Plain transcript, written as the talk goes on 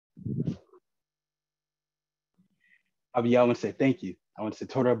I want to say thank you. I want to say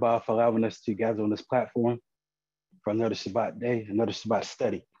Toda Rabah for allowing us to gather on this platform for another Shabbat day, another Shabbat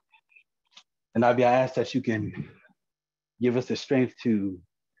study. And I ask that you can give us the strength to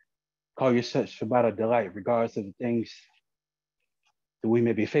call your Shabbat a delight, regardless of the things that we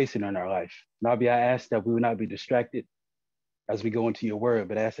may be facing in our life. And I ask that we will not be distracted as we go into your word,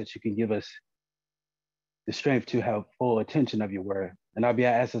 but ask that you can give us the strength to have full attention of your word. And I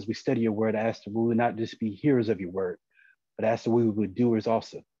ask as we study your word, I ask that we will not just be hearers of your word, but ask that we will be doers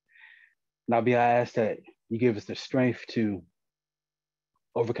also. And I ask that you give us the strength to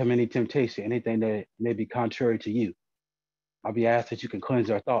overcome any temptation, anything that may be contrary to you. I ask that you can cleanse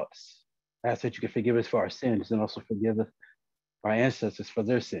our thoughts. I ask that you can forgive us for our sins and also forgive us our ancestors for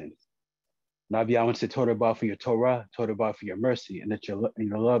their sins. And I want to say Toda Rabah for your Torah, Toda Rabah for your mercy, and that your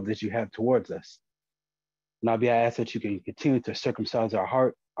love that you have towards us. And I ask that you can continue to circumcise our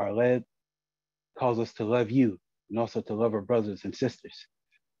heart, our lead, cause us to love you, and also to love our brothers and sisters.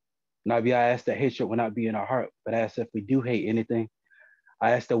 And I ask that hatred will not be in our heart, but I ask that if we do hate anything,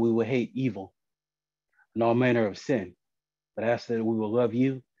 I ask that we will hate evil and all manner of sin. But I ask that we will love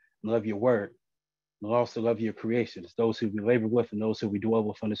you and love your word, and also love your creations, those who we labor with and those who we dwell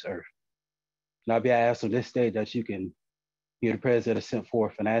with on this earth. And I ask on this day that you can hear the prayers that are sent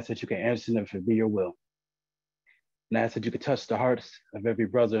forth, and I ask that you can answer them if it be your will. And I ask that you can touch the hearts of every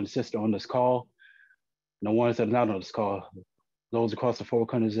brother and sister on this call, and the ones that are not on this call, those across the four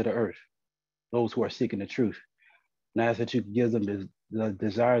corners of the earth, those who are seeking the truth. And I ask that you can give them the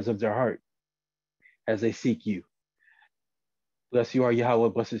desires of their heart as they seek you. Bless you are Yahweh,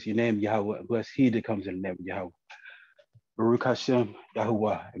 bless is your name, Yahweh. Bless he that comes in the name of Yahweh. Baruch Hashem,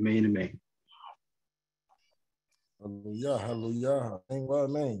 Yahuwah, amen, amen. Hallelujah, hallelujah,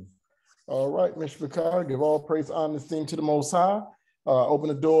 amen. All right, Mr. Picard, give all praise, honor, and esteem to the Most High. Open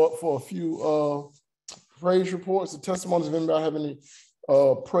the door up for a few praise reports, the testimonies. If anybody have any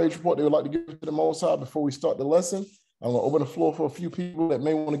praise report they would like to give to the Most High before we start the lesson, I'm going to open the floor for a few people that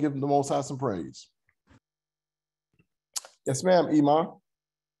may want to give the Most High some praise. Yes, ma'am, Iman.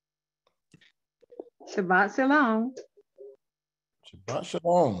 Shabbat Shalom. Shabbat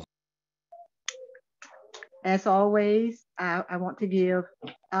Shalom. As always, I want to give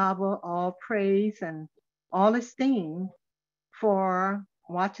Abba all praise and all esteem for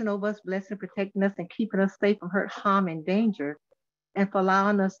watching over us, blessing, protecting us, and keeping us safe from hurt, harm, and danger, and for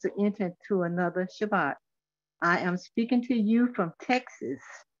allowing us to enter into another Shabbat. I am speaking to you from Texas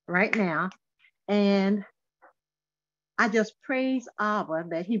right now, and I just praise Abba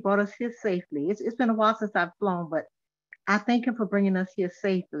that he brought us here safely. It's been a while since I've flown, but I thank him for bringing us here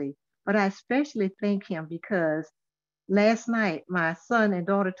safely. But I especially thank him because last night my son and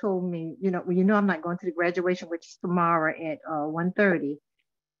daughter told me, I'm not going to the graduation, which is tomorrow at 1:30.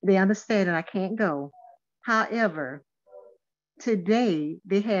 They understand that I can't go. However, today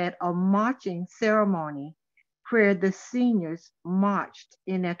they had a marching ceremony where the seniors marched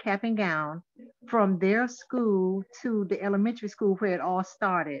in their cap and gown from their school to the elementary school where it all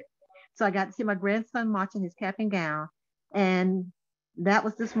started. So I got to see my grandson marching his cap and gown, and that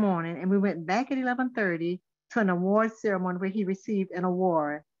was this morning. And we went back at 11:30 to an award ceremony where he received an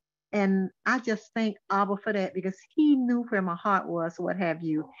award. And I just thank Abba for that because he knew where my heart was, what have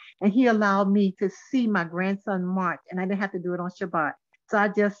you. And he allowed me to see my grandson march, and I didn't have to do it on Shabbat. So I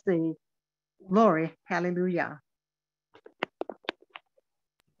just say, glory, hallelujah.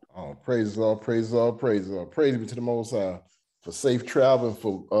 Oh, praise all, praise all, praise all. Praise be to the Most High for safe travel and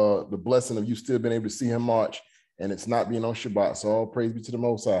for the blessing of you still being able to see him march and it's not being on Shabbat. So all praise be to the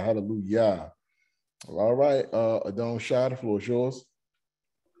Most High. Hallelujah. All right, Adon Shah, the floor is yours.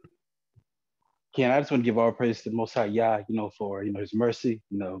 Ken, I just want to give all praise to the Most High Yah, for, his mercy,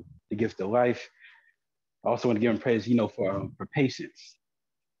 the gift of life. I also want to give him praise, for patience,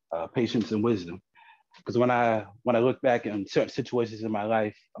 patience and wisdom. Because when I look back in certain situations in my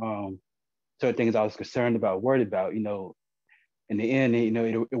life, certain things I was concerned about, worried about, in the end,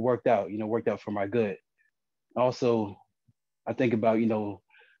 it worked out, worked out for my good. Also, I think about,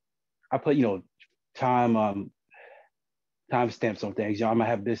 I put, time stamps on things. I'm gonna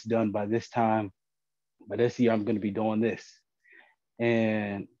have this done by this time. But this year I'm going to be doing this.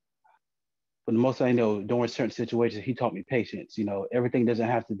 And for the most I know, during certain situations, he taught me patience. Everything doesn't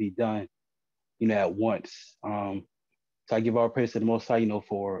have to be done, at once. So I give all praise to the Most High,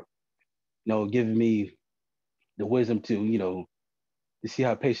 for, giving me the wisdom to, to see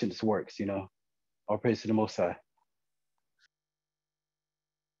how patience works, All praise to the Most High.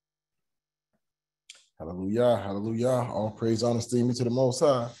 Hallelujah, hallelujah. All praise, honor, esteem to the Most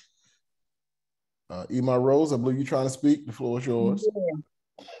High. Ema Rose, I believe you're trying to speak. The floor is yours.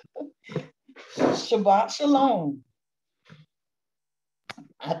 Yeah. Shabbat Shalom.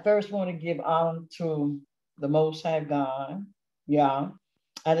 I first want to give honor to the Most High God. Yeah.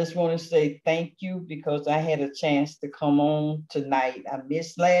 I just want to say thank you because I had a chance to come on tonight. I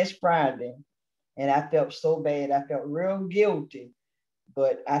missed last Friday and I felt so bad. I felt real guilty,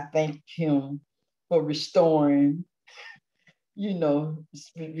 but I thank him for restoring,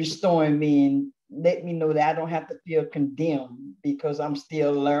 restoring me and let me know that I don't have to feel condemned because I'm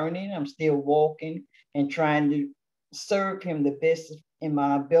still learning, I'm still walking and trying to serve him the best in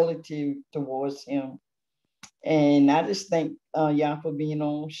my ability towards him. And I just thank y'all for being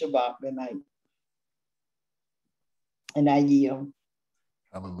on Shabbat tonight. And I yield.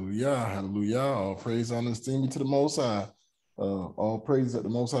 Hallelujah, hallelujah. All praise, honor, and esteem be to the Most High. All praise that the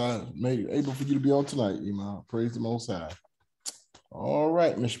Most High made it able for you to be on tonight, Imam. Praise the Most High. All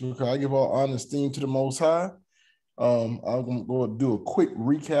right, Mr. McCall, I give all honor and esteem to the Most High. I'm going to go do a quick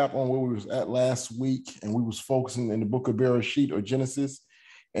recap on where we was at last week, and we was focusing in the book of Bereshit or Genesis,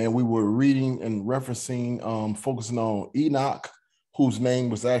 and we were reading and referencing, focusing on Enoch, whose name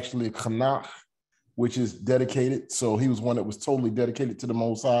was actually Kanach, which is dedicated. So he was one that was totally dedicated to the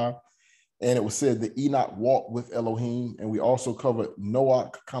Most High. And it was said that Enoch walked with Elohim. And we also covered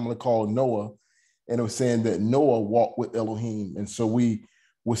Noah, commonly called Noah. And it was saying that Noah walked with Elohim. And so we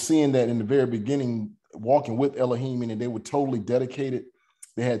were seeing that in the very beginning, walking with Elohim, and they were totally dedicated.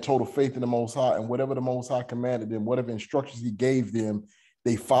 They had total faith in the Most High. And whatever the Most High commanded them, whatever instructions he gave them,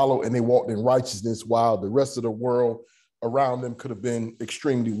 they followed and they walked in righteousness, while the rest of the world around them could have been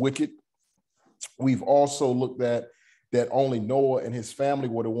extremely wicked. We've also looked at that only Noah and his family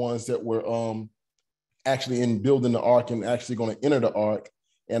were the ones that were actually in building the ark and actually going to enter the ark,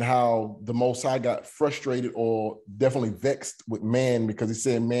 and how the Most High got frustrated or definitely vexed with man because he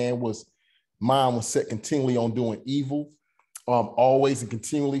said mind was set continually on doing evil, always and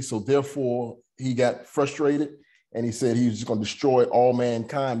continually. So therefore he got frustrated and he said he was just going to destroy all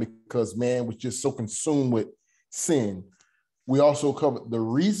mankind because man was just so consumed with sin. We also covered the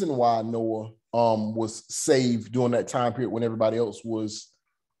reason why Noah was saved during that time period when everybody else was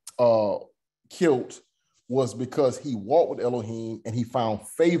killed was because he walked with Elohim and he found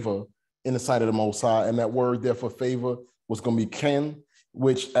favor in the sight of the Most High. And that word there for favor was going to be ken,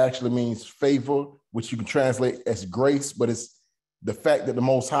 which actually means favor, which you can translate as grace, but it's the fact that the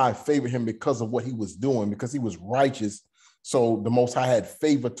Most High favored him because of what he was doing, because he was righteous. So the Most High had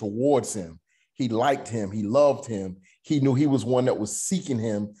favor towards him. He liked him. He loved him. He knew he was one that was seeking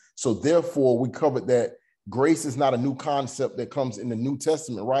him. So therefore, we covered that grace is not a new concept that comes in the New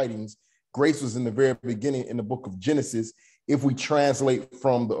Testament writings. Grace was in the very beginning in the book of Genesis. If we translate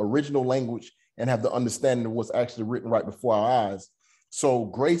from the original language and have the understanding of what's actually written right before our eyes. So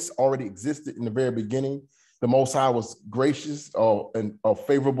grace already existed in the very beginning. The Most High was gracious and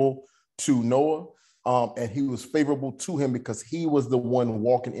favorable to Noah. And he was favorable to him because he was the one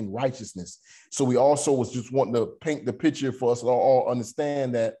walking in righteousness. So we also was just wanting to paint the picture for us to all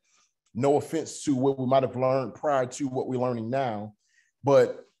understand that, no offense to what we might have learned prior to what we're learning now,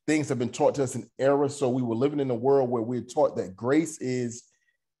 but things have been taught to us in error. So we were living in a world where we're taught that grace is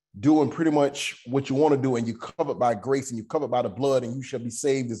doing pretty much what you want to do, and you're covered by grace and you're covered by the blood, and you shall be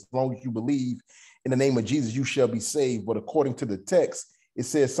saved as long as you believe in the name of Jesus, you shall be saved. But according to the text, it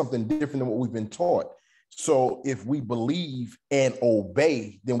says something different than what we've been taught. So if we believe and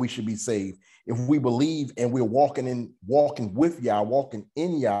obey, then we should be saved. If we believe and we're walking with Yah, walking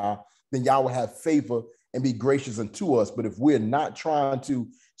in Yah, then Yah will have favor and be gracious unto us. But if we're not trying to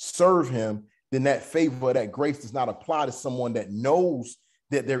serve him, then that favor, that grace does not apply to someone that knows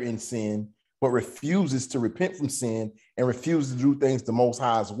that they're in sin, but refuses to repent from sin and refuses to do things the Most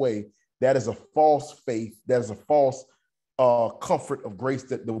High's way. That is a false faith. That is a false comfort of grace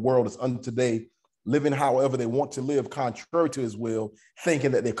that the world is under today, living however they want to live contrary to his will,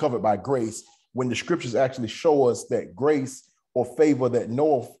 thinking that they're covered by grace, when the scriptures actually show us that grace or favor that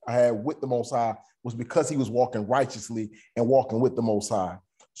Noah had with the Most High was because he was walking righteously and walking with the Most High.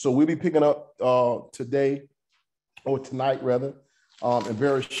 So we'll be picking up today, or tonight rather, in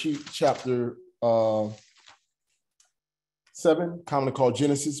Bereshit chapter 7, commonly called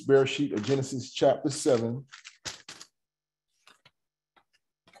Genesis, Bereshit or Genesis chapter 7.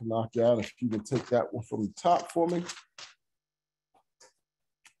 Knock out if you can take that one from the top for me.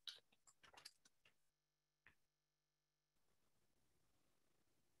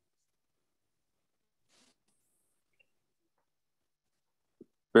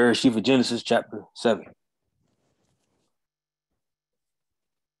 Bereshit for Genesis chapter 7.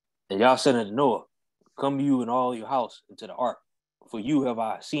 And Yah said unto Noah, come you and all your house into the ark, for you have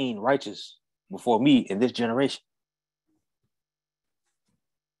I seen righteous before me in this generation.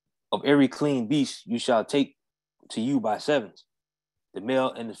 Of every clean beast you shall take to you by sevens, the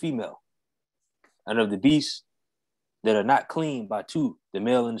male and the female, and of the beasts that are not clean by 2, the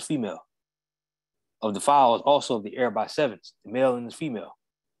male and the female, of the fowls also of the air by 7s, the male and the female,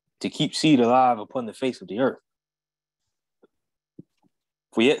 to keep seed alive upon the face of the earth.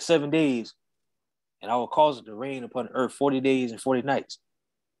 For yet 7 days, and I will cause it to rain upon the earth 40 days and 40 nights,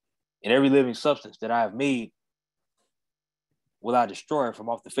 and every living substance that I have made will I destroy from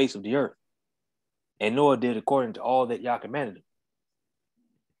off the face of the earth. And Noah did according to all that Yah commanded him.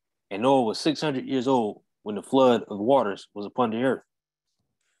 And Noah was 600 years old when the flood of waters was upon the earth.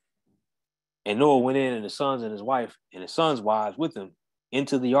 And Noah went in, and his sons and his wife and his sons' wives with him,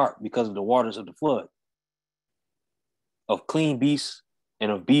 into the ark because of the waters of the flood, of clean beasts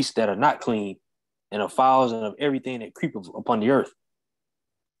and of beasts that are not clean, and of fowls and of everything that creepeth upon the earth.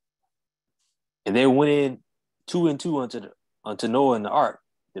 And they went in 2 and 2 unto Noah in the ark,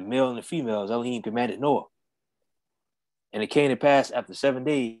 the male and the female, as Elohim commanded Noah. And it came to pass after 7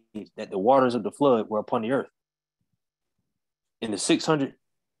 days that the waters of the flood were upon the earth. In the 600th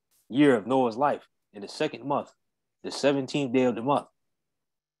year of Noah's life, in the 2nd month, the 17th day of the month,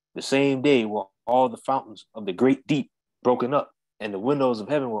 the same day were all the fountains of the great deep broken up, and the windows of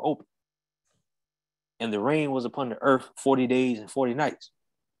heaven were open. And the rain was upon the earth 40 days and 40 nights.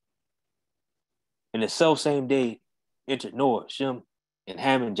 In the selfsame day entered Noah, Shem, and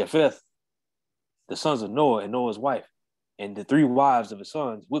Ham, and Japheth, the sons of Noah, and Noah's wife, and the 3 wives of his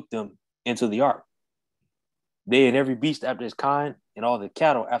sons with them into the ark. They and every beast after his kind, and all the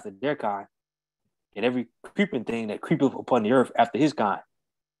cattle after their kind, and every creeping thing that creepeth upon the earth after his kind,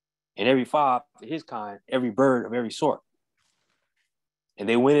 and every fowl after his kind, every bird of every sort. And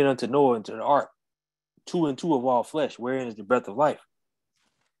they went in unto Noah into the ark, 2 and 2 of all flesh, wherein is the breath of life.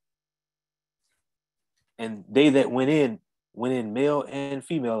 And they that went in male and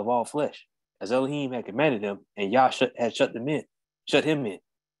female of all flesh, as Elohim had commanded them, and Yah had shut him in.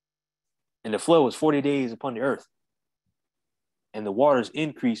 And the flood was 40 days upon the earth. And the waters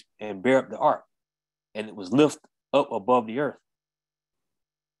increased and bare up the ark, and it was lifted up above the earth.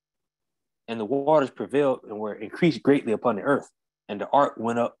 And the waters prevailed and were increased greatly upon the earth, and the ark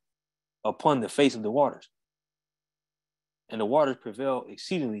went up upon the face of the waters. And the waters prevailed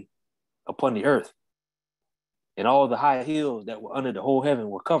exceedingly upon the earth, and all the high hills that were under the whole heaven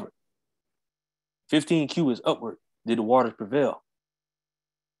were covered. 15 cubits upward did the waters prevail,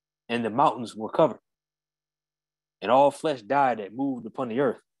 and the mountains were covered. And all flesh died that moved upon the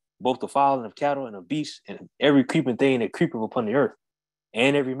earth, both the fowl and of cattle and of beasts, and every creeping thing that creepeth upon the earth,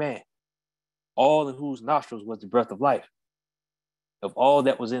 and every man, all in whose nostrils was the breath of life. Of all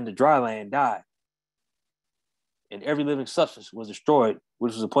that was in the dry land died, and every living substance was destroyed,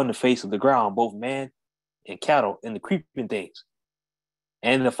 which was upon the face of the ground, both man and cattle and the creeping things,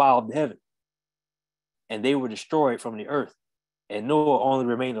 and the fowl of the heaven. And they were destroyed from the earth, and Noah only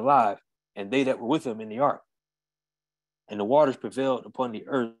remained alive, and they that were with him in the ark. And the waters prevailed upon the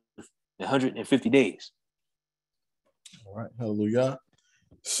earth 150 days. All right, hallelujah.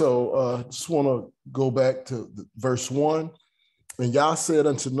 So just want to go back to verse 1. And Yah said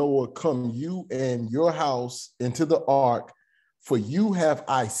unto Noah, come you and your house into the ark, for you have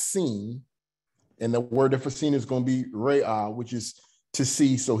I seen. And the word for seen is going to be re'ah, which is to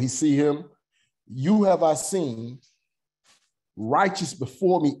see. So he see him. You have I seen righteous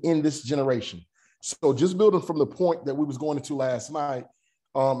before me in this generation. So just building from the point that we was going into last night,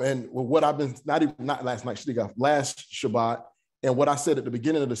 and what I've been, not last night, last Shabbat, and what I said at the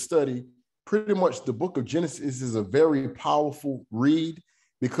beginning of the study, pretty much the book of Genesis is a very powerful read,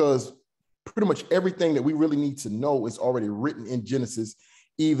 because pretty much everything that we really need to know is already written in Genesis,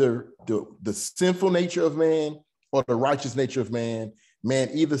 either the sinful nature of man or the righteous nature of man, man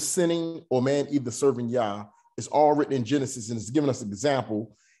either sinning or man either serving Yah. It's all written in Genesis, and it's giving us an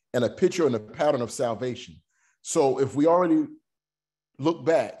example and a picture and a pattern of salvation. So if we already look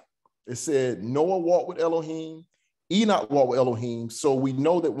back, it said Noah walked with Elohim, Enoch walked with Elohim. So we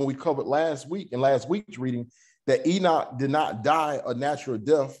know that when we covered last week, in last week's reading, that Enoch did not die a natural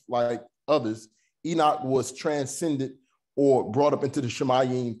death like others. Enoch was transcended or brought up into the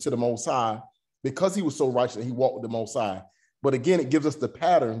Shemayim to the Most High because he was so righteous and he walked with the Most High. But again, it gives us the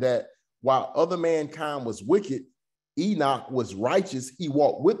pattern that while other mankind was wicked, Enoch was righteous. He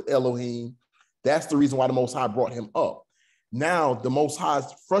walked with Elohim. That's the reason why the Most High brought him up. Now the Most High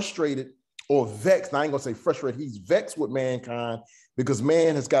is frustrated or vexed. I ain't gonna say frustrated. He's vexed with mankind because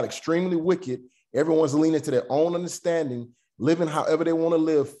man has got extremely wicked. Everyone's leaning to their own understanding, living however they want to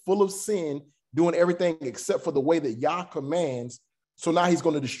live, full of sin, doing everything except for the way that Yah commands. So now he's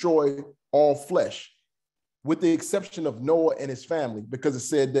going to destroy all flesh, with the exception of Noah and his family, because it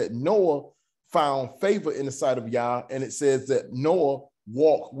said that Noah found favor in the sight of Yah, and it says that Noah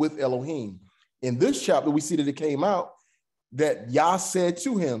walked with Elohim. In this chapter, we see that it came out that Yah said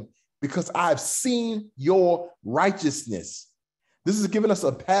to him, because I've seen your righteousness. This is giving us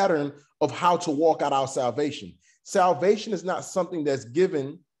a pattern of how to walk out our salvation. Salvation is not something that's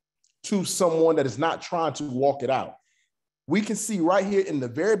given to someone that is not trying to walk it out. We can see right here in the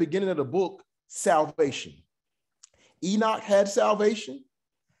very beginning of the book, salvation. Enoch had salvation.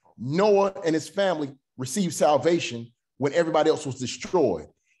 Noah and his family received salvation when everybody else was destroyed.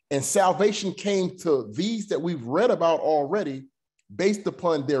 And salvation came to these that we've read about already based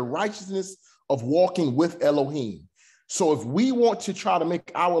upon their righteousness of walking with Elohim. So if we want to try to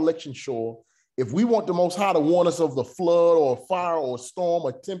make our election sure, if we want the Most High to warn us of the flood or fire or storm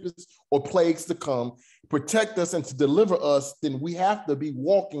or tempest or plagues to come, protect us and to deliver us, then we have to be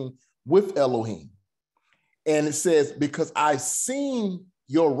walking with Elohim. And it says, because I've seen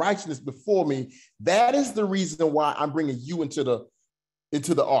your righteousness before me, that is the reason why I'm bringing you into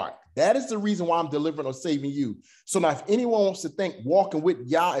the ark. That is the reason why I'm delivering or saving you. So now if anyone wants to think walking with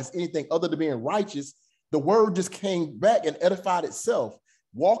Yah is anything other than being righteous, the word just came back and edified itself.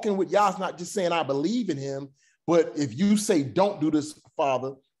 Walking with Yah is not just saying I believe in him, but if you say don't do this,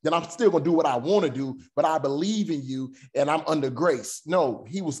 Father, then I'm still going to do what I want to do, but I believe in you and I'm under grace. No,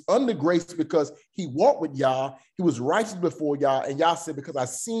 he was under grace because he walked with Yah. He was righteous before Yah. And Yah said, because I've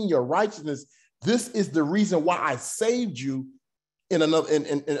seen your righteousness, this is the reason why I saved you. In another,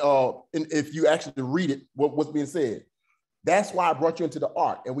 if you actually read it, what's being said, that's why I brought you into the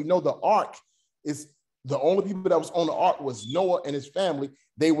ark. And we know the ark is the only people that was on the ark was Noah and his family.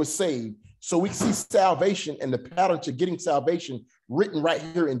 They were saved. So we see salvation and the pattern to getting salvation written right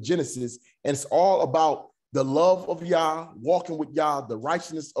here in Genesis. And it's all about the love of Yah, walking with Yah, the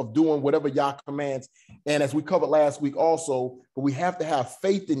righteousness of doing whatever Yah commands. And as we covered last week also, but we have to have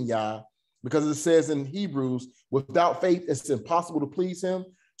faith in Yah, because it says in Hebrews, without faith, it's impossible to please him.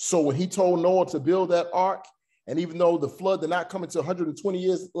 So when he told Noah to build that ark, and even though the flood did not come until 120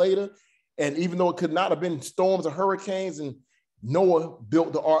 years later, and even though it could not have been storms or hurricanes, and Noah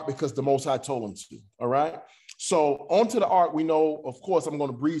built the ark because the Most High told him to, all right? So onto the ark, we know, of course, I'm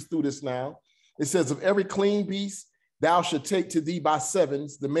going to breeze through this now. It says, of every clean beast, thou shalt take to thee by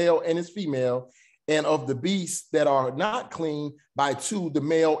sevens, the male and his female, and of the beasts that are not clean by two, the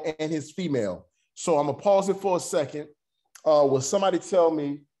male and his female. So I'm gonna pause it for a second. Will somebody tell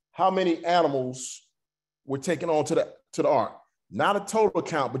me how many animals were taken on to the ark? Not a total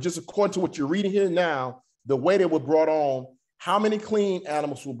count, but just according to what you're reading here now, the way they were brought on, how many clean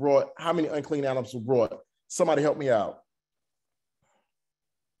animals were brought, how many unclean animals were brought? Somebody help me out.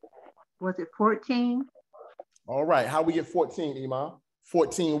 Was it 14? All right, how we get 14, Imam?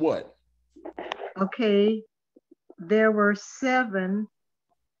 14 what? Okay, there were 7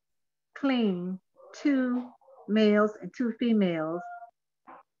 clean, 2 males and 2 females.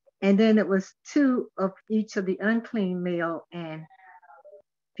 And then it was 2 of each of the unclean male and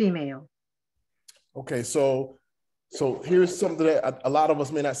female. Okay, so here's something that a lot of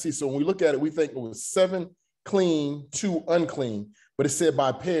us may not see. So when we look at it, we think it was 7 clean, 2 unclean, but it said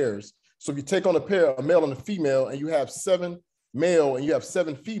by pairs. So if you take on a pair, a male and a female, and you have 7 male and you have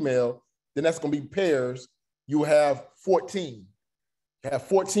 7 female, then that's going to be pairs. You have 14. You have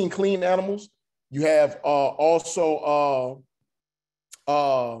 14 clean animals. You have also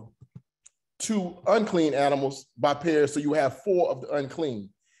 2 unclean animals by pairs. So you have 4 of the unclean.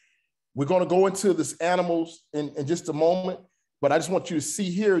 We're going to go into this animals in just a moment, but I just want you to see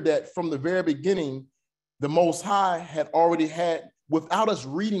here that from the very beginning, the Most High had already had, without us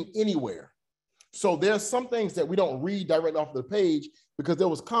reading anywhere. So there's some things that we don't read directly off the page because there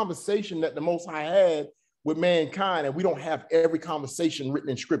was conversation that the Most High had with mankind, and we don't have every conversation written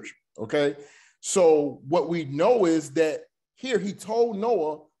in scripture, okay? So what we know is that here he told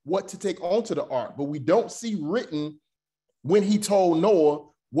Noah what to take onto the ark, but we don't see written when he told Noah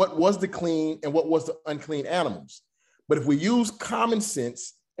what was the clean and what was the unclean animals. But if we use common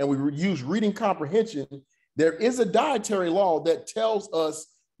sense and we use reading comprehension, there is a dietary law that tells us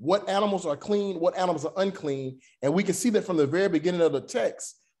what animals are clean, what animals are unclean. And we can see that from the very beginning of the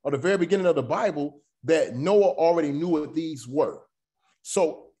text or the very beginning of the Bible that Noah already knew what these were.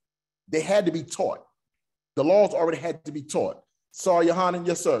 So they had to be taught. The laws already had to be taught. Sorry, Yohanan.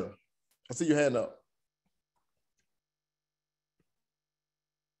 Yes, sir. I see your hand up.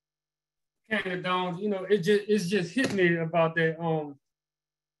 Canada Downs, you know, it's just hit me about that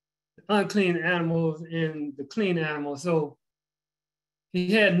unclean animals and the clean animals. So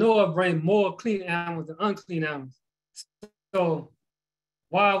he had Noah bring more clean animals than unclean animals. So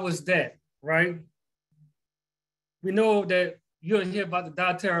why was that, right? We know that you don't hear about the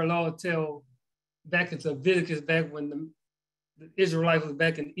dietary law until back into Leviticus, back when the Israelites was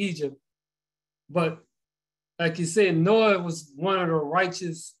back in Egypt. But like you said, Noah was one of the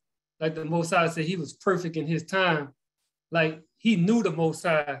righteous, like the Most High said, he was perfect in his time. Like he knew the Most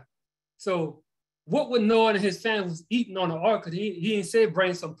High. So what would Noah and his family was eating on the ark? Because he didn't say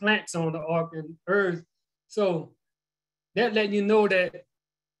bring some plants on the ark and earth. So that letting you know that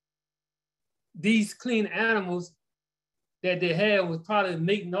these clean animals that they had was probably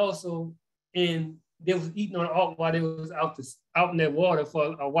mating also, and they was eating on the ark while they was out in that water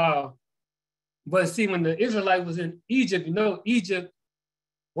for a while. But see, when the Israelite was in Egypt, you know, Egypt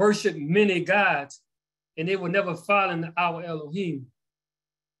worshiped many gods, and they were never following our Elohim.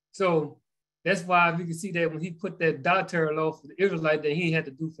 So that's why we can see that when he put that dietary law for the Israelite, that he had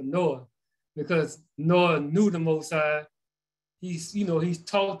to do for Noah, because Noah knew the Most High. He's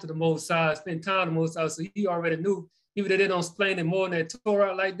talked to the Most High, spent time with the Most High, so he already knew, even though they don't explain it more in that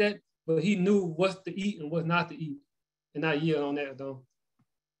Torah like that, but he knew what to eat and what not to eat. And I yield on that, though.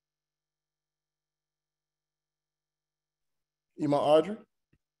 Imam Audrey?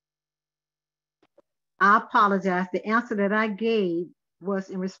 I apologize. The answer that I gave was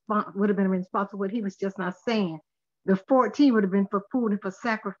would have been in response to what he was just not saying. The 14 would have been for food and for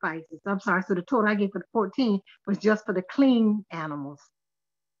sacrifices. I'm sorry. So the total I gave for the 14 was just for the clean animals.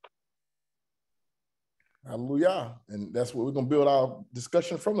 Hallelujah. And that's what we're going to build our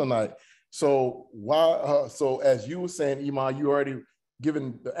discussion from tonight. So so as you were saying, Imam, you already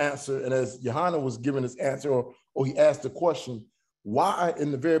given the answer. And as Johanna was giving his answer, or he asked the question, why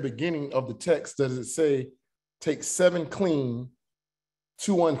in the very beginning of the text does it say, take 7 clean,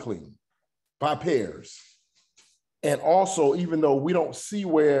 2 unclean by pairs? And also, even though we don't see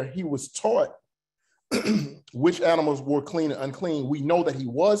where he was taught which animals were clean and unclean, we know that he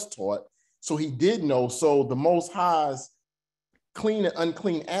was taught. So he did know. So the Most High's clean and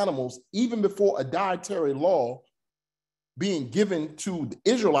unclean animals, even before a dietary law being given to the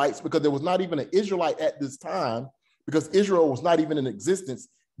Israelites, because there was not even an Israelite at this time, because Israel was not even in existence.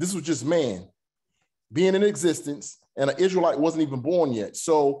 This was just man being in existence, and an Israelite wasn't even born yet.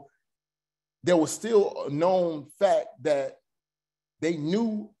 So there was still a known fact that they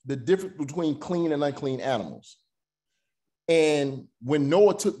knew the difference between clean and unclean animals. And when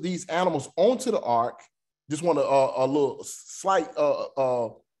Noah took these animals onto the ark, just want a little slight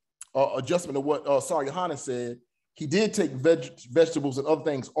adjustment of what Johanna said. He did take vegetables and other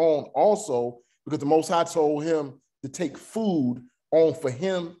things on also, because the Most High told him to take food on for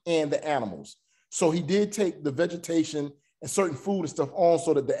him and the animals. So he did take the vegetation and certain food and stuff on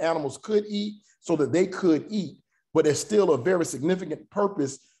so that the animals could eat, so that they could eat. But there's still a very significant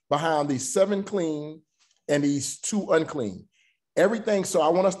purpose behind these 7 clean and these 2 unclean. Everything, so I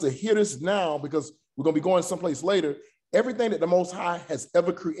want us to hear this now, because we're going to be going someplace later. Everything that the Most High has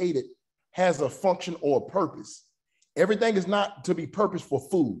ever created has a function or a purpose. Everything is not to be purposed for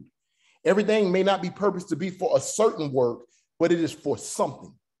food. Everything may not be purposed to be for a certain work, but it is for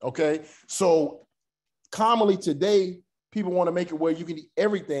something, okay? So commonly today, people want to make it where you can eat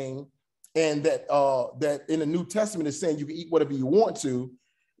everything, and that in the New Testament is saying you can eat whatever you want to.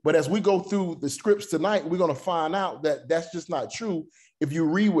 But as we go through the scripts tonight, we're going to find out that that's just not true. If you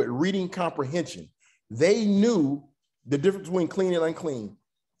read with reading comprehension, they knew the difference between clean and unclean.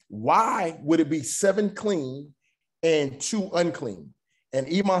 Why would it be 7 clean and 2 unclean? And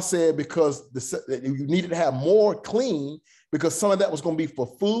Imam said because you needed to have more clean, because some of that was going to be for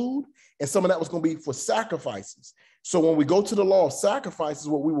food and some of that was going to be for sacrifices. So when we go to the law of sacrifices,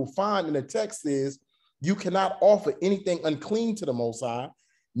 what we will find in the text is you cannot offer anything unclean to the Most High,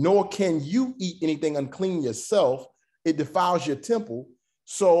 nor can you eat anything unclean yourself. It defiles your temple.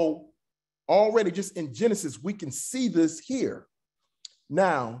 So already just in Genesis, we can see this here.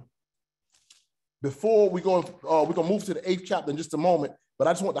 Now, before we go, we're going to move to the 8th chapter in just a moment, but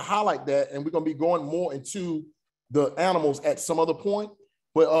I just want to highlight that, and we're going to be going more into the animals at some other point.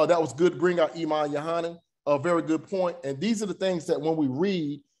 But that was good to bring out Imam Yohanan, a very good point. And these are the things that when we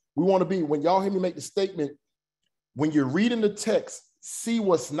read, we want to be, when y'all hear me make the statement, when you're reading the text, see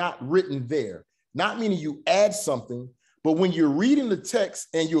what's not written there. Not meaning you add something, but when you're reading the text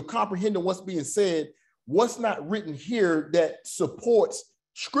and you're comprehending what's being said, what's not written here that supports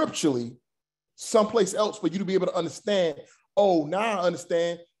scripturally someplace else for you to be able to understand, oh, now I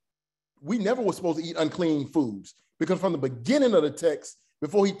understand we never were supposed to eat unclean foods, because from the beginning of the text,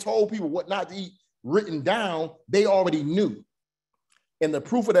 before he told people what not to eat written down, they already knew. And the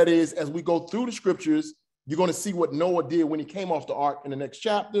proof of that is, as we go through the scriptures, you're going to see what Noah did when he came off the ark in the next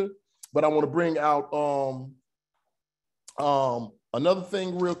chapter. But I want to bring out another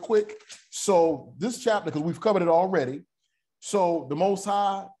thing real quick. So this chapter, because we've covered it already. So the Most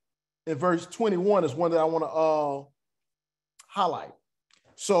High, in verse 21 is one that I want to highlight.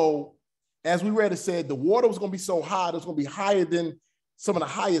 So as we read, it said the water was going to be so high, it was going to be higher than some of the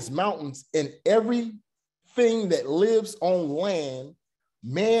highest mountains, and everything that lives on land,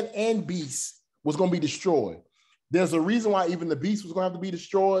 man and beast, was going to be destroyed. There's a reason why even the beast was going to have to be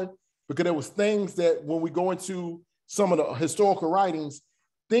destroyed, because there was things that when we go into some of the historical writings,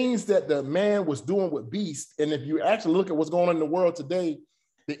 things that the man was doing with beasts. And if you actually look at what's going on in the world today,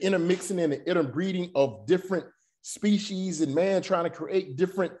 the intermixing and the interbreeding of different species and man trying to create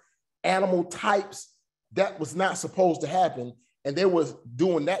different animal types, that was not supposed to happen. And they was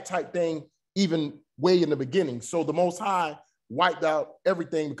doing that type thing even way in the beginning. So the Most High wiped out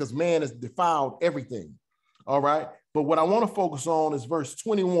everything because man has defiled everything. All right. But what I want to focus on is verse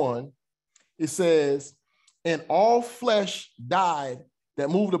 21. It says, and all flesh died that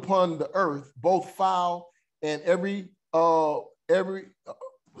moved upon the earth, both fowl and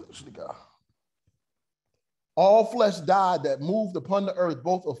all flesh died that moved upon the earth,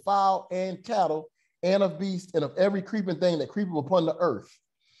 both of fowl and cattle, and of beasts, and of every creeping thing that creepeth upon the earth.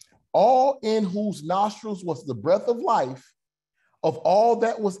 All in whose nostrils was the breath of life, of all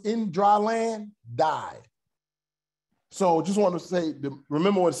that was in dry land, died. So just want to say,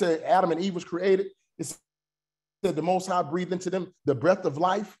 remember when it said Adam and Eve was created, it said the Most High breathed into them the breath of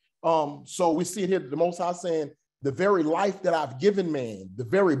life. So we see it here, the Most High saying, the very life that I've given man, the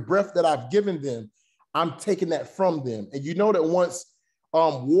very breath that I've given them, I'm taking that from them. And you know that once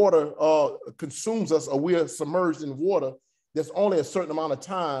water consumes us, or we're submerged in water, there's only a certain amount of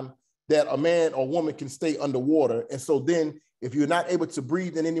time that a man or woman can stay underwater. And so then if you're not able to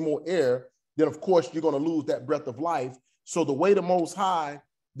breathe in any more air, then of course you're going to lose that breath of life. So the way the Most High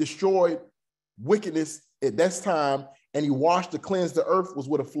destroyed wickedness at that time, and he washed to cleanse the earth, was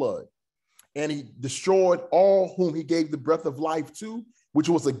with a flood. And he destroyed all whom he gave the breath of life to, which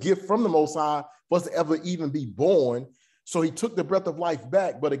was a gift from the Most High for us to ever even be born. So he took the breath of life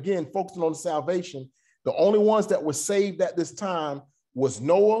back. But again, focusing on the salvation, the only ones that were saved at this time was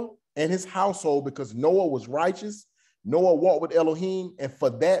Noah and his household, because Noah was righteous. Noah walked with Elohim, and for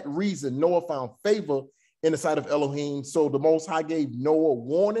that reason, Noah found favor in the sight of Elohim. So the Most High gave Noah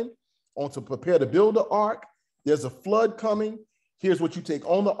warning on to prepare to build the ark. There's a flood coming. Here's what you take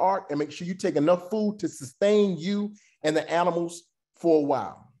on the ark, and make sure you take enough food to sustain you and the animals for a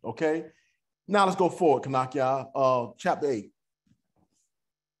while, okay? Now let's go forward, Kanakya, chapter 8.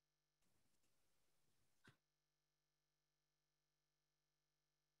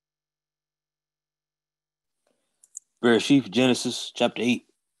 Bereshith, Genesis, chapter 8.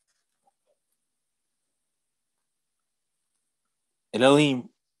 And Elohim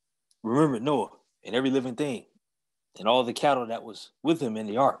remembered Noah and every living thing, and all the cattle that was with him in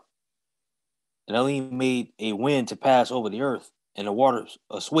the ark. And Elohim made a wind to pass over the earth, and the waters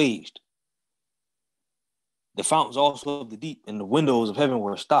assuaged. The fountains also of the deep and the windows of heaven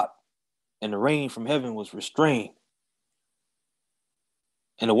were stopped, and the rain from heaven was restrained.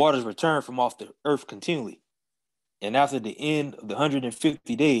 And the waters returned from off the earth continually. And after the end of the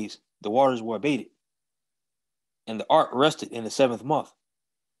 150 days, the waters were abated. And the ark rested in the 7th month,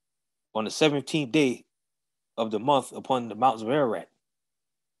 on the 17th day of the month upon the mountains of Ararat.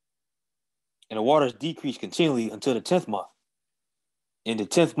 And the waters decreased continually until the 10th month. In the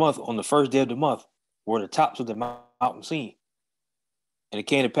 10th month, on the first day of the month, were the tops of the mountain seen. And it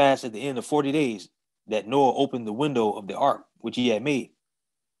came to pass at the end of 40 days that Noah opened the window of the ark which he had made.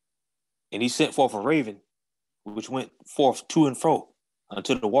 And he sent forth a raven, which went forth to and fro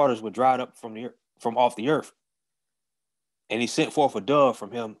until the waters were dried up from off the earth. And he sent forth a dove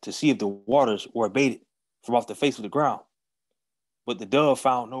from him to see if the waters were abated from off the face of the ground. But the dove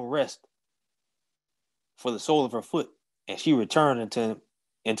found no rest for the sole of her foot, and she returned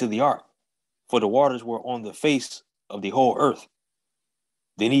into the ark, for the waters were on the face of the whole earth.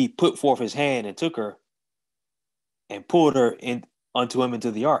 Then he put forth his hand and took her and pulled her in unto him into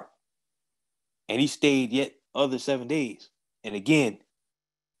the ark. And he stayed yet other 7 days. And again,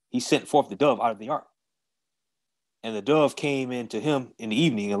 he sent forth the dove out of the ark. And the dove came in to him in the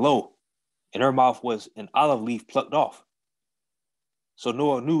evening, and lo, in her mouth was an olive leaf plucked off. So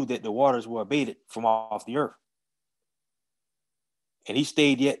Noah knew that the waters were abated from off the earth. And he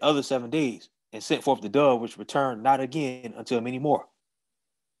stayed yet other 7 days, and sent forth the dove, which returned not again until many more.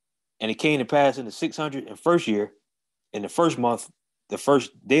 And it came to pass in the 601st year, in the first month, the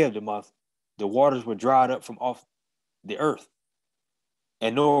first day of the month, the waters were dried up from off the earth.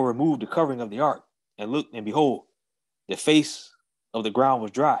 And Noah removed the covering of the ark, and looked, and behold, the face of the ground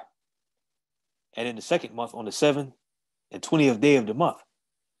was dry. And in the 2nd month, on the 7th and 20th day of the month,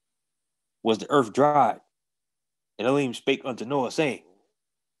 was the earth dried. And Elohim spake unto Noah, saying,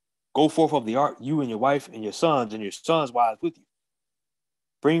 Go forth of the ark, you and your wife and your sons wives with you.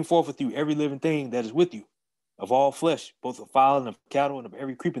 Bring forth with you every living thing that is with you, of all flesh, both of fowl and of cattle and of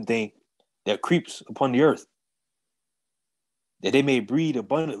every creeping thing that creeps upon the earth, that they may breed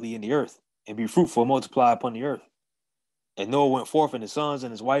abundantly in the earth and be fruitful and multiply upon the earth. And Noah went forth, and his sons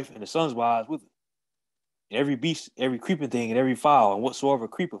and his wife and his sons' wives with him. And every beast, every creeping thing, and every fowl, and whatsoever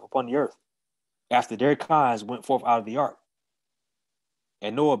creepeth upon the earth, after their kinds went forth out of the ark.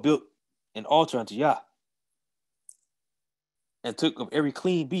 And Noah built an altar unto Yah, and took of every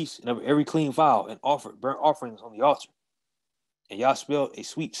clean beast and of every clean fowl, and offered burnt offerings on the altar. And Yah smelled a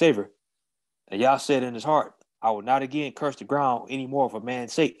sweet savor. And Yah said in his heart, I will not again curse the ground any more for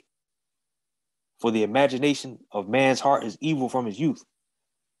man's sake. For the imagination of man's heart is evil from his youth.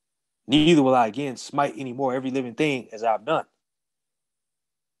 Neither will I again smite any more every living thing as I have done.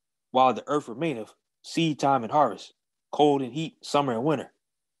 While the earth remaineth, seed time and harvest, cold and heat, summer and winter,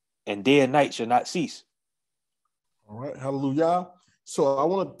 and day and night shall not cease. All right, hallelujah. So I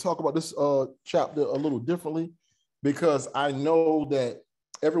want to talk about this chapter a little differently, because I know that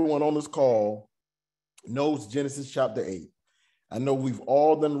everyone on this call knows Genesis chapter 8. I know we've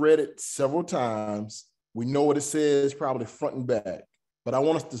all done read it several times. We know what it says, probably front and back, but I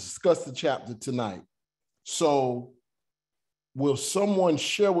want us to discuss the chapter tonight. So will someone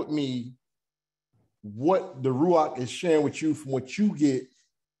share with me what the Ruach is sharing with you from what you get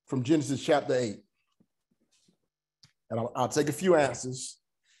from Genesis chapter 8? And I'll take a few answers.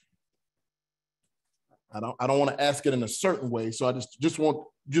 I don't want to ask it in a certain way. So I just want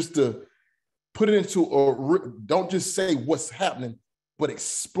to put it into don't just say what's happening, but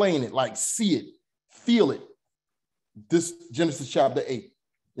explain it, like see it, feel it. This Genesis chapter 8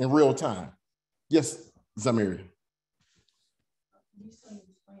 in real time. Yes, Zamir.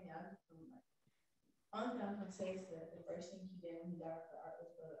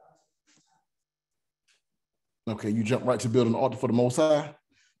 Okay, you jump right to build an altar for the Most High.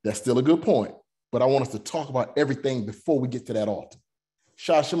 That's still a good point, but I want us to talk about everything before we get to that altar.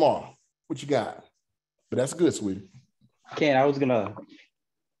 Shah Shamar, what you got? But that's good, sweetie. Ken, I was gonna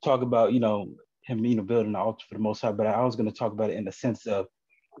talk about, him, building an altar for the Most High, but I was gonna talk about it in the sense of,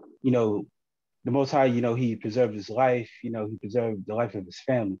 the Most High, he preserved his life, he preserved the life of his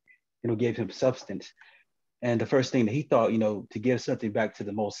family, gave him substance. And the first thing that he thought, to give something back to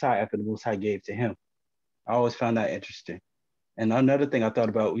the Most High after the Most High gave to him. I always found that interesting. And another thing I thought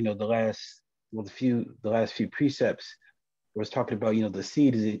about, the last few precepts was talking about,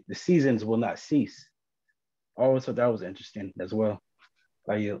 the seasons will not cease. I always thought that was interesting as well.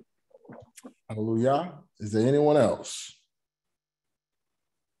 By you. Hallelujah. Is there anyone else?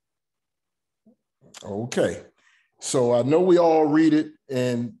 Okay. So I know we all read it,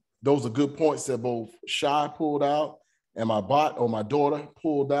 and those are good points that both Shai pulled out and my bot or my daughter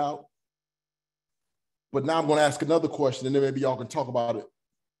pulled out. But now I'm going to ask another question, and then maybe y'all can talk about it.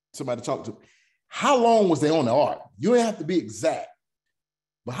 Somebody to talk to. How long was they on the ark? You don't have to be exact,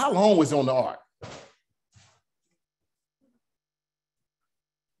 but how long was it on the ark?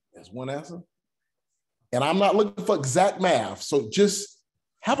 That's one answer. And I'm not looking for exact math. So just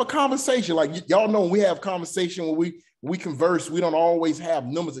have a conversation. Like y'all know, when we have conversation, when we converse, we don't always have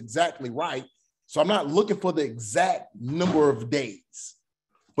numbers exactly right. So I'm not looking for the exact number of days.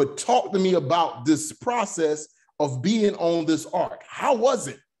 But talk to me about this process of being on this ark. How was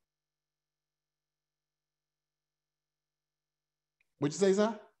it? What'd you say,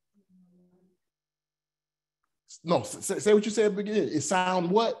 Zai? No, say what you said at the beginning. It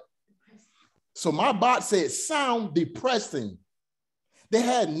sound what? So my bot said sound depressing. They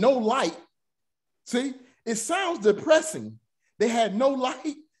had no light. See, it sounds depressing. They had no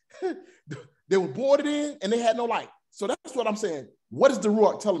light. They were boarded in and they had no light. So that's what I'm saying. What is the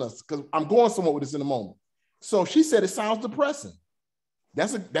Ruach telling us? Because I'm going somewhere with this in a moment. So she said it sounds depressing.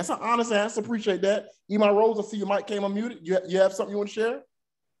 That's an honest answer. Appreciate that. Ema Rose, I see your mic came unmuted. You have something you want to share?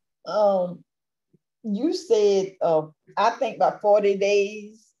 You said, I think about 40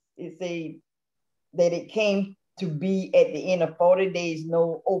 days. It said that it came to be at the end of 40 days,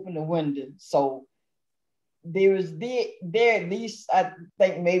 no open the window. So there at least, I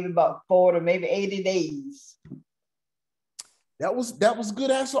think maybe about 40, maybe 80 days. That was a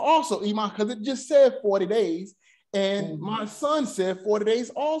good answer also, Iman, because it just said 40 days. And my son said 40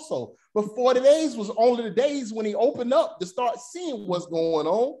 days also. But 40 days was only the days when he opened up to start seeing what's going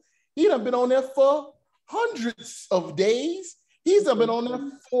on. He done been on there for hundreds of days. He's done been on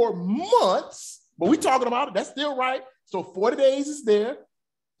there for months. But we talking about it. That's still right. So 40 days is there.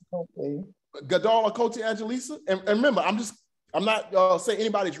 Okay. Gadal, Cote Angelisa. And remember, I'm not saying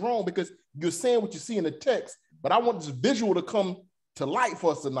anybody's wrong, because you're saying what you see in the text. But I want this visual to come to light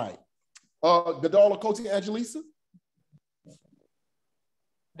for us tonight. Gadala, Koti, Angelisa?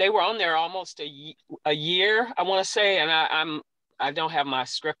 They were on there almost a year, I want to say, and I don't have my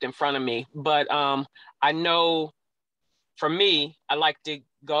script in front of me, but I know for me, I like to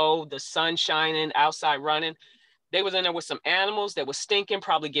go, the sun shining, outside running. They was in there with some animals that was stinking,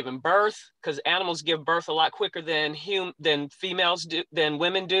 probably giving birth, because animals give birth a lot quicker than females do, than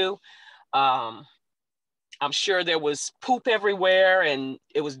women do. I'm sure there was poop everywhere, and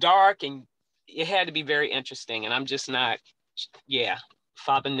it was dark, and it had to be very interesting. And I'm just not, yeah,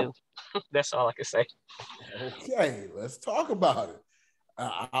 Father knew. That's all I can say. Okay, let's talk about it.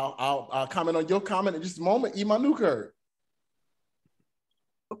 I'll comment on your comment in just a moment. Iman Newkirk.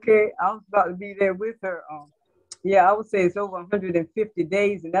 Okay, I was about to be there with her. Yeah, I would say it's over 150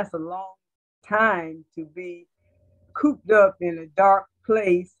 days, and that's a long time to be cooped up in a dark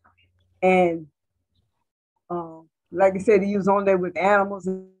place. And like I said, he was on there with animals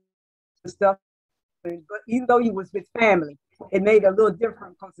and stuff. But even though he was with family, it made a little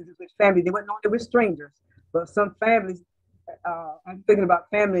difference because it was with family. They weren't on there with strangers. But some families, I'm thinking about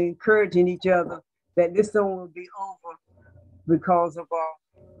family encouraging each other that this soon will be over because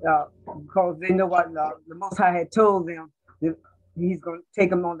they know what the Most High had told them that He's going to take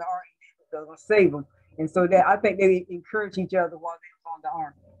them on the ark and He's going to save them. And so that I think they encourage each other while they were on the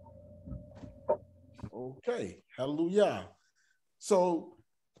ark. Okay, hallelujah. So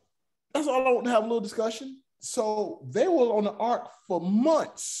that's all I want to have a little discussion. So they were on the ark for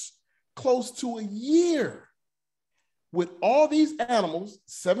months, close to a year, with all these animals,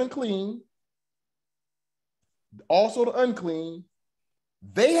 7 clean, also the unclean.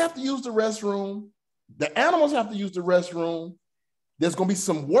 They have to use the restroom. The animals have to use the restroom. There's going to be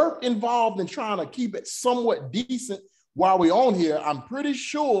some work involved in trying to keep it somewhat decent while we're on here. I'm pretty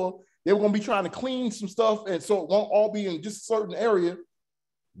sure they were going to be trying to clean some stuff, and so it won't all be in just a certain area.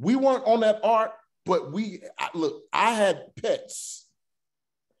 We weren't on that ark, but look, I had pets,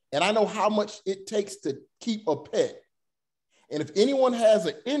 and I know how much it takes to keep a pet. And if anyone has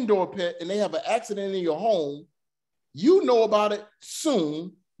an indoor pet and they have an accident in your home, you know about it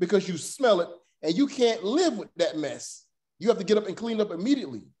soon because you smell it, and you can't live with that mess. You have to get up and clean up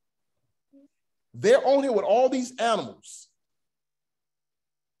immediately. They're on here with all these animals.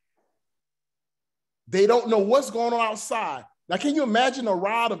 They don't know what's going on outside. Now, can you imagine a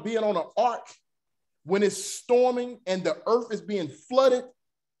ride of being on an ark when it's storming and the earth is being flooded?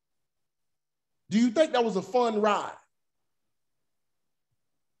 Do you think that was a fun ride?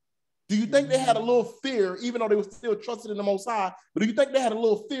 Do you think they had a little fear, even though they were still trusted in the Most High? But do you think they had a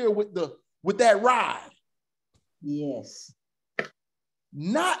little fear with that ride? Yes.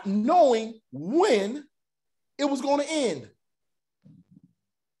 Not knowing when it was going to end.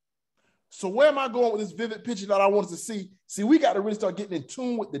 So where am I going with this vivid picture that I wanted to see? See, we got to really start getting in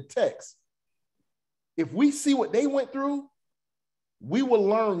tune with the text. If we see what they went through, we will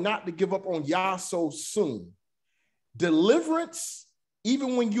learn not to give up on Yah so soon. Deliverance,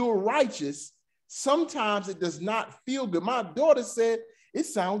 even when you're righteous, sometimes it does not feel good. My daughter said it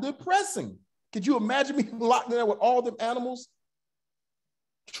sounded depressing. Could you imagine me locked in there with all them animals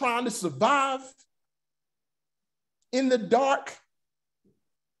trying to survive in the dark?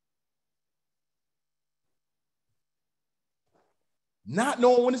 Not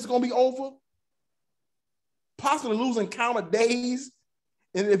knowing when it's going to be over, possibly losing count of days,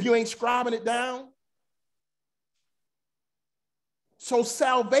 and if you ain't scribing it down. So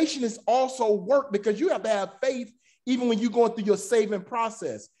salvation is also work because you have to have faith even when you're going through your saving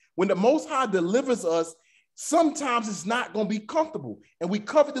process. When the Most High delivers us, sometimes it's not going to be comfortable. And we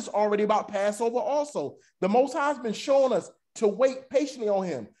covered this already about Passover also. The Most High has been showing us to wait patiently on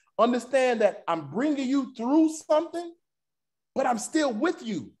Him. Understand that I'm bringing you through something, but I'm still with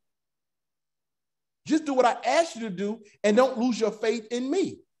you. Just do what I asked you to do and don't lose your faith in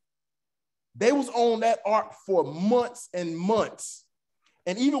me. They was on that ark for months and months.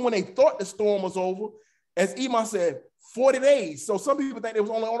 And even when they thought the storm was over, as Iman said, 40 days. So some people think they was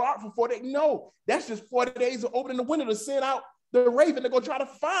only on the ark for 40 days. No, that's just 40 days of opening the window to send out the raven to go try to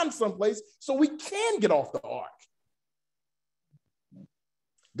find someplace so we can get off the ark.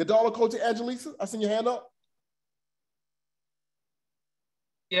 Gadala, Coach Angelisa, I seen your hand up.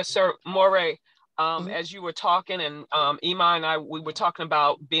 Yes, sir. Moreh, as you were talking, and Iman and I, we were talking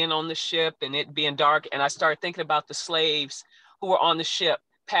about being on the ship and it being dark, and I started thinking about the slaves who were on the ship,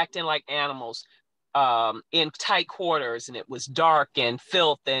 packed in like animals, in tight quarters, and it was dark and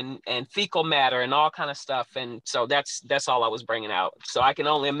filth and fecal matter and all kind of stuff. And so that's all I was bringing out. So I can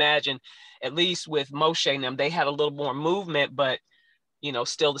only imagine, at least with Moshe and them, they had a little more movement, but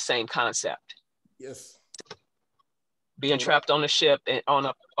still the same concept. Yes. being trapped on a ship and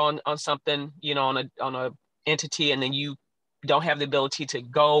on something, you know, on a entity, and then you don't have the ability to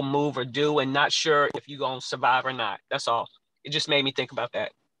go, move, or do, and not sure if you're gonna survive or not. That's all. It just made me think about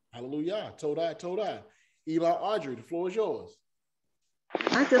that. Hallelujah. Todai. Eli, Audrey, the floor is yours.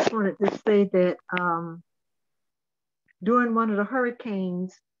 I just wanted to say that during one of the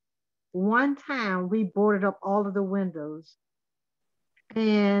hurricanes, one time we boarded up all of the windows,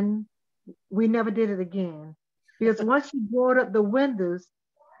 and we never did it again. Because once you board up the windows,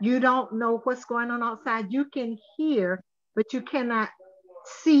 you don't know what's going on outside. You can hear, but you cannot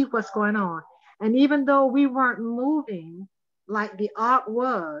see what's going on. And even though we weren't moving like the ark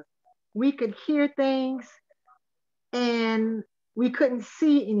was, we could hear things and we couldn't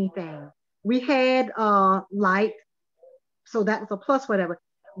see anything. We had light, so that was a plus, whatever.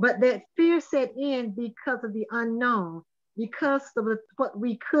 But that fear set in because of the unknown, because of what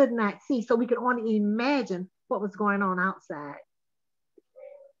we could not see. So we could only imagine what was going on outside.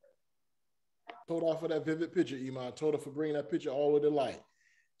 Told for that vivid picture, Iman. Told her for bringing that picture all with the light.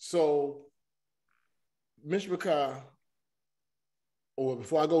 So, Ms. Bakar, or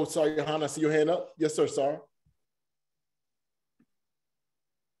before I go, sorry, Johanna, I see your hand up. Yes, sir, sorry.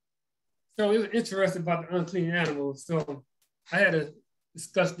 So it was interesting about the unclean animals. So I had to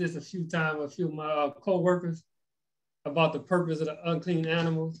discuss this a few times with a few of my co-workers about the purpose of the unclean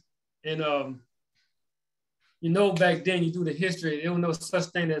animals. And you know, back then you do the history, there was no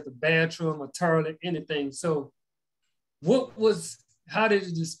such thing as the bathroom or toilet, anything. So how did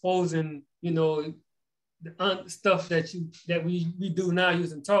you dispose in, you know, the stuff that we do now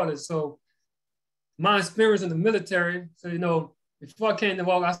using toilets? So my experience in the military, so, you know, before I came to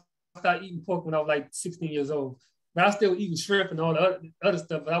walk, I started eating pork when I was like 16 years old. But I was still eating shrimp and all the other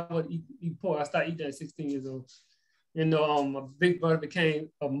stuff, but I wasn't eating pork. I started eating that at 16 years old. You know, my big brother became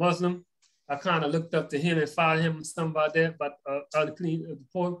a Muslim. I kind of looked up to him and followed him something about that, about the clean of the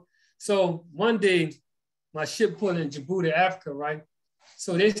pork. So one day, my ship put in Djibouti, Africa, right?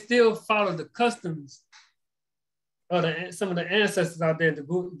 So they still follow the customs of some of the ancestors out there in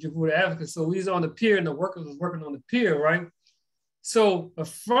Djibouti, Africa. So we was on the pier and the workers was working on the pier, right? So in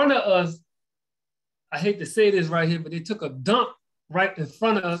front of us, I hate to say this right here, but they took a dump right in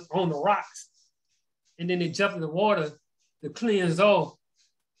front of us on the rocks. And then they jumped in the water to cleanse off.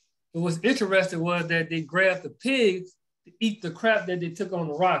 But what's interesting was that they grabbed the pigs to eat the crap that they took on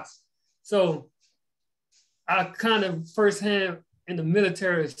the rocks. So I kind of firsthand in the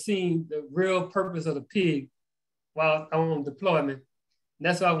military seen the real purpose of the pig while on deployment. And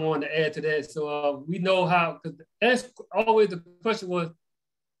that's what I wanted to add to that. So we know how, because that's always the question was,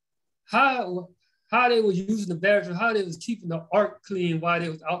 how they were using the bathroom, how they was keeping the ark clean while they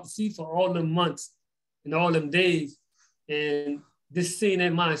was out to sea for all them months and all them days. And just seeing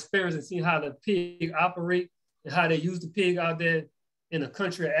in my experience and seeing how the pig operate and how they use the pig out there in a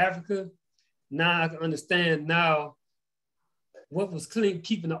country of Africa, now I can understand now what was clean,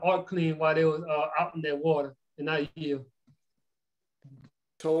 keeping the ark clean while they was out in that water. And I yield.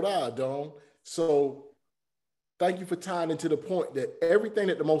 Told I, Don. So thank you for tying into the point that everything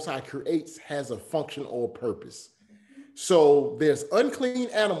that the Most High creates has a function or purpose. So there's unclean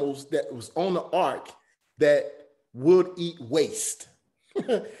animals that was on the ark that would eat waste.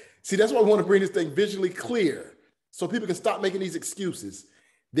 See, that's why I want to bring this thing visually clear so people can stop making these excuses.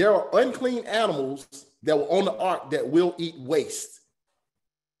 There are unclean animals that were on the ark that will eat waste.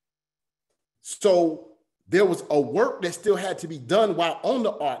 So there was a work that still had to be done while on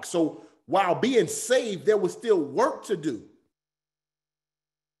the ark. So while being saved, there was still work to do.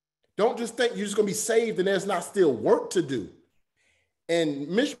 Don't just think you're just going to be saved and there's not still work to do. And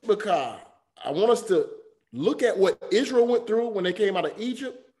Mishpachah, I want us to look at what Israel went through when they came out of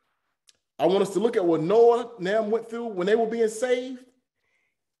Egypt. I want us to look at what Noah and them went through when they were being saved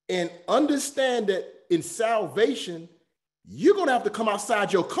and understand that in salvation, you're going to have to come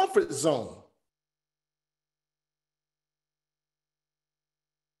outside your comfort zone.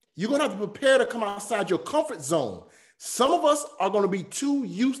 You're going to have to prepare to come outside your comfort zone. Some of us are going to be too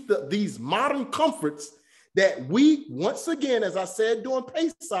used to these modern comforts that we, once again, as I said during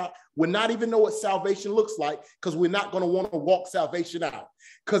Pesach, will not even know what salvation looks like because we're not going to want to walk salvation out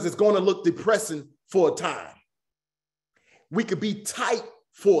because it's going to look depressing for a time. We could be tight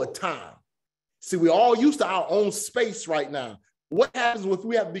for a time. See, we're all used to our own space right now. What happens if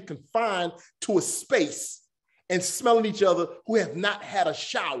we have to be confined to a space and smelling each other who have not had a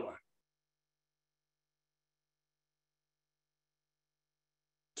shower?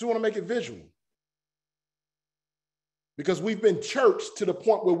 Just want to make it visual. Because we've been churched to the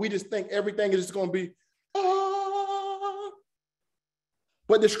point where we just think everything is just going to be, ah.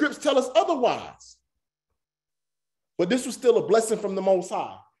 But the scripts tell us otherwise. but this was still a blessing from the Most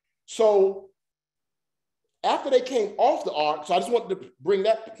High. So after they came off the ark, so I just wanted to bring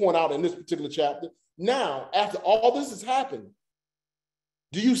that point out in this particular chapter. Now, after all this has happened,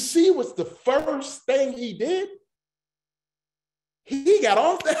 do you see what's the first thing he did? He got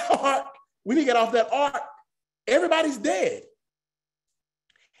off that ark. When he got off that ark, everybody's dead.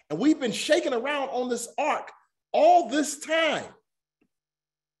 And we've been shaking around on this ark all this time.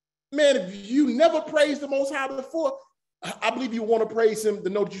 Man, if you never praised the Most High before, I believe you want to praise him to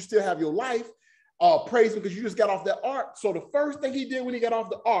know that you still have your life. Praise him because you just got off that ark. So the first thing he did when he got off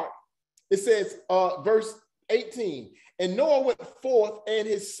the ark, it says, verse 18, and Noah went forth and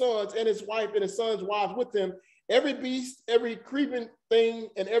his sons and his wife and his sons' wives with him, every beast, every creeping thing,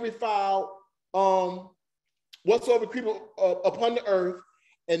 and every fowl, whatsoever creeping upon the earth.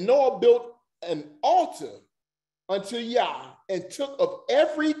 And Noah built an altar unto Yah and took of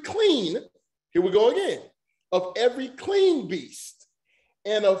every clean, here we go again, of every clean beast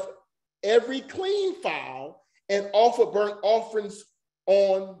and of every clean fowl and offered burnt offerings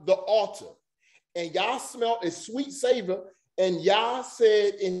on the altar. And Yah smelt a sweet savor, and Yah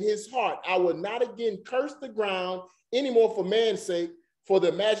said in his heart, I will not again curse the ground anymore for man's sake, for the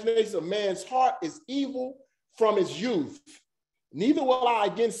imagination of man's heart is evil from his youth. Neither will I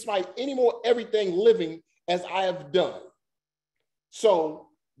again smite any more everything living as I have done. So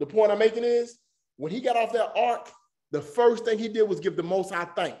the point I'm making is, when he got off that ark, the first thing he did was give the Most High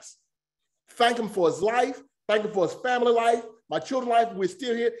thanks. Thank him for his life, thank him for his family life, my children's life, we're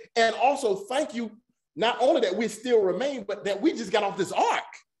still here. And also thank you, not only that we still remain, but that we just got off this ark.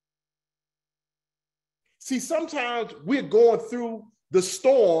 See, sometimes we're going through the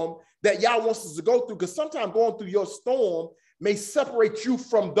storm that Yah wants us to go through, because sometimes going through your storm may separate you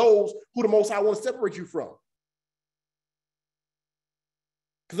from those who the Most High wants to separate you from.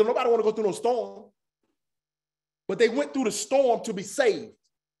 Because nobody want to go through no storm, but they went through the storm to be saved.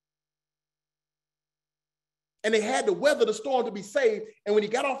 And they had to weather the storm to be saved. And when he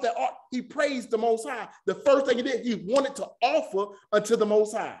got off that ark, he praised the Most High. The first thing he did, he wanted to offer unto the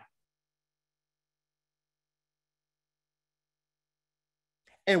Most High.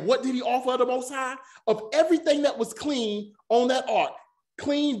 And what did he offer the Most High? Of everything that was clean on that ark,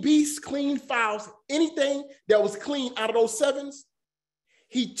 clean beasts, clean fowls, anything that was clean out of those sevens,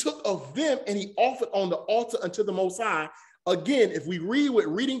 he took of them and he offered on the altar unto the Most High. Again, if we read with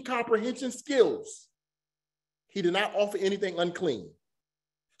reading comprehension skills, he did not offer anything unclean.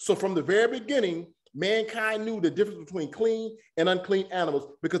 So from the very beginning, mankind knew the difference between clean and unclean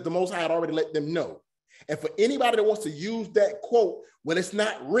animals because the Most High had already let them know. And for anybody that wants to use that quote when it's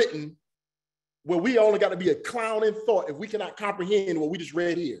not written, well, we only got to be a clown in thought if we cannot comprehend what we just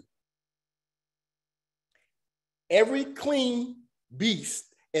read here. Every clean beast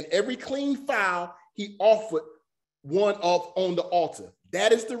and every clean fowl, he offered one of on the altar.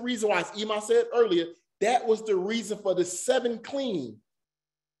 That is the reason why, as Ima said earlier, that was the reason for the 7 clean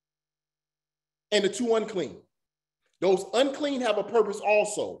and the 2 unclean. Those unclean have a purpose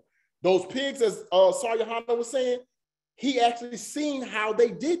also. Those pigs, as Sar Yohana was saying, he actually seen how they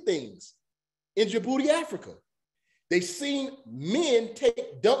did things in Djibouti, Africa. They seen men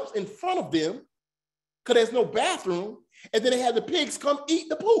take dumps in front of them because there's no bathroom, and then they had the pigs come eat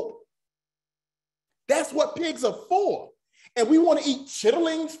the poop. That's what pigs are for. And we want to eat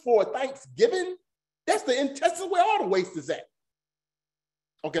chitterlings for Thanksgiving? That's the intestine where all the waste is at.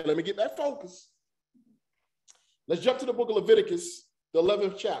 Okay, let me get that focus. Let's jump to the book of Leviticus, the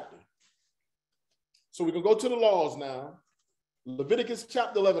 11th chapter. So we can go to the laws now. Leviticus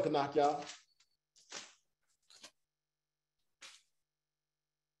chapter 11, Kanak, y'all.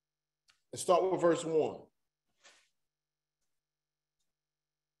 And start with verse 1.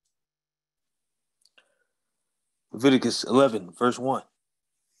 Leviticus 11, verse 1.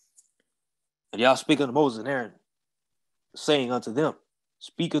 And Yah spake unto Moses and Aaron, saying unto them,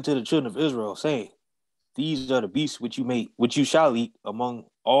 speak unto the children of Israel, saying, these are the beasts which you shall eat among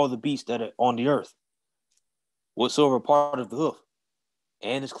all the beasts that are on the earth. Whatsoever part of the hoof,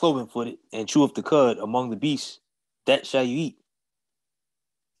 and is cloven-footed, and cheweth the cud among the beasts, that shall you eat.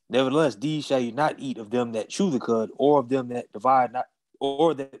 Nevertheless, these shall you not eat of them that chew the cud, or of them that divide not,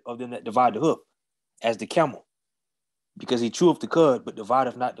 or of them that divide the hoof, as the camel. Because he cheweth the cud, but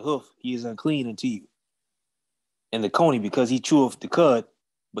divideth not the hoof, he is unclean unto you. And the coney, because he cheweth the cud,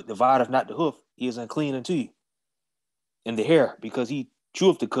 but divideth not the hoof, he is unclean unto you. And the hare, because he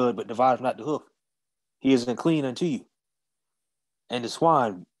cheweth the cud, but divideth not the hoof, he is unclean unto you. And the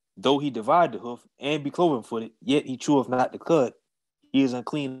swine, though he divide the hoof and be cloven-footed, yet he cheweth not the cud, he is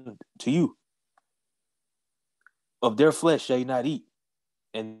unclean to you. Of their flesh shall you not eat,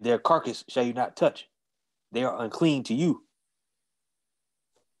 and their carcass shall you not touch. they are unclean to you.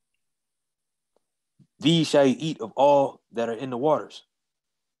 These shall you eat of all that are in the waters.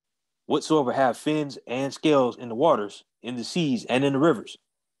 Whatsoever have fins and scales in the waters, in the seas, and in the rivers,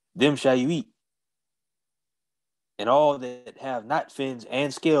 them shall you eat. And all that have not fins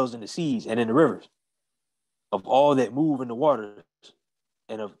and scales in the seas and in the rivers, of all that move in the waters,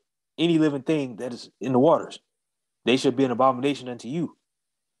 and of any living thing that is in the waters, they shall be an abomination unto you.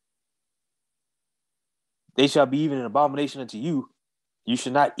 They shall be even an abomination unto you. You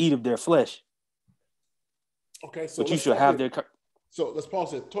should not eat of their flesh. Okay, so but you shall have their. So let's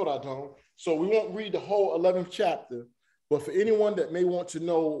pause it. So we won't read the whole 11th chapter, but for anyone that may want to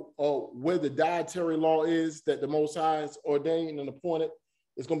know where the dietary law is that the Most High has ordained and appointed,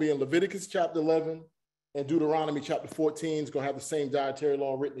 it's going to be in Leviticus chapter 11 and Deuteronomy chapter 14. It's going to have the same dietary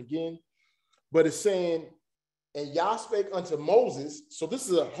law written again. But it's saying, and Yah spake unto Moses. So this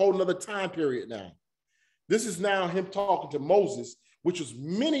is a whole nother time period now. This is now him talking to Moses, which was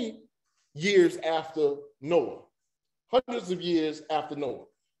many years after Noah, hundreds of years after Noah.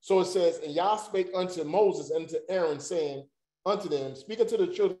 So it says, and Yah spake unto Moses and to Aaron, saying unto them, speak unto the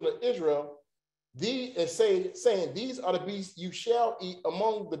children of Israel, saying, these are the beasts you shall eat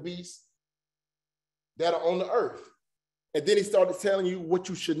among the beasts that are on the earth. And then he started telling you what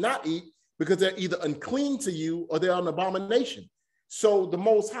you should not eat, because they're either unclean to you or they're an abomination. So the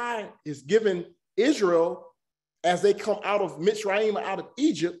Most High is giving Israel, as they come out of Mitzrayim, out of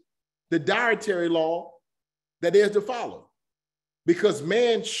Egypt, the dietary law that they have to follow. Because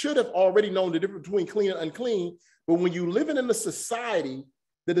man should have already known the difference between clean and unclean, but when you're living in a society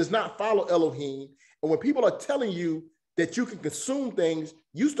that does not follow Elohim, and when people are telling you that you can consume things,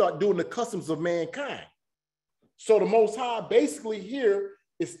 you start doing the customs of mankind. So the Most High basically here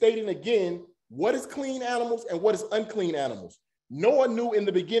is stating again, what is clean animals and what is unclean animals. Noah knew in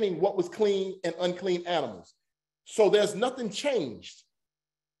the beginning what was clean and unclean animals. So there's nothing changed.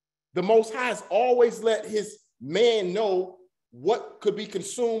 The Most High has always let his man know what could be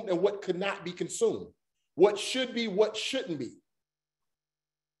consumed and what could not be consumed, what should be, what shouldn't be.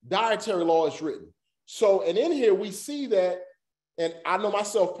 Dietary law is written. So, and in here we see that, and I know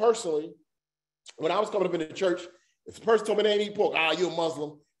myself personally, when I was coming up in the church, if a person told me they ain't eat pork, you're a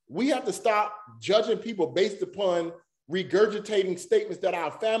Muslim. We have to stop judging people based upon regurgitating statements that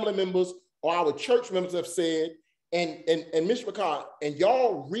our family members or our church members have said. And Mr. McCall, and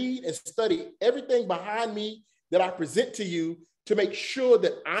y'all read and study everything behind me that I present to you to make sure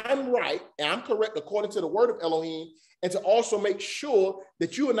that I'm right and I'm correct according to the word of Elohim, and to also make sure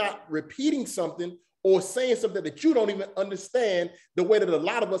that you are not repeating something or saying something that you don't even understand, the way that a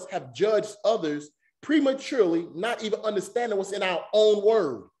lot of us have judged others prematurely, not even understanding what's in our own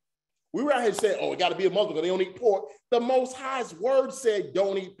word. We were out here saying, oh, it got to be a Muslim because they don't eat pork. The Most High's word said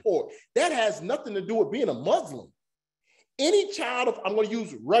don't eat pork. That has nothing to do with being a Muslim. Any child of, I'm going to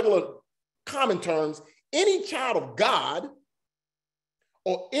use regular common terms, any child of God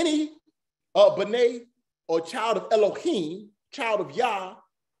or any B'nai or child of Elohim, child of Yah,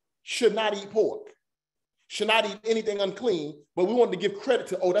 should not eat pork, should not eat anything unclean, but we want to give credit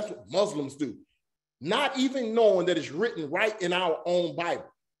to, oh, that's what Muslims do. Not even knowing that it's written right in our own Bible.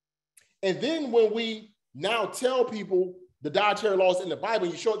 And then when we now tell people the dietary laws in the Bible,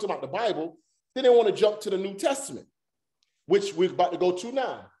 you show it to them about the Bible, then they want to jump to the New Testament, which we're about to go to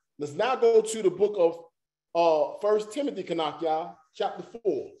now. Let's now go to the book of 1 Timothy, Kanakya, chapter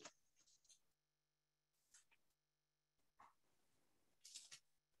 4.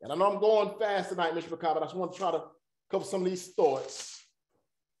 And I know I'm going fast tonight, Mr. McCall, but I just want to try to cover some of these thoughts.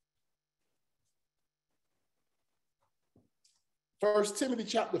 1 Timothy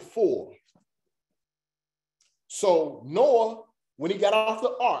chapter 4. So Noah, when he got off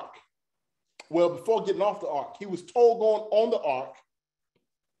the ark, well, before getting off the ark, he was told going on the ark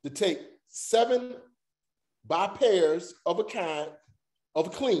to take 7 by pairs of a kind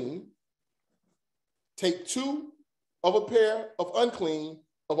of clean, take 2 of a pair of unclean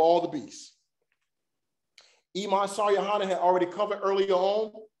of all the beasts. Iman Sar Yohana had already covered earlier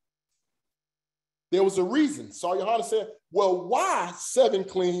on. There was a reason. Sar Yohana said, well, why 7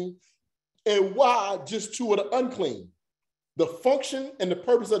 clean and why just 2 of the unclean? The function and the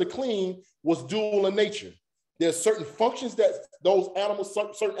purpose of the clean was dual in nature. There's certain functions that those animals,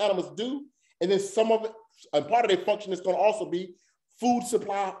 certain animals do, and then some of it, and part of their function is going to also be food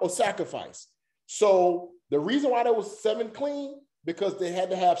supply or sacrifice. So the reason why there was 7 clean, because they had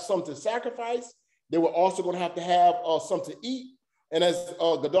to have some to sacrifice. They were also going to have some to eat. And as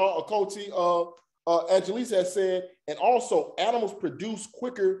Gadar Akoti Angelisa has said, and also animals produce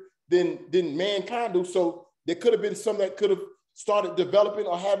quicker than mankind do. So there could have been some that could have started developing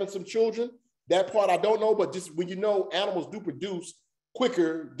or having some children That part I don't know, but just when you know animals do produce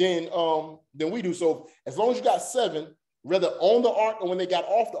quicker than we do. So as long as you got 7, whether on the ark or when they got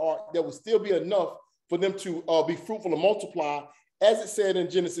off the ark, there would still be enough for them to be fruitful and multiply. As it said in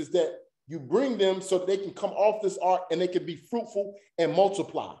Genesis, that you bring them so that they can come off this ark and they can be fruitful and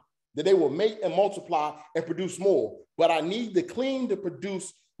multiply, that they will mate and multiply and produce more. But I need the clean to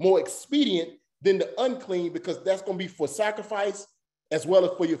produce more expedient than the unclean, because that's going to be for sacrifice as well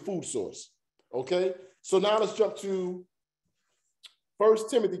as for your food source. Okay, so now let's jump to 1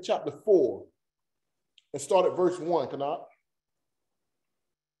 Timothy chapter 4 and start at verse 1. Kanat.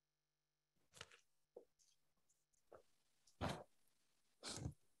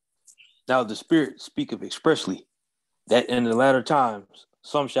 Now the Spirit speaketh expressly that in the latter times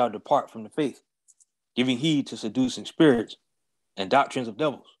some shall depart from the faith, giving heed to seducing spirits and doctrines of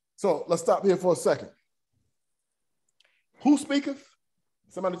devils. So let's stop here for a second. Who speaketh?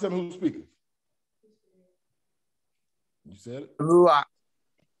 Somebody tell me who speaketh. You said it? Ruach.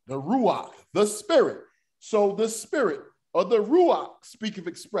 The Ruach, the Spirit. So the Spirit or the Ruach speaketh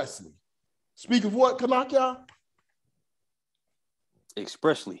expressly. Speak of what, Kanakya?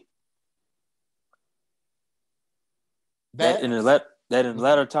 Expressly. That in the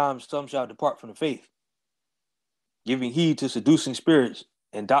latter times some shall depart from the faith, giving heed to seducing spirits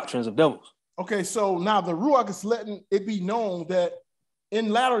and doctrines of devils. Okay, so now the Ruach is letting it be known that in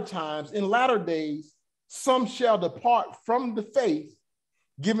latter times, in latter days, some shall depart from the faith,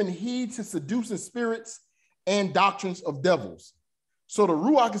 giving heed to seducing spirits and doctrines of devils. So the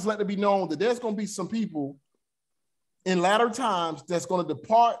Ruach is letting it be known that there's going to be some people in latter times that's going to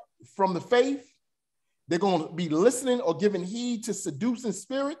depart from the faith. They're going to be listening or giving heed to seducing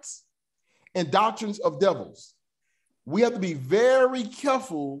spirits and doctrines of devils. We have to be very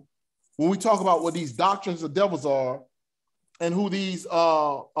careful when we talk about what these doctrines of devils are and who these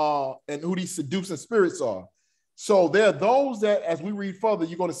seducing spirits are. So there are those that, as we read further,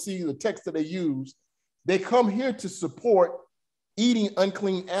 you're going to see the text that they use. They come here to support eating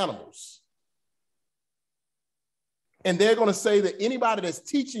unclean animals. And they're going to say that anybody that's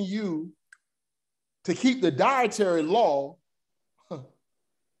teaching you to keep the dietary law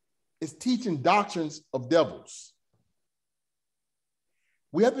is teaching doctrines of devils.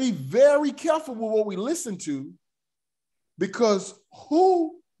 We have to be very careful with what we listen to, because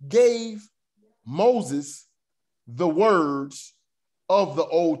who gave Moses the words of the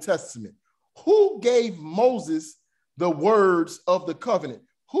Old Testament? Who gave Moses the words of the covenant?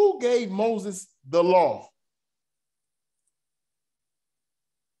 Who gave Moses the law?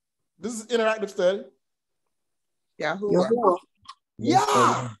 This is interactive study. Yahuwah.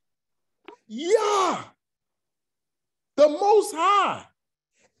 Yeah. Yeah. The Most High,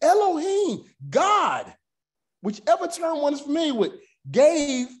 Elohim, God, whichever term one is familiar with,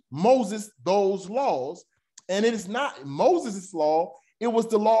 gave Moses those laws. And it is not Moses' law, it was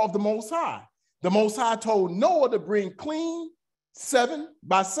the law of the Most High. The Most High told Noah to bring clean 7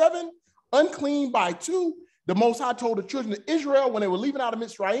 by 7, unclean by 2. The Most High told the children of Israel when they were leaving out of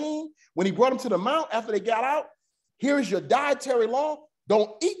Mitzrayim, when he brought them to the mount after they got out, here is your dietary law.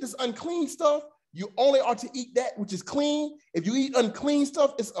 Don't eat this unclean stuff. You only are to eat that which is clean. If you eat unclean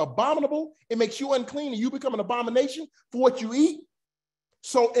stuff, it's abominable. It makes you unclean and you become an abomination for what you eat.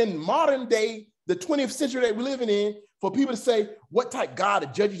 So in modern day, the 20th century that we're living in, for people to say what type God to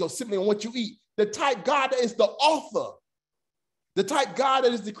judge you simply on what you eat, the type God that is the author, the type God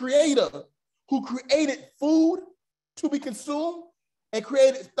that is the creator, who created food to be consumed and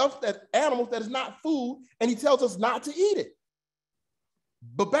created stuff that animals that is not food, and he tells us not to eat it.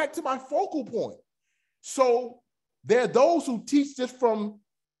 But back to my focal point. So there are those who teach this from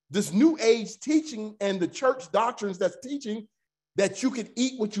this new age teaching and the church doctrines that's teaching that you can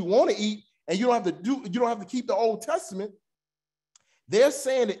eat what you want to eat and you don't have to keep the Old Testament. They're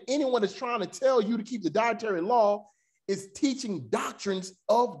saying that anyone that's trying to tell you to keep the dietary law is teaching doctrines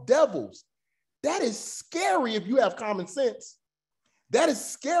of devils. That is scary if you have common sense. That is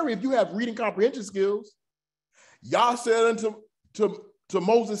scary if you have reading comprehension skills. Yah said unto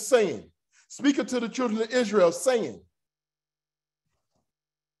Moses, saying, speaking to the children of Israel, saying,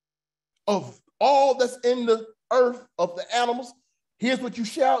 of all that's in the earth, of the animals, here's what you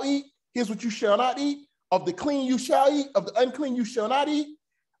shall eat, here's what you shall not eat. Of the clean you shall eat, of the unclean you shall not eat.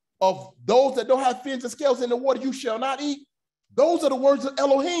 Of those that don't have fins and scales in the water you shall not eat. Those are the words of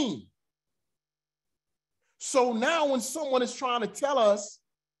Elohim. So now when someone is trying to tell us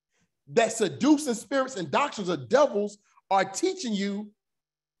that seducing spirits and doctrines of devils are teaching you,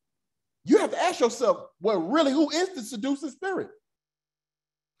 you have to ask yourself, well, really, who is the seducing spirit?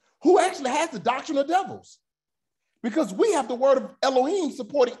 Who actually has the doctrine of devils? Because we have the word of Elohim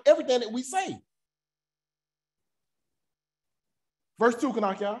supporting everything that we say. Verse 2,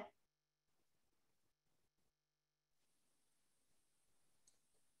 Kanakya.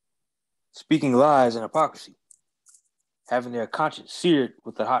 Speaking lies and hypocrisy, having their conscience seared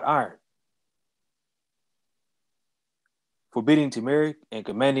with a hot iron, forbidding to marry and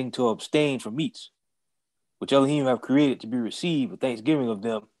commanding to abstain from meats, which Elohim have created to be received with thanksgiving of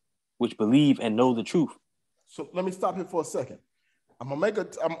them which believe and know the truth. So let me stop here for a second. I'm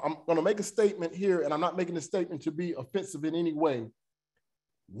gonna make a statement here, and I'm not making the statement to be offensive in any way.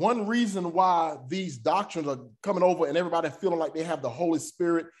 One reason why these doctrines are coming over and everybody feeling like they have the Holy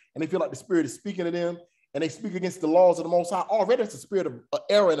Spirit and they feel like the Spirit is speaking to them and they speak against the laws of the Most High, already it's a spirit of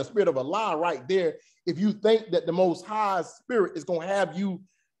error and a spirit of a lie right there. If you think that the Most High Spirit is going to have you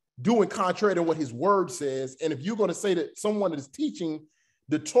doing contrary to what his word says, and if you're going to say that someone is teaching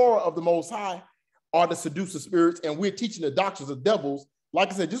the Torah of the Most High are the seducer spirits and we're teaching the doctrines of devils,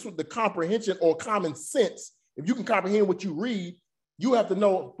 like I said, just with the comprehension or common sense, if you can comprehend what you read, you have to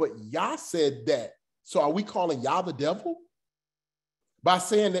know, but Yah said that. So are we calling Yah the devil? By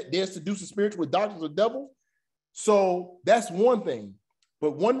saying that they're seducing spirits with doctrines of devils? So that's one thing.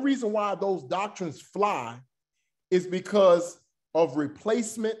 But one reason why those doctrines fly is because of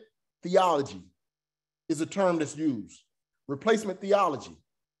replacement theology is a term that's used. Replacement theology.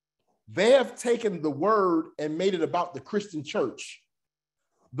 They have taken the word and made it about the Christian church.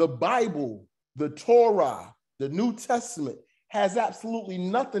 The Bible, the Torah, the New Testament has absolutely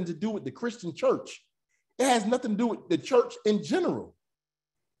nothing to do with the Christian church. It has nothing to do with the church in general.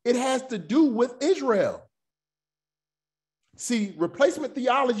 It has to do with Israel. See, replacement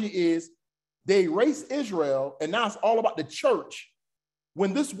theology is they erase Israel and now it's all about the church,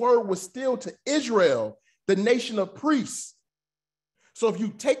 when this word was still to Israel, the nation of priests. So if you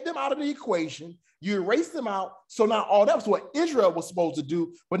take them out of the equation, you erase them out. So now all that's what Israel was supposed to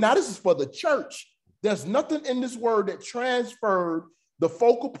do. But now this is for the church. There's nothing in this word that transferred the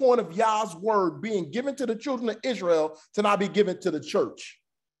focal point of Yah's word being given to the children of Israel to now be given to the church.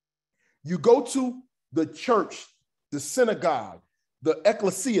 You go to the church, the synagogue, the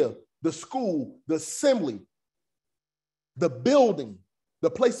ecclesia, the school, the assembly, the building, the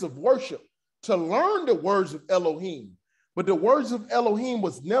place of worship to learn the words of Elohim. But the words of Elohim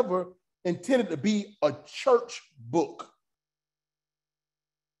was never intended to be a church book.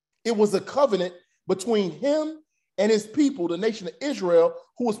 It was a covenant between him and his people, the nation of Israel,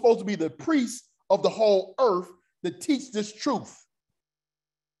 who was supposed to be the priests of the whole earth to teach this truth.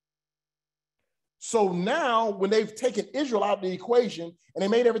 So now when they've taken Israel out of the equation and they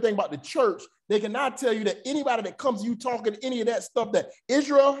made everything about the church, they can now tell you that anybody that comes to you talking any of that stuff that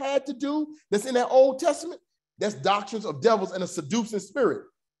Israel had to do that's in that Old Testament, that's doctrines of devils and a seducing spirit.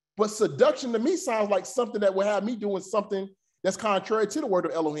 But seduction to me sounds like something that would have me doing something that's contrary to the word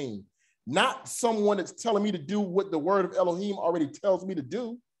of Elohim. Not someone that's telling me to do what the word of Elohim already tells me to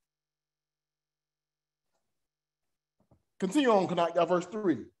do. Continue on, Kanakya, verse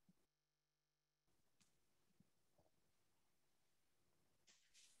 3.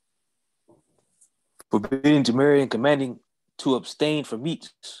 Forbidding to marry and commanding to abstain from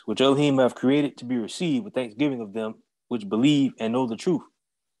meats, which Elohim have created to be received with thanksgiving of them which believe and know the truth.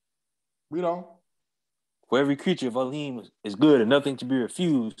 Read on. For every creature of Elohim is good and nothing to be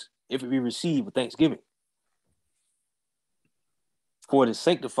refused if it be received with thanksgiving. For it is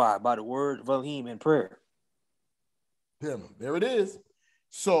sanctified by the word of Elohim and prayer. There it is.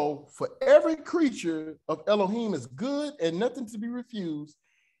 So for every creature of Elohim is good and nothing to be refused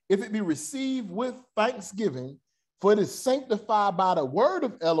if it be received with thanksgiving, for it is sanctified by the word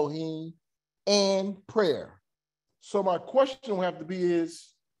of Elohim and prayer. So my question will have to be is,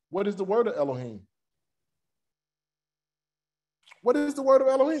 what is the word of Elohim? What is the word of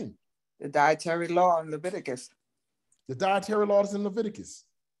Elohim? The dietary law in Leviticus. The dietary law is in Leviticus.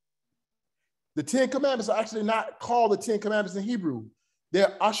 The 10 Commandments are actually not called the 10 Commandments in Hebrew.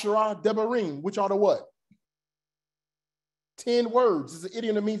 They're Asherah Devarim, which are the what? 10 words. It's an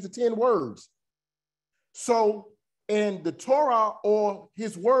idiom that means the 10 words. So, and the Torah or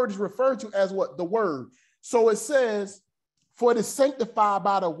his word is referred to as what? The word. So it says, for it is sanctified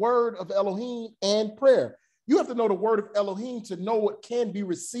by the word of Elohim and prayer. You have to know the word of Elohim to know what can be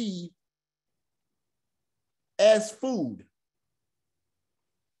received as food.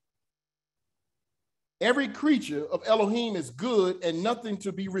 Every creature of Elohim is good and nothing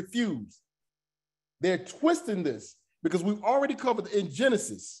to be refused. They're twisting this because we've already covered in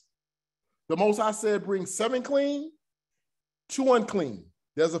Genesis. The Most High said, bring 7 clean, 2 unclean.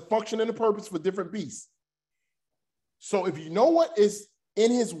 There's a function and a purpose for different beasts. So if you know what is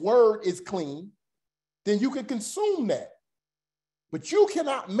in his word is clean, then you can consume that. But you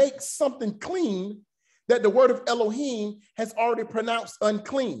cannot make something clean that the word of Elohim has already pronounced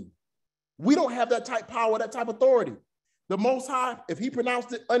unclean. We don't have that type of power, that type of authority. The Most High, if he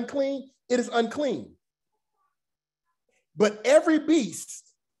pronounced it unclean, it is unclean. But every beast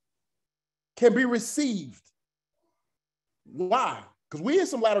can be received. Why? Because we're in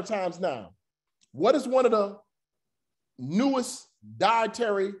some latter times now. What is one of the newest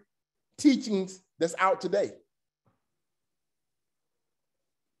dietary teachings that's out today?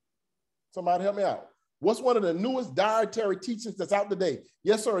 Somebody help me out. What's one of the newest dietary teachings that's out today?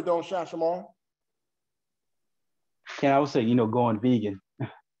 Yes, sir, Don Shashamar. Yeah, I would say, going vegan.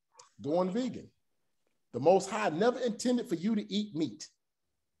 Going vegan. The Most High never intended for you to eat meat.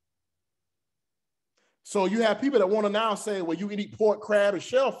 So you have people that want to now say, well, you can eat pork, crab, and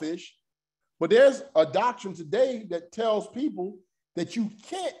shellfish. But there's a doctrine today that tells people that you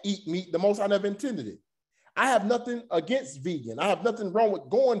can't eat meat. The Most High never intended it. I have nothing against vegan. I have nothing wrong with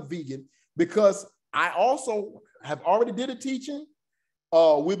going vegan because I also have already did a teaching.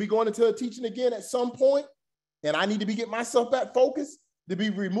 We'll be going into a teaching again at some point, and I need to be getting myself back focused to be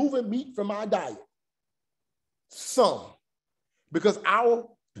removing meat from my diet. Some, because our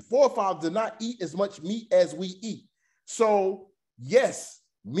forefathers did not eat as much meat as we eat. So yes,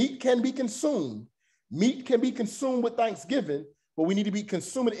 meat can be consumed. Meat can be consumed with thanksgiving, but we need to be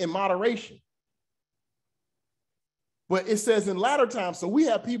consuming it in moderation. But it says in latter times, so we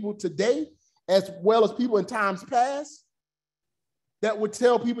have people today, as well as people in times past, that would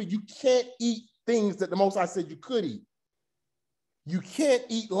tell people you can't eat things that the Most High said you could eat. You can't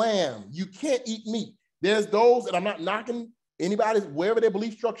eat lamb. You can't eat meat. There's those, and I'm not knocking anybody, wherever their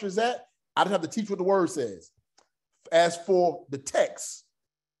belief structure is at, I just have to teach what the word says. As for the text,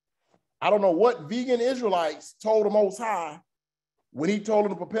 I don't know what vegan Israelites told the Most High when he told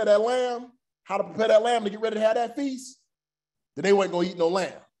them to prepare that lamb, how to prepare that lamb to get ready to have that feast, then they weren't going to eat no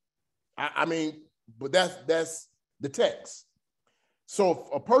lamb. I mean, but that's the text. So if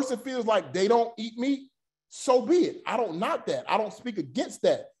a person feels like they don't eat meat, so be it. I don't knock that. I don't speak against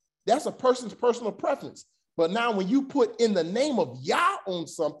that. That's a person's personal preference. But now when you put in the name of Yah on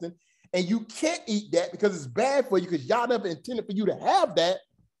something and you can't eat that because it's bad for you because Yah never intended for you to have that,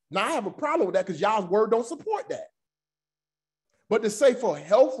 now I have a problem with that because Yah's word don't support that. But to say for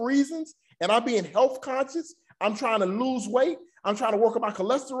health reasons, and I'm being health conscious, I'm trying to lose weight, I'm trying to work on my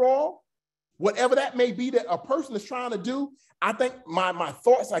cholesterol, whatever that may be that a person is trying to do, I think my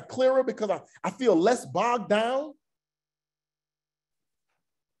thoughts are clearer because I feel less bogged down.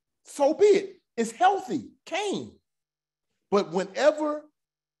 So be it. It's healthy. Cain. But whenever,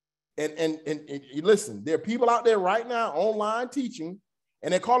 and listen, there are people out there right now online teaching,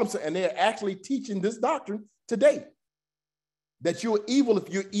 and they call themselves, and they're actually teaching this doctrine today, that you're evil if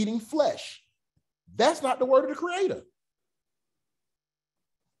you're eating flesh. That's not the word of the Creator.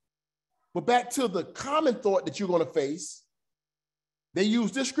 But back to the common thought that you're going to face, they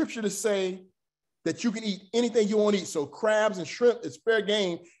use this scripture to say that you can eat anything you want to eat. So crabs and shrimp is fair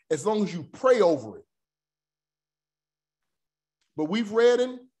game as long as you pray over it. But we've read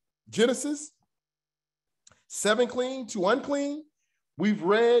in Genesis 7 clean to unclean. We've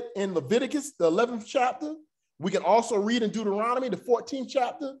read in Leviticus, the 11th chapter. We can also read in Deuteronomy, the 14th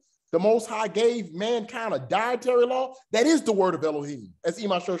chapter. The Most High gave mankind a dietary law. That is the word of Elohim, as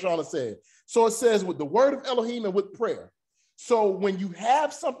Imam Shoshana said. So it says with the word of Elohim and with prayer. So when you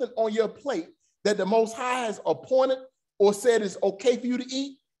have something on your plate that the Most High has appointed or said is okay for you to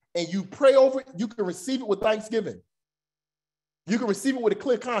eat, and you pray over it, you can receive it with thanksgiving. You can receive it with a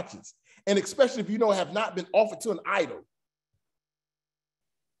clear conscience. And especially if you know have not been offered to an idol.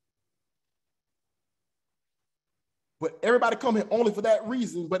 But everybody come here only for that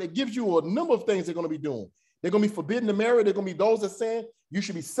reason, but it gives you a number of things they're going to be doing. They're going to be forbidden to marry. They're going to be those that saying you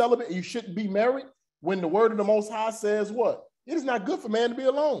should be celibate and you shouldn't be married when the word of the Most High says what? It is not good for man to be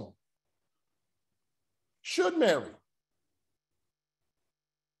alone. Should marry.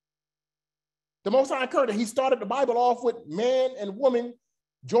 The Most High encouraged, he started the Bible off with man and woman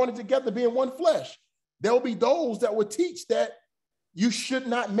joining together being one flesh. There will be those that will teach that you should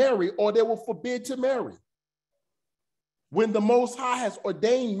not marry or they will forbid to marry. When the Most High has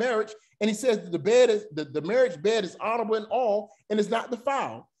ordained marriage, and he says that the marriage bed is honorable in all and is not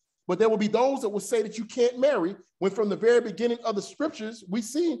defiled. But there will be those that will say that you can't marry, when from the very beginning of the scriptures, we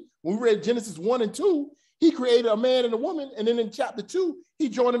see, when we read Genesis 1 and 2, he created a man and a woman, and then in chapter 2, he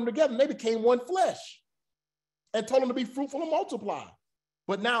joined them together, and they became one flesh, and told them to be fruitful and multiply.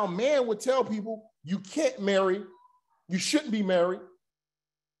 But now man would tell people, you can't marry, you shouldn't be married.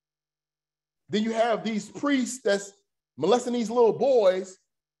 Then you have these priests that's molesting these little boys,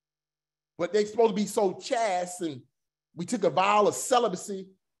 but they're supposed to be so chaste, and we took a vow of celibacy.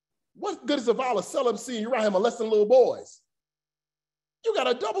 What good is a vow of celibacy and you're around here molesting little boys? You got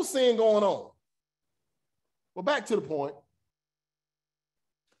a double sin going on. Well, back to the point.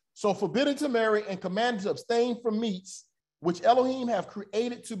 So forbidden to marry and commanded to abstain from meats, which Elohim have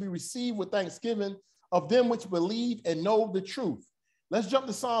created to be received with thanksgiving of them which believe and know the truth. Let's jump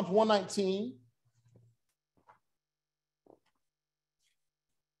to Psalms 119.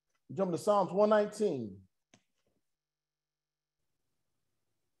 Jump to Psalms 119.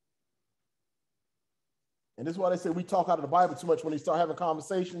 And this is why they say we talk out of the Bible too much when they start having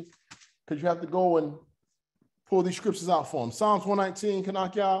conversations, because you have to go and pull these scriptures out for them. Psalms 119,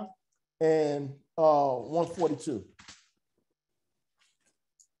 Kanakya, and 142.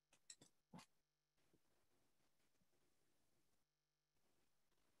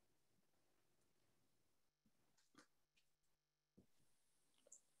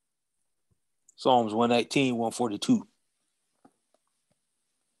 Psalms 119, 142.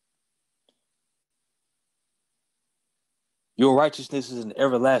 Your righteousness is an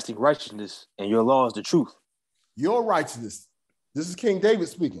everlasting righteousness, and your law is the truth. Your righteousness, this is King David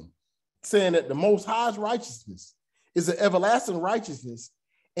speaking, saying that the Most High's righteousness is an everlasting righteousness,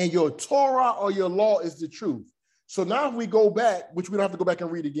 and your Torah or your law is the truth. So now if we go back, which we don't have to go back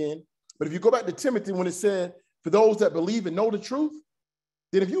and read again, but if you go back to Timothy when it said, for those that believe and know the truth,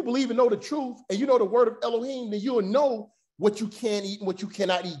 then if you believe and know the truth, and you know the word of Elohim, then you'll know what you can eat and what you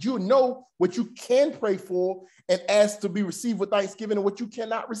cannot eat. You'll know what you can pray for and ask to be received with thanksgiving, and what you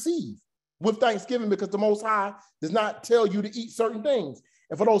cannot receive with thanksgiving, because the Most High does not tell you to eat certain things.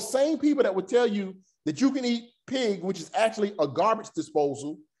 And for those same people that would tell you that you can eat pig, which is actually a garbage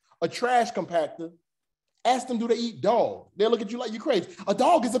disposal, a trash compactor, ask them, do they eat dog? They'll look at you like you're crazy. A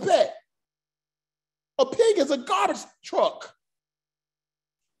dog is a pet. A pig is a garbage truck.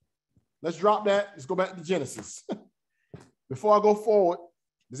 Let's drop that. Let's go back to Genesis. Before I go forward,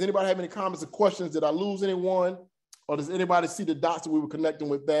 does anybody have any comments or questions? Did I lose anyone? Or does anybody see the dots that we were connecting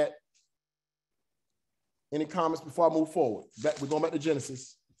with that? Any comments before I move forward? We're going back to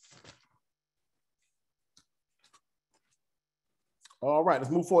Genesis. All right,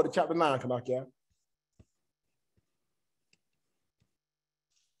 let's move forward to chapter 9, Kanakya.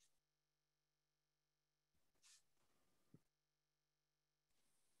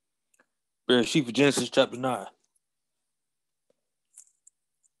 Bereshit of Genesis chapter 9.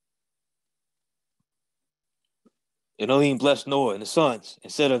 And Elohim blessed Noah and his sons,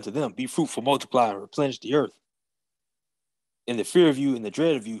 and said unto them, be fruitful, multiply, and replenish the earth. And the fear of you and the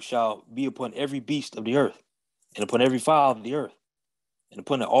dread of you shall be upon every beast of the earth, and upon every fowl of the earth, and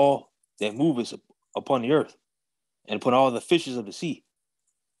upon all that moveth upon the earth, and upon all the fishes of the sea.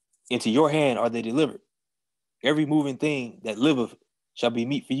 Into your hand are they delivered. Every moving thing that liveth shall be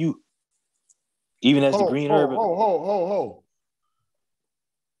meat for you, even as the green herb.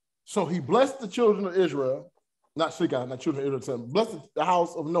 So he blessed the children of Israel, not children of Israel, blessed the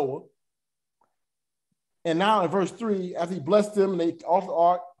house of Noah. And now in verse 3, after he blessed them and they off the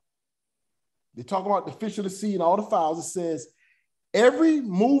ark, they talk about the fish of the sea and all the fowls. It says, every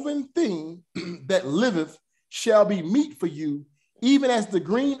moving thing that liveth shall be meat for you, even as the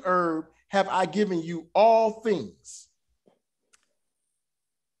green herb have I given you all things.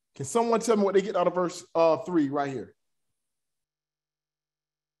 Can someone tell me what they get out of verse 3 right here?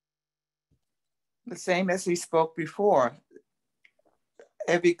 The same as he spoke before.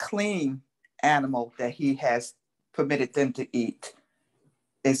 Every clean animal that he has permitted them to eat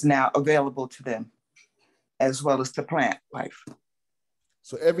is now available to them, as well as the plant life.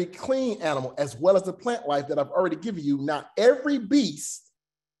 So every clean animal, as well as the plant life that I've already given you, now every beast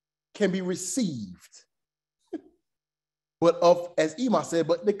can be received. But of, as Ema said,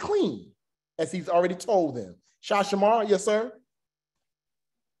 but the clean, as he's already told them. Shashamar, yes, sir?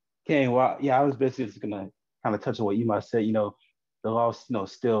 Okay, well, yeah, I was basically just gonna kind of touch on what Ema said. You know, the law,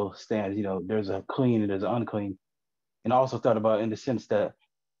 still stands. You know, there's a clean and there's an unclean. And I also thought about in the sense that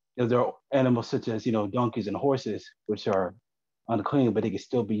there are animals such as, donkeys and horses, which are unclean, but they can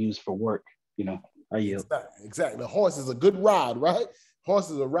still be used for work. I yield. Exactly. The horse is a good ride, right?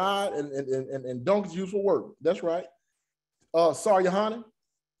 Horse is a ride, and donkeys used for work. That's right. Sorry, Yohanan.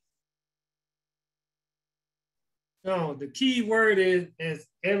 No, the key word is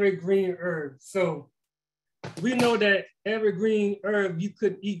every green herb. So we know that every green herb you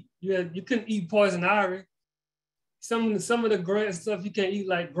couldn't eat. You couldn't eat poison ivy. Some of the grass stuff you can't eat,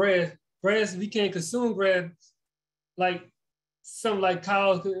 like grass. Grass, we can't consume grass like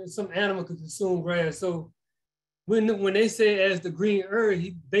cows, some animal could consume grass. So when they say as the green herb,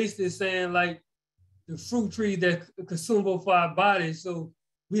 he basically saying like the fruit trees that are consumable for our bodies. So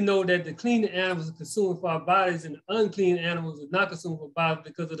we know that the clean animals are consumed for our bodies and the unclean animals are not consumed for our bodies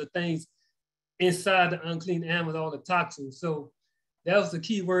because of the things inside the unclean animals, all the toxins. So that was the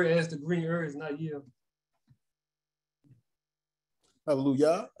key word as the green herbs, not yield.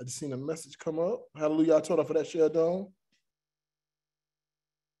 Hallelujah. I just seen a message come up. Hallelujah. I told her for that, Sheldon.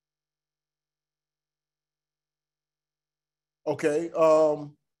 Okay.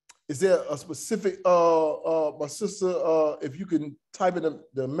 Is there a specific, my sister, if you can type in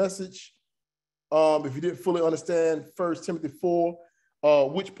the message, if you didn't fully understand 1 Timothy 4,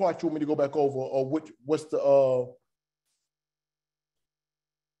 which part you want me to go back over, or what's the,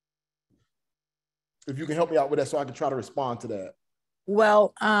 if you can help me out with that so I can try to respond to that.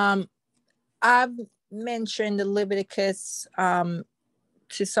 Well, I've mentioned the Leviticus to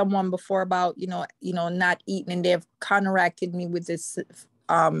someone before about, not eating, and they've counteracted me with this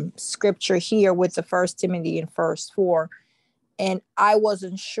scripture here with the 1 Timothy and verse 4. And I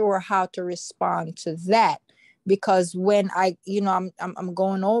wasn't sure how to respond to that, because when I, I'm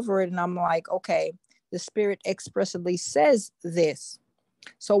going over it and I'm like, okay, the Spirit expressly says this.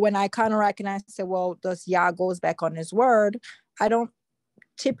 So when I counteract and I say, well, does Yah goes back on his word? I don't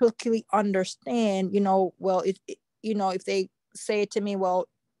typically understand, well, if they say it to me, well,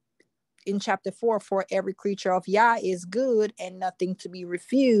 in chapter 4, for every creature of Yah is good and nothing to be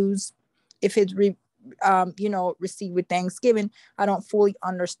refused if it's received with thanksgiving. I don't fully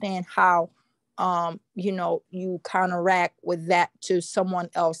understand how you counteract with that to someone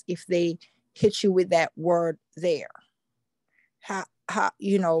else if they hit you with that word there. How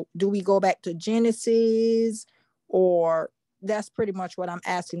do we go back to Genesis, or that's pretty much what I'm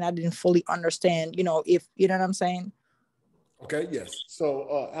asking. I didn't fully understand, if you know what I'm saying. Okay, yes.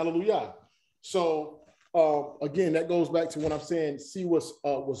 So hallelujah. So again, that goes back to what I'm saying, see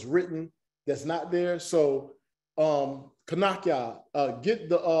what's written that's not there. So Kanakya, get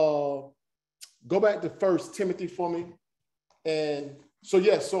the go back to 1 Timothy for me. And so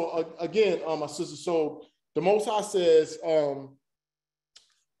yes, so again, my sister, so the Most High says,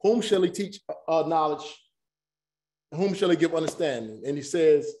 whom shall he teach knowledge? Whom shall he give understanding? And he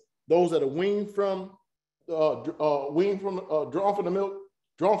says, those that are drawn from the milk,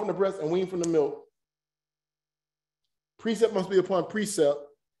 drawn from the breast and weaned from the milk. Precept must be upon precept,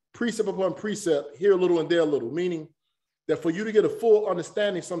 precept upon precept, here a little and there a little, meaning that for you to get a full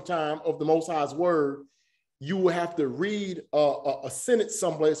understanding sometime of the Most High's word, you will have to read a sentence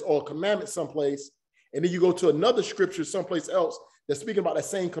someplace or a commandment someplace, and then you go to another scripture someplace else that's speaking about that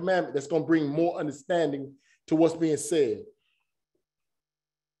same commandment that's going to bring more understanding to what's being said.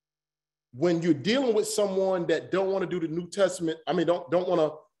 When you're dealing with someone that don't want to do the New Testament, don't want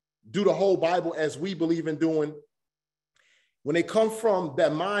to do the whole Bible as we believe in doing, when they come from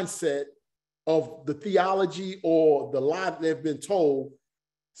that mindset of the theology or the lie that they've been told,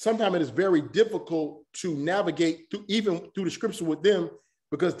 sometimes it is very difficult to navigate even through the scripture with them,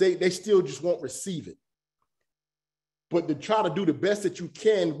 because they still just won't receive it. But to try to do the best that you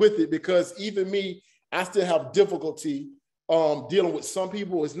can with it, because even me, I still have difficulty dealing with some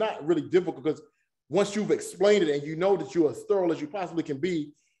people. It's not really difficult, because once you've explained it and you know that you're as thorough as you possibly can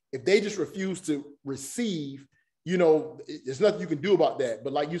be, if they just refuse to receive, there's nothing you can do about that.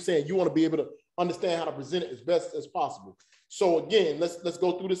 But like you're saying, you want to be able to understand how to present it as best as possible. So again, let's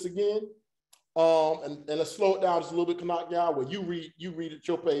go through this again. And let's slow it down just a little bit, Kanakya, where you read at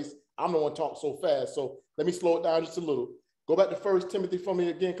your pace. I'm the one talk so fast. So let me slow it down just a little. Go back to 1 Timothy for me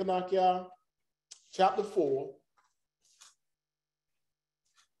again, Kanakya, chapter 4.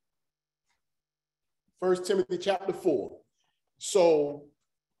 1 Timothy chapter 4. So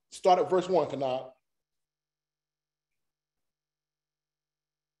start at verse 1, Kanak.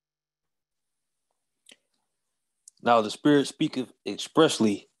 Now the Spirit speaketh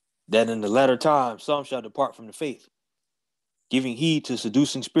expressly that in the latter time some shall depart from the faith, giving heed to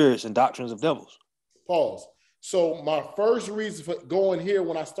seducing spirits and doctrines of devils. Pause. So my first reason for going here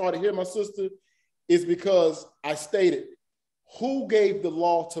when I started here, my sister, is because I stated, who gave the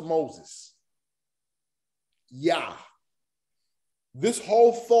law to Moses? Yah. This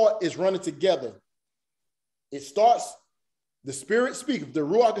whole thought is running together. It starts, the Spirit speaks. The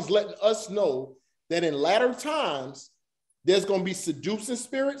Ruach is letting us know that in latter times, there's going to be seducing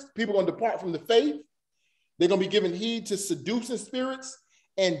spirits. People are going to depart from the faith. They're going to be giving heed to seducing spirits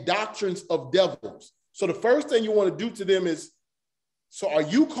and doctrines of devils. So the first thing you want to do to them is, so are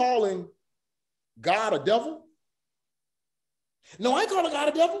you calling God a devil? No, I ain't calling God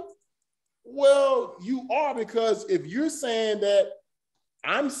a devil. Well, you are, because if you're saying that,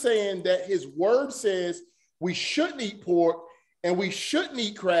 I'm saying that his word says we shouldn't eat pork and we shouldn't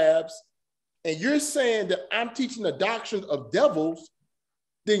eat crabs, and you're saying that I'm teaching the doctrine of devils,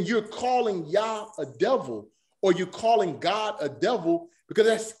 then you're calling Yah a devil, or you're calling God a devil, because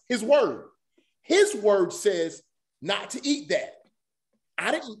that's his word. His word says not to eat that.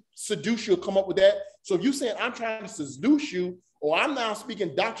 I didn't seduce you or come up with that. So if you're saying I'm trying to seduce you, or I'm now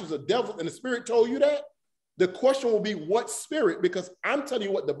speaking doctrines of devils and the spirit told you that, the question will be what spirit? Because I'm telling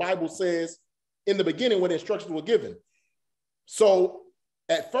you what the Bible says in the beginning when the instructions were given. So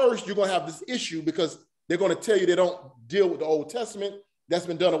at first you're going to have this issue because they're going to tell you they don't deal with the Old Testament. That's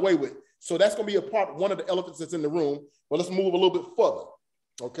been done away with. So that's going to be one of the elephants that's in the room. But let's move a little bit further.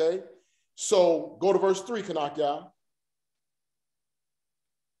 Okay. So go to verse 3, Kanakya.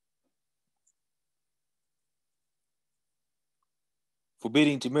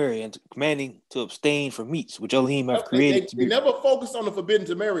 Forbidding to marry and commanding to abstain from meats, which Elohim have created to be. They never focused on the forbidden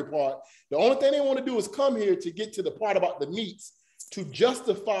to marry part. The only thing they want to do is come here to get to the part about the meats to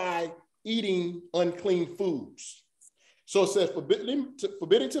justify eating unclean foods. So it says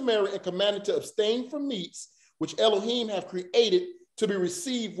forbidding to marry and commanding to abstain from meats, which Elohim have created to be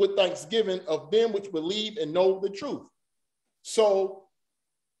received with thanksgiving of them which believe and know the truth. So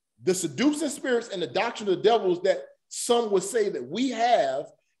the seducing spirits and the doctrine of the devils that some would say that we have,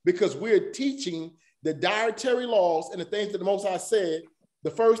 because we're teaching the dietary laws and the things that the Most High said,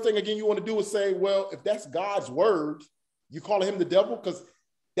 the first thing, again, you want to do is say, well, if that's God's word, you calling him the devil? Because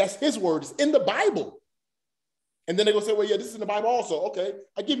that's his word. It's in the Bible. And then they're going to say, well, yeah, this is in the Bible also. Okay,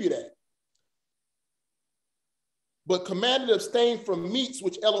 I give you that. But commanded to abstain from meats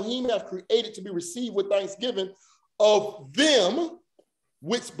which Elohim have created to be received with thanksgiving of them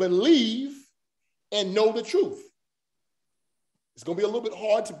which believe and know the truth. It's going to be a little bit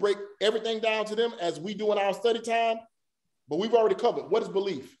hard to break everything down to them as we do in our study time, but we've already covered. What is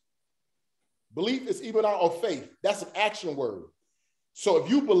belief? Belief is even our faith. That's an action word. So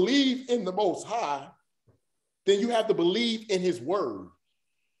if you believe in the Most High, then you have to believe in his word.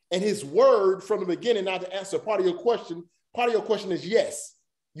 And his word from the beginning, now to answer part of your question is yes.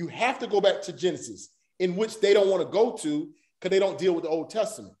 You have to go back to Genesis, in which they don't want to go to because they don't deal with the Old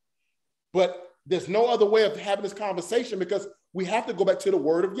Testament. But there's no other way of having this conversation because we have to go back to the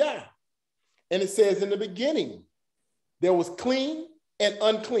word of Yah. And it says in the beginning, there was clean and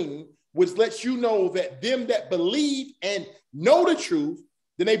unclean, which lets you know that them that believe and know the truth,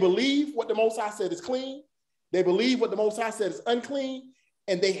 then they believe what the Most High said is clean. They believe what the Most High said is unclean,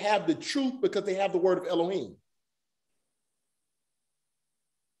 and they have the truth because they have the word of Elohim.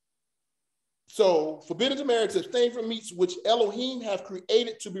 So forbidden to marry, to abstain from meats which Elohim have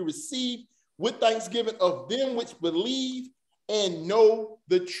created to be received with thanksgiving of them which believe and know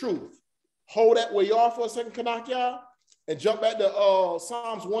the truth. Hold that where you are for a second, Kanakya, and jump back to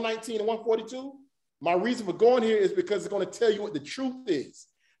Psalms 119 and 142. My reason for going here is because it's going to tell you what the truth is.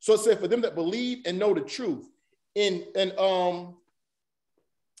 So it said, for them that believe and know the truth. In 1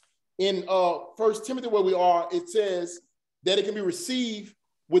 Timothy, where we are, it says that it can be received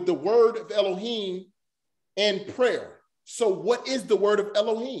with the word of Elohim and prayer. So what is the word of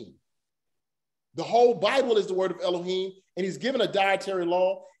Elohim? The whole Bible is the word of Elohim, and he's given a dietary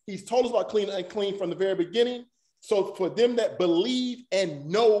law. He's told us about clean and unclean from the very beginning. So for them that believe and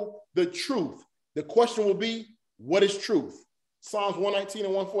know the truth, the question will be, what is truth? Psalms 119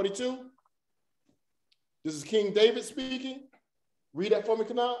 and 142. This is King David speaking. Read that for me,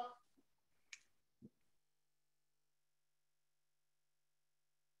 Kanah.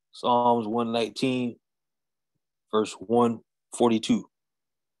 Psalms 119, verse 142.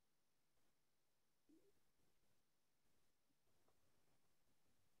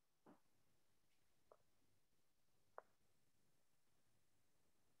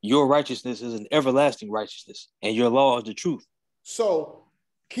 Your righteousness is an everlasting righteousness, and your law is the truth. So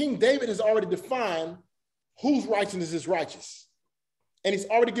King David has already defined whose righteousness is righteous. And he's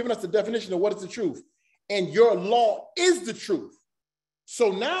already given us the definition of what is the truth. And your law is the truth.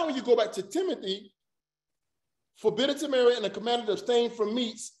 So now when you go back to Timothy, forbidden to marry and the commanded to abstain from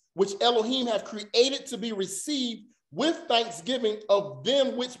meats, which Elohim have created to be received with thanksgiving of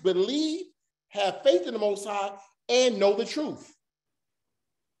them which believe, have faith in the Most High, and know the truth.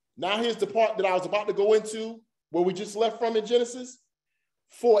 Now here's the part that I was about to go into, where we just left from in Genesis.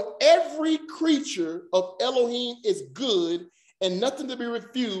 For every creature of Elohim is good and nothing to be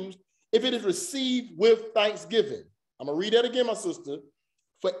refused if it is received with thanksgiving. I'm going to read that again, my sister.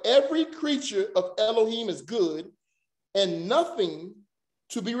 For every creature of Elohim is good and nothing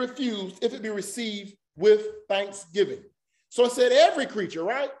to be refused if it be received with thanksgiving. So it said every creature,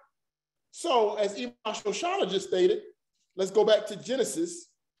 right? So as Imam Shoshana just stated, let's go back to Genesis.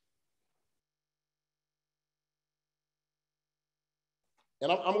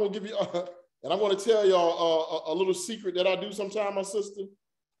 And I'm going to give you, and I'm going to tell y'all a little secret that I do sometimes, my sister.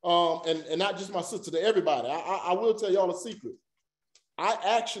 and not just my sister, to everybody. I will tell y'all a secret. I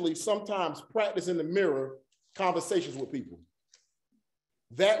actually sometimes practice in the mirror conversations with people.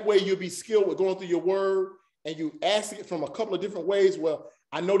 That way you'll be skilled with going through your word and you ask it from a couple of different ways. Well,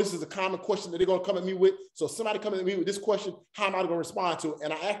 I know this is a common question that they're going to come at me with. So somebody coming at me with this question, how am I going to respond to it?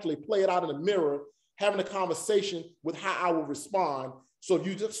 And I actually play it out in the mirror, having a conversation with how I will respond. So if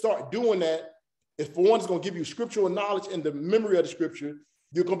you just start doing that, if for one, it's going to give you scriptural knowledge and the memory of the scripture,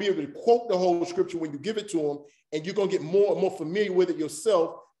 you're going to be able to quote the whole scripture when you give it to them, and you're going to get more and more familiar with it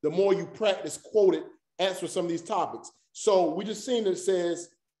yourself the more you practice, quote it, answer some of these topics. So we just seen that it says,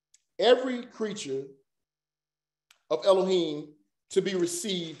 every creature of Elohim to be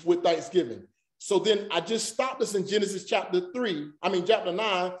received with thanksgiving. So then I just stopped us in Genesis chapter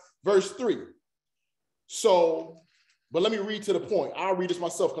 9, verse 3. So, but let me read to the point. I'll read this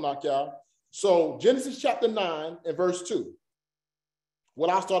myself, Kanak, y'all. So Genesis chapter 9 and verse 2.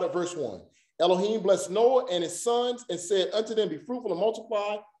 Well, I'll start at verse 1. Elohim blessed Noah and his sons and said unto them, be fruitful and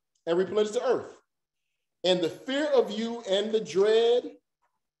multiply and replenish the earth. And the fear of you and the dread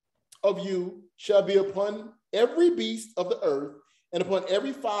of you shall be upon every beast of the earth, and upon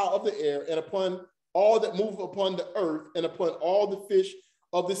every fowl of the air, and upon all that move upon the earth, and upon all the fish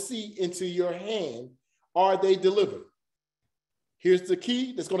of the sea. Into your hand are they delivered. Here's the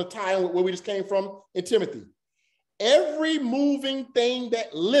key that's going to tie in with where we just came from in Timothy. Every moving thing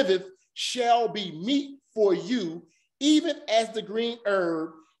that liveth shall be meat for you, even as the green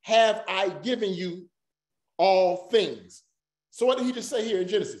herb have I given you all things. So what did he just say here in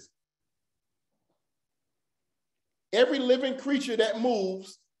Genesis? Every living creature that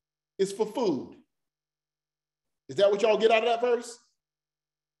moves is for food. Is that what y'all get out of that verse?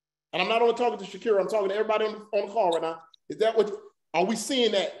 And I'm not only talking to Shakira, I'm talking to everybody on the call right now. Is that what, are we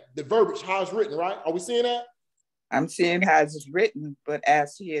seeing that, the verbiage, how it's written, right? Are we seeing that? I'm seeing how it's written, but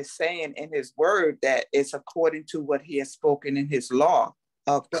as he is saying in his word, that it's according to what he has spoken in his law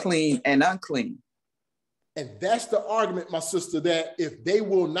of clean and unclean. And that's the argument, my sister, that if they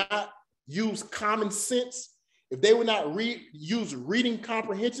will not use common sense, if they will not use reading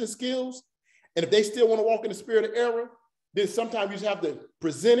comprehension skills, and if they still want to walk in the spirit of error, then sometimes you just have to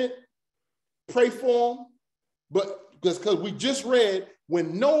present it, pray for them. But because we just read,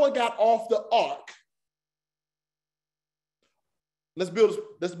 when Noah got off the ark, let's build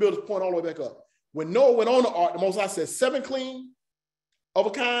this point all the way back up. When Noah went on the ark, the Most High said 7 clean of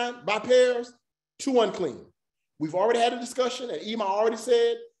a kind by pairs, 2 unclean. We've already had a discussion, and Ema already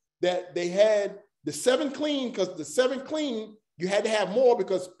said that they had the 7 clean, because the 7 clean, you had to have more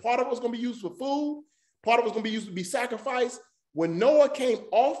because part of it was going to be used for food, part of it was going to be used to be sacrificed. When Noah came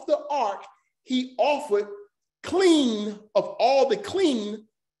off the ark, he offered clean of all the clean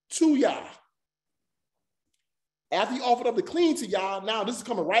to Yah. After he offered up the clean to Yah, now this is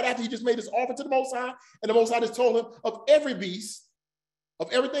coming right after he just made this offer to the Most High, and the Most High just told him of every beast,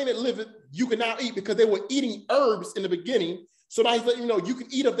 of everything that liveth, you can now eat, because they were eating herbs in the beginning. So now he's letting you know you can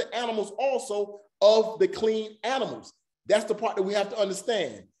eat of the animals also, of the clean animals. That's the part that we have to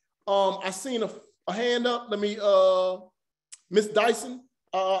understand. I seen a hand up. Let me, Miss Dyson,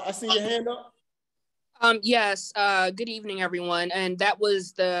 I seen your hand up. Yes, good evening, everyone. And that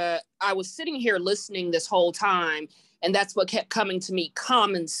was I was sitting here listening this whole time, and that's what kept coming to me,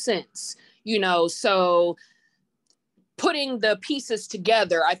 common sense, so putting the pieces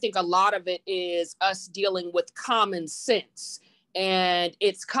together, I think a lot of it is us dealing with common sense. And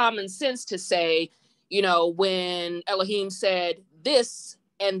it's common sense to say, when Elohim said this,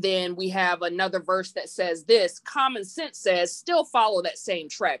 and then we have another verse that says this, common sense says still follow that same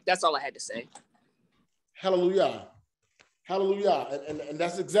track. That's all I had to say. Hallelujah. Hallelujah. And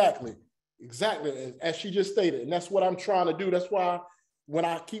that's exactly as she just stated. And that's what I'm trying to do. That's why when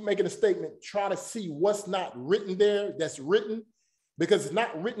I keep making a statement, try to see what's not written there that's written, because it's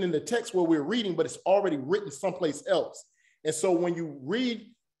not written in the text where we're reading, but it's already written someplace else. And so when you read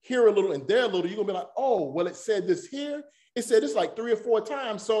here a little and there a little, you're going to be like, oh, well, it said this here. It said this like 3 or 4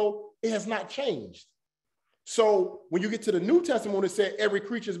 times, so it has not changed. So when you get to the New Testament, it said every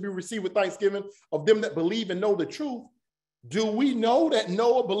creature is to be received with thanksgiving of them that believe and know the truth. Do we know that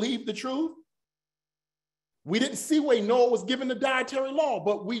Noah believed the truth? We didn't see where Noah was given the dietary law,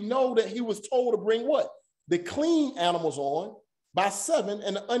 but we know that he was told to bring what? The clean animals on by 7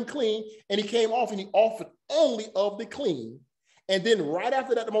 and the unclean, and he came off and he offered only of the clean. And then right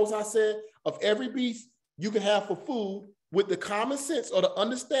after that, the Most High said, of every beast you can have for food, with the common sense or the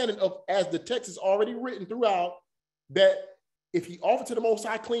understanding of, as the text is already written throughout, that if he offered to the Most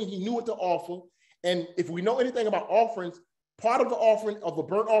High clean, he knew what to offer. And if we know anything about offerings, part of the offering of a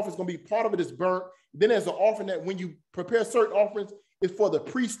burnt offering is going to be, part of it is burnt. Then there's an offering that when you prepare certain offerings, is for the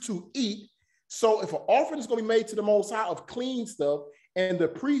priest to eat. So if an offering is going to be made to the Most High of clean stuff, and the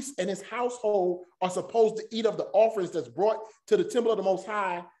priest and his household are supposed to eat of the offerings that's brought to the temple of the Most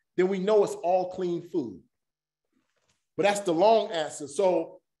High, then we know it's all clean food. But that's the long answer.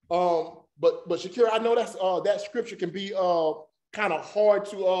 So, but Shakira, I know that's that scripture can be kind of hard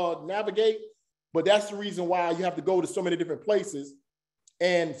to navigate, but that's the reason why you have to go to so many different places.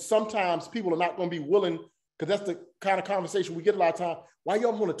 And sometimes people are not going to be willing, because that's the kind of conversation we get a lot of time. Why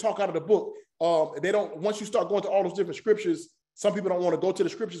y'all want to talk out of the book? They don't. Once you start going to all those different scriptures, some people don't want to go to the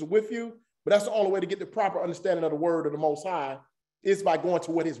scriptures with you. But that's the only way to get the proper understanding of the word of the Most High, is by going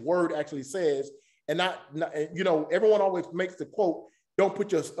to what his word actually says. And not you know, everyone always makes the quote, don't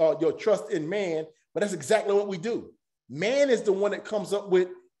put your trust in man, but that's exactly what we do. Man is the one that comes up with,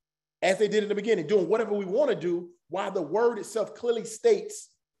 as they did in the beginning, doing whatever we want to do, while the word itself clearly states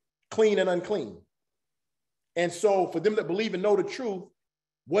clean and unclean. And so for them that believe and know the truth,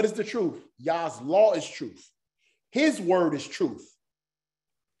 what is the truth? Yah's law is truth. His word is truth.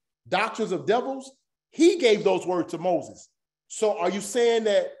 Doctrines of devils, he gave those words to Moses. So are you saying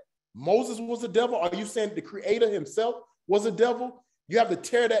that Moses was a devil? Are you saying the creator himself was a devil? You have to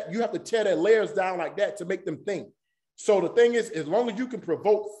tear their layers down like that to make them think. So the thing is, as long as you can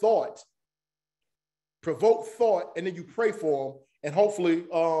provoke thought, and then you pray for them, and hopefully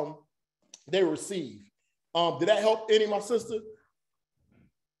they receive. Did that help any of my sister?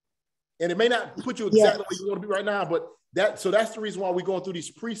 And it may not put you exactly where you want to be right now, but that's the reason why we're going through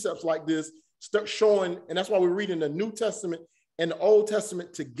these precepts like this, start showing, and that's why we're reading the New Testament and the Old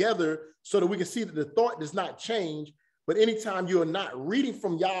Testament together, so that we can see that the thought does not change. But anytime you're not reading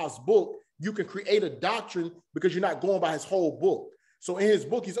from Yah's book, you can create a doctrine because you're not going by his whole book. So in his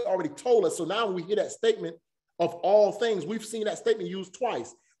book, he's already told us. So now when we hear that statement of all things, we've seen that statement used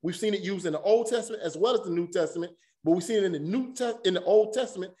twice. We've seen it used in the Old Testament as well as the New Testament, but we've seen it in the Old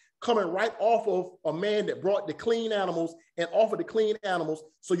Testament coming right off of a man that brought the clean animals and offered the clean animals.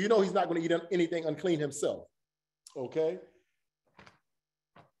 So you know he's not going to eat anything unclean himself. Okay.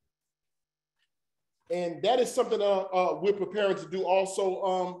 And that is something we're preparing to do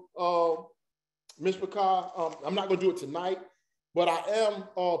also, Ms. Bakar. I'm not going to do it tonight, but I am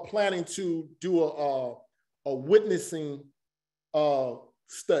planning to do a witnessing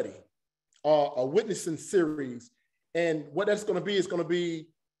study, a witnessing series. And what that's going to be is going to be,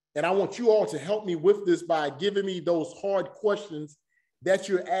 and I want you all to help me with this by giving me those hard questions that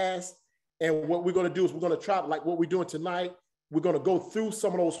you're asked. And what we're going to do is we're going to try, like what we're doing tonight, we're going to go through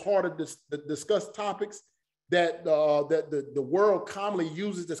some of those harder to discuss topics that the world commonly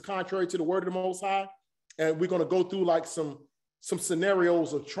uses that's contrary to the word of the Most High. And we're going to go through like some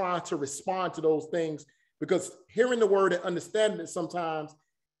scenarios of trying to respond to those things, because hearing the word and understanding it, sometimes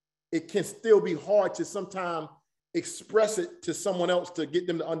it can still be hard to sometimes express it to someone else to get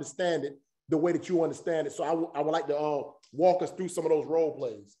them to understand it the way that you understand it. So I would like to walk us through some of those role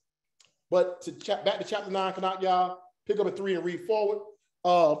plays. But back to chapter 9, Kanak, y'all, pick up at 3 and read forward.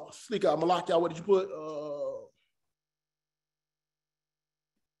 Slika, Malak, y'all, what did you put?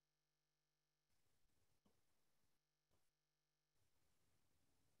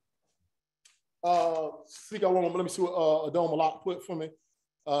 Slika, let me see what Adon Malak put for me,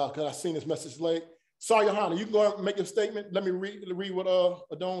 because I seen this message late. Sorry, Johanna, you can go and make a statement. Let me read what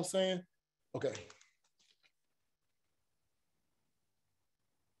Adon's saying. Okay.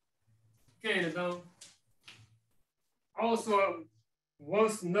 Okay, Adon. Also,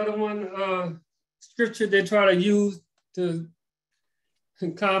 what's another one scripture they try to use to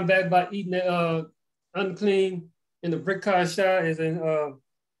combat by eating the unclean in the brick car shot is in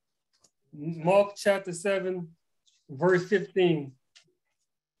Mark chapter 7, verse 15.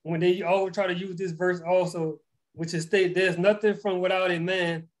 When they always try to use this verse also, which is state, there's nothing from without a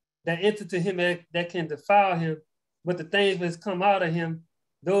man that entered to him that can defile him, but the things that come out of him,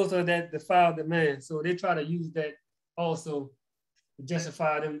 those are that defile the man. So they try to use that also to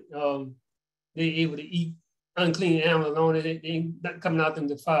justify them. They're able to eat unclean animals, on it, they not coming out them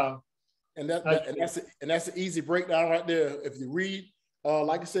defile. And that's an easy breakdown right there. If you read,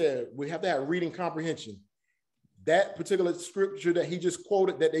 like I said, we have to have reading comprehension. That particular scripture that he just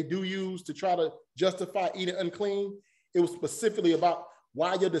quoted that they do use to try to justify eating unclean, it was specifically about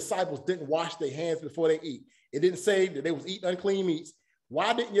why your disciples didn't wash their hands before they eat. It didn't say that they was eating unclean meats.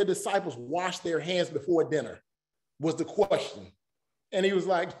 Why didn't your disciples wash their hands before dinner was the question. And he was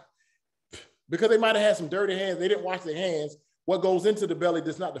like, because they might have had some dirty hands, they didn't wash their hands. What goes into the belly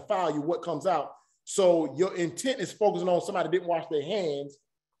does not defile you, what comes out. So your intent is focusing on somebody that didn't wash their hands,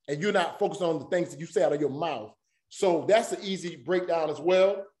 and you're not focused on the things that you say out of your mouth. So that's an easy breakdown as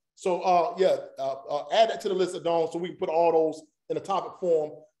well. So add that to the list of Dawn so we can put all those in a topic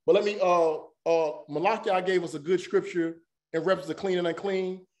form. But let me, Malachi gave us a good scripture in reference to clean and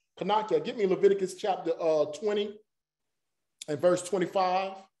unclean. Kanakia, get me Leviticus chapter 20 and verse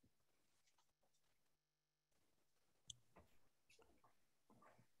 25.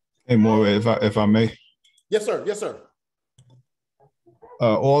 Hey, Moreh, if I may. Yes, sir. Yes, sir.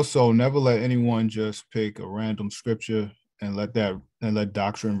 Also, never let anyone just pick a random scripture and let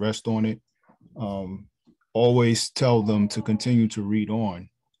doctrine rest on it. Always tell them to continue to read on.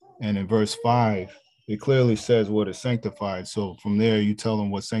 And in verse 5, it clearly says what is sanctified. So from there, you tell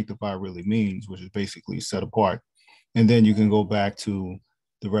them what sanctified really means, which is basically set apart. And then you can go back to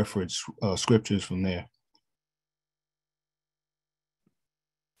the reference scriptures from there.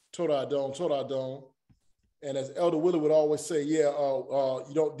 Toda Adon. And as Elder Willie would always say, yeah,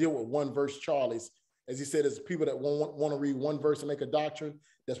 you don't deal with one verse, Charlie's. As he said, there's people that want to read one verse and make a doctrine.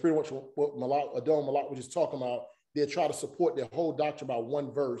 That's pretty much what Adon Malak was just talking about. They try to support their whole doctrine by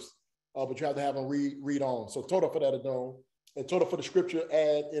one verse, but you have to have them read on. So Toda for that, Adon. And Toda for the scripture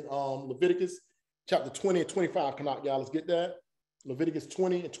add in Leviticus chapter 20 and 25. Y'all, let's get that. Leviticus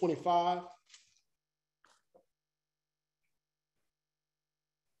 20 and 25.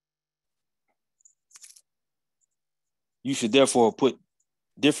 You should therefore put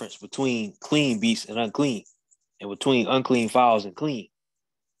difference between clean beasts and unclean, and between unclean fowls and clean.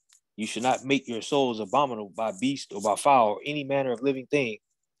 You should not make your souls abominable by beast or by fowl or any manner of living thing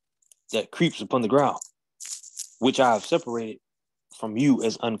that creeps upon the ground, which I have separated from you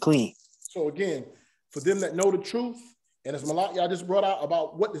as unclean. So again, for them that know the truth, and as Malak y'all just brought out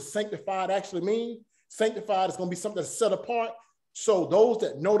about what does sanctified actually mean, sanctified is going to be something that's set apart. So those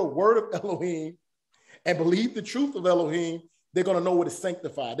that know the word of Elohim and believe the truth of Elohim, they're going to know what is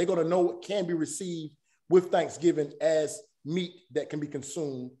sanctified. They're going to know what can be received with thanksgiving as meat that can be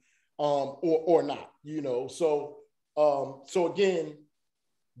consumed or not, you know. So again,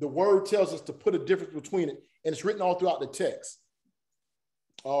 the word tells us to put a difference between it, and it's written all throughout the text.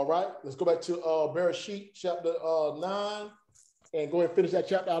 All right, let's go back to Bereshit chapter 9 and go ahead and finish that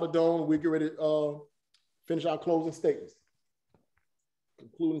chapter out of Dome. We'll get ready to finish our closing statements,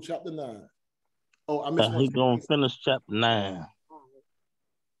 concluding chapter 9. Oh, I missed one. He's going to finish chapter 9.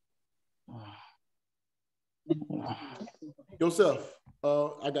 Yourself,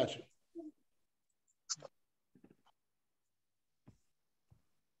 I got you.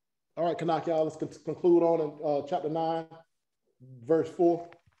 All right, Kanak, y'all, let's conclude on in chapter 9, verse 4.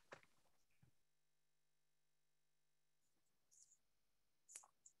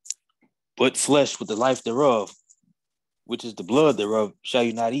 But flesh with the life thereof, which is the blood thereof, shall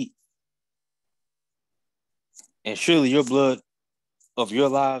you not eat. And surely your blood of your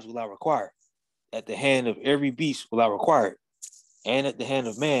lives will I require. At the hand of every beast will I require it. And at the hand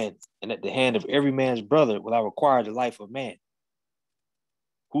of man, and at the hand of every man's brother will I require the life of man.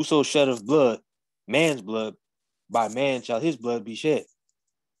 Whoso sheddeth blood, man's blood, by man shall his blood be shed.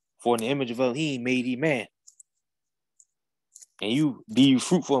 For in the image of Elohim made he man. And you be you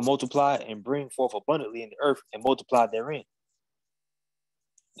fruitful and multiply, and bring forth abundantly in the earth, and multiply therein.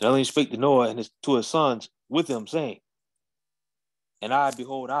 And Elohim spake to Noah and to his sons with him, saying, And I,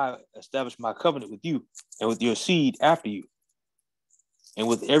 behold, I establish my covenant with you, and with your seed after you, and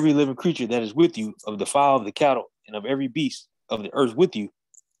with every living creature that is with you, of the fowl, of the cattle, and of every beast of the earth with you,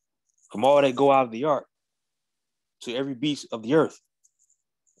 from all that go out of the ark, to every beast of the earth.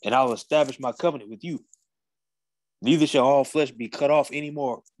 And I will establish my covenant with you. Neither shall all flesh be cut off any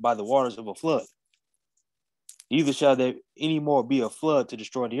more by the waters of a flood. Neither shall there any more be a flood to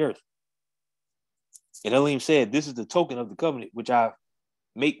destroy the earth. And Elohim said, This is the token of the covenant which I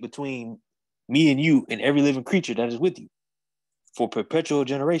make between me and you and every living creature that is with you, for perpetual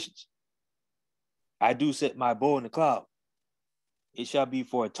generations. I do set my bow in the cloud. It shall be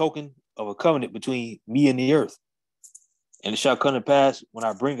for a token of a covenant between me and the earth. And it shall come to pass when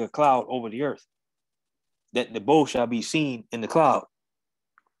I bring a cloud over the earth, that the bow shall be seen in the cloud.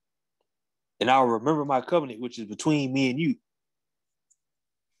 And I will remember my covenant which is between me and you,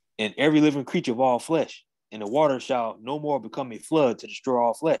 and every living creature of all flesh, and the water shall no more become a flood to destroy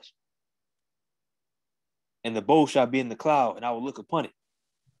all flesh. And the bow shall be in the cloud, and I will look upon it,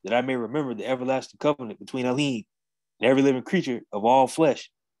 that I may remember the everlasting covenant between Elohim and every living creature of all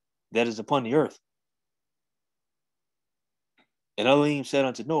flesh that is upon the earth. And Elohim said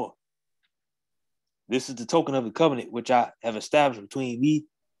unto Noah, This is the token of the covenant which I have established between me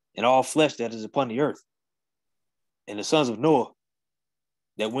and all flesh that is upon the earth. And the sons of Noah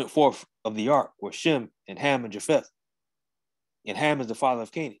that went forth of the ark were Shem and Ham and Japheth. And Ham is the father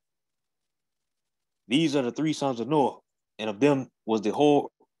of Canaan. These are the three sons of Noah, and of them was the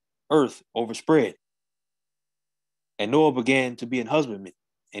whole earth overspread. And Noah began to be an husbandman,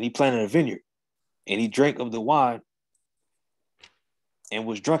 and he planted a vineyard, and he drank of the wine and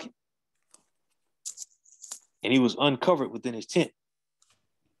was drunken. And he was uncovered within his tent.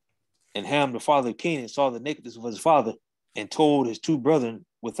 And Ham, the father of Canaan, saw the nakedness of his father and told his two brethren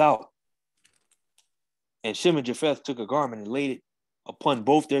without. And Shem and Japheth took a garment and laid it upon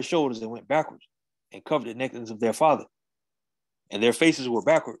both their shoulders and went backwards and covered the nakedness of their father. And their faces were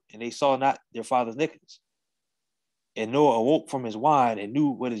backward, and they saw not their father's nakedness. And Noah awoke from his wine and knew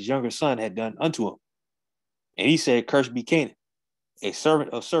what his younger son had done unto him. And he said, Cursed be Canaan, a servant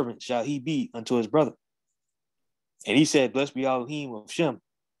of servants shall he be unto his brother. And he said, Blessed be Elohim of Shem,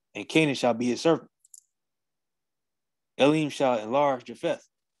 and Canaan shall be his servant. Elohim shall enlarge Japheth,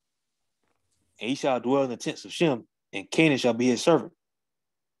 and he shall dwell in the tents of Shem, and Canaan shall be his servant.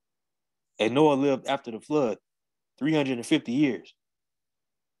 And Noah lived after the flood 350 years.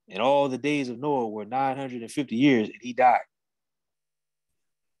 And all the days of Noah were 950 years, and he died.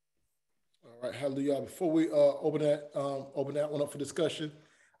 All right, hallelujah. Before we open that one up for discussion,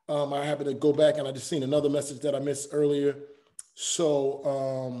 I happen to go back and I just seen another message that I missed earlier. So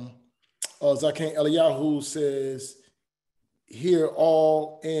Zaken Eliyahu says, here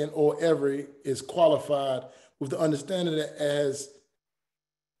all and or every is qualified with the understanding that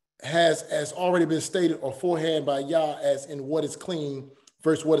as already been stated or forehand by Yah as in what is clean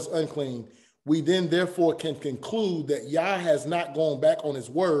versus what is unclean. We then therefore can conclude that Yah has not gone back on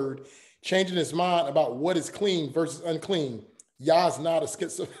his word, changing his mind about what is clean versus unclean. Yah's not a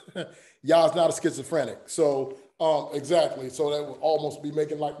schizophrenic. So exactly. So that would almost be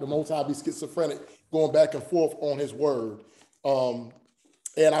making like the Most High be schizophrenic, going back and forth on his word. And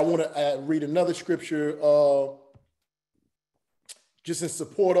I want to read another scripture just in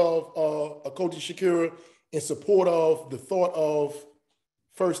support of Akoti Shakira, in support of the thought of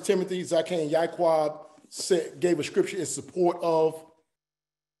 1 Timothy. Zaken Yaquab gave a scripture in support of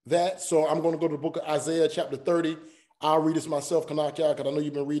that. So I'm going to go to the book of Isaiah chapter 30. I'll read this myself, Kanakya, because I know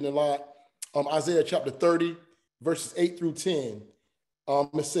you've been reading a lot. Isaiah chapter 30, verses 8 through 10.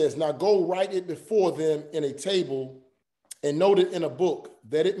 It says, now go write it before them in a table and note it in a book,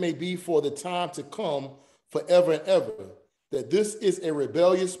 that it may be for the time to come forever and ever, that this is a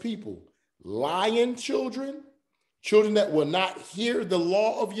rebellious people, lying children that will not hear the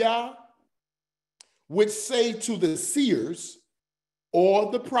law of Yah, which say to the seers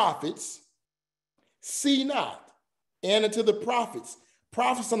or the prophets, see not, and unto the prophets,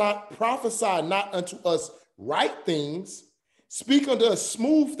 prophesy not unto us right things, speak unto us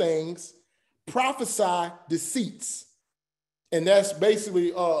smooth things, prophesy deceits. And that's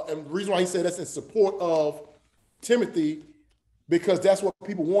basically, and the reason why he said that's in support of Timothy, because that's what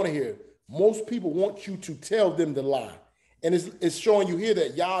people want to hear. Most people want you to tell them the lie. And it's showing you here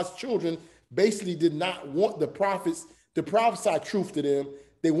that Yah's children basically did not want the prophets to prophesy truth to them.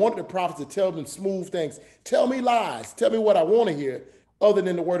 They wanted the prophets to tell them smooth things. Tell me lies. Tell me what I want to hear other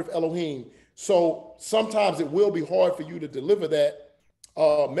than the word of Elohim. So sometimes it will be hard for you to deliver that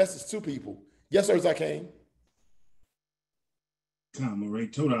message to people. Yes, sir, Zaken. Moreh,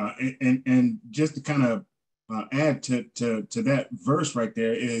 Toda, and just to kind of add to that verse right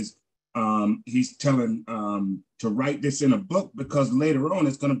there is he's telling to write this in a book, because later on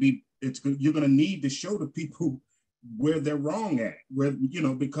you're going to need to show the people where they're wrong at, where,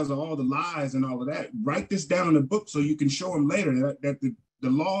 because of all the lies and all of that. Write this down in a book so you can show them later that the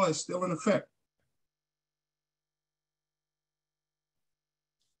law is still in effect.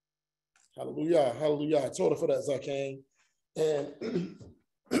 Hallelujah, hallelujah. I told her for that, Zaken. And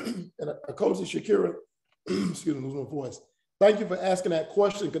Akoti Shakira, excuse me, lose my voice. Thank you for asking that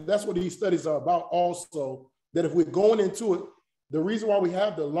question, because that's what these studies are about also, that if we're going into it, the reason why we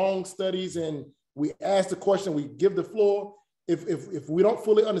have the long studies and we ask the question, we give the floor, if we don't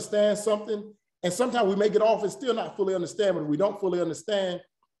fully understand something, and sometimes we may get off and still not fully understand, but if we don't fully understand,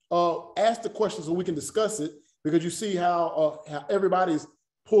 ask the question so we can discuss it, because you see how everybody's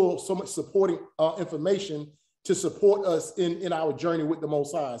pulled so much supporting information to support us in our journey with the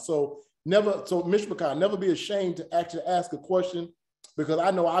Most High. So Mishpachah, never be ashamed to actually ask a question, because I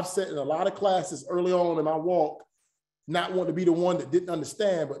know I've sat in a lot of classes early on in my walk, not want to be the one that didn't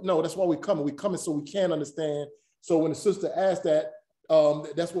understand, but no, that's why we're coming. We're coming so we can understand. So when the sister asked that,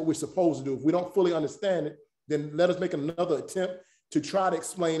 that's what we're supposed to do. If we don't fully understand it, then let us make another attempt to try to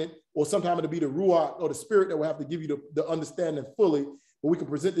explain it, or sometimes it'll be the Ruach or the Spirit that will have to give you the understanding fully, but we can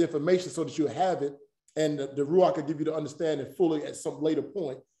present the information so that you have it, and the Ruach can give you the understanding fully at some later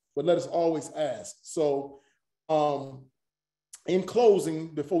point, but let us always ask. So in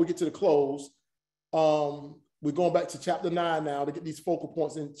closing, before we get to the close, we're going back to chapter 9 now to get these focal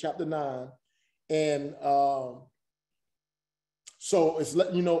points in chapter 9. And So it's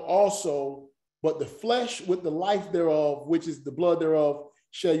letting you know also, but the flesh with the life thereof, which is the blood thereof,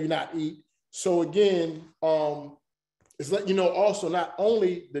 shall you not eat. So again, it's letting you know also not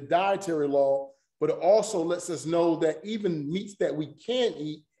only the dietary law, but it also lets us know that even meats that we can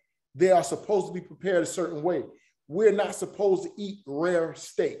eat, they are supposed to be prepared a certain way. We're not supposed to eat rare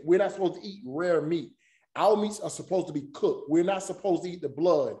steak. We're not supposed to eat rare meat. Our meats are supposed to be cooked. We're not supposed to eat the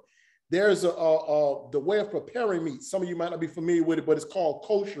blood. There's the way of preparing meat. Some of you might not be familiar with it, but it's called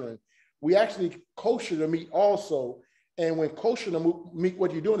koshering. We actually kosher the meat also. And when kosher the meat,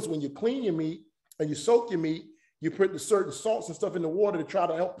 what you're doing is when you clean your meat and you soak your meat, you put the certain salts and stuff in the water to try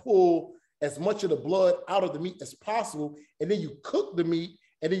to help pull as much of the blood out of the meat as possible. And then you cook the meat,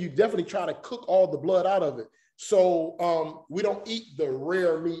 and then you definitely try to cook all the blood out of it. So we don't eat the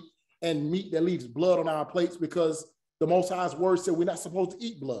rare meat and meat that leaves blood on our plates, because the Most High's word said we're not supposed to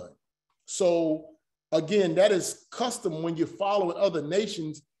eat blood. So again, that is custom when you're following other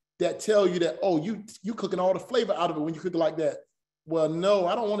nations that tell you that, oh, you cooking all the flavor out of it when you cook it like that. Well, no,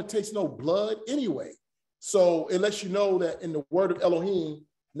 I don't want to taste no blood anyway. So it lets you know that in the word of Elohim,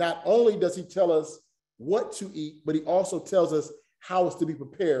 not only does he tell us what to eat, but he also tells us how it's to be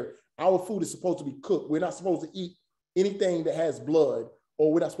prepared. Our food is supposed to be cooked. We're not supposed to eat anything that has blood,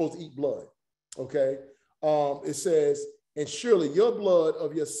 or we're not supposed to eat blood, okay? It says, and surely your blood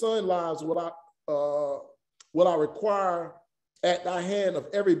of your son lives will I require at thy hand of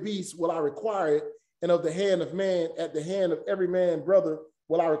every beast will I require it, and of the hand of man, at the hand of every man, brother,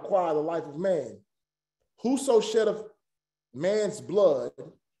 will I require the life of man. Whoso sheddeth man's blood,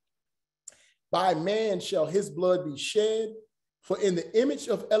 by man shall his blood be shed, for in the image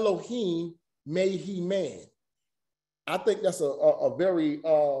of Elohim made he man. I think that's a very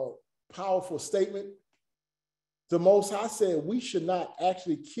powerful statement. The Most High said we should not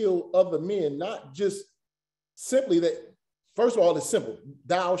actually kill other men, not just simply that. First of all, it's simple.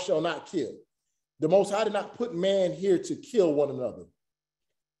 Thou shalt not kill. The Most High did not put man here to kill one another.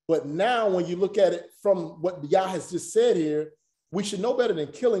 But now when you look at it from what Yah has just said here, we should know better than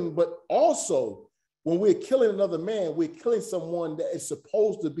killing, but also when we're killing another man, we're killing someone that is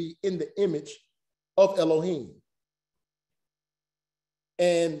supposed to be in the image of Elohim.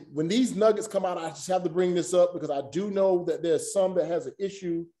 And when these nuggets come out, I just have to bring this up because I do know that there's some that has an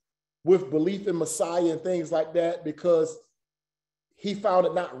issue with belief in Messiah and things like that, because he found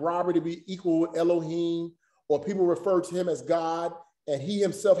it not robbery to be equal with Elohim, or people refer to him as God. And he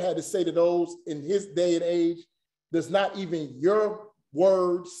himself had to say to those in his day and age, does not even your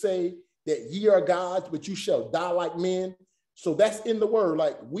word say that ye are gods, but you shall die like men? So that's in the word.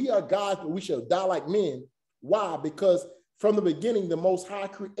 Like, we are gods, but we shall die like men. Why? Because from the beginning, the Most High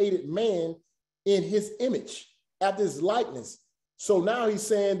created man in his image, after his likeness. So now he's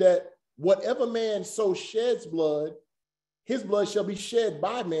saying that whatever man so sheds blood, his blood shall be shed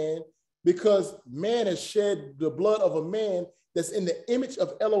by man, because man has shed the blood of a man that's in the image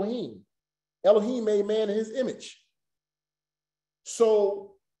of Elohim. Elohim made man in his image.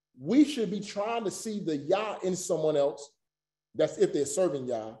 So we should be trying to see the Yah in someone else. That's if they're serving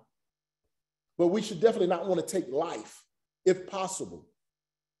Yah. But we should definitely not want to take life, if possible,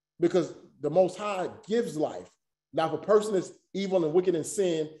 because the Most High gives life. Now, if a person is evil and wicked and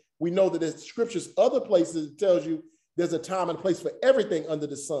sin, we know that there's scriptures, other places that tells you there's a time and place for everything under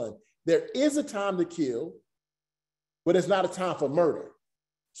the sun. There is a time to kill, but it's not a time for murder.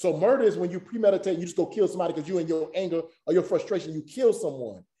 So murder is when you premeditate, you just go kill somebody because you in your anger or your frustration, you kill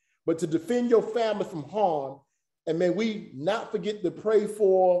someone. But to defend your family from harm, and may we not forget to pray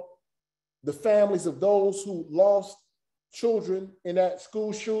for the families of those who lost children in that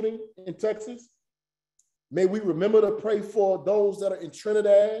school shooting in Texas. May we remember to pray for those that are in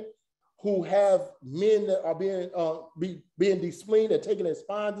Trinidad who have men that are being desplened and taking their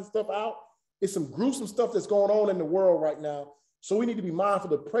spines and stuff out. It's some gruesome stuff that's going on in the world right now. So we need to be mindful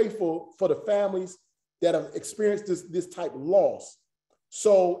to pray for the families that have experienced this type of loss.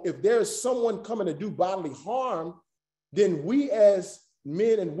 So if there's someone coming to do bodily harm, then we as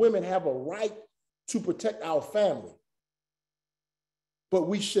men and women have a right to protect our family. But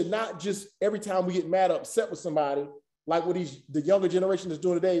we should not just, every time we get mad or upset with somebody, like what the younger generation is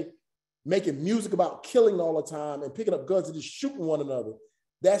doing today, making music about killing all the time and picking up guns and just shooting one another.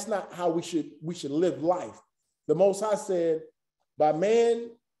 That's not how we should live life. The Most High said, by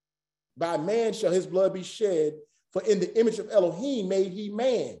man shall his blood be shed, for in the image of Elohim made he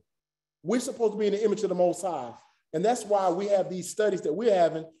man. We're supposed to be in the image of the Most High. And that's why we have these studies that we're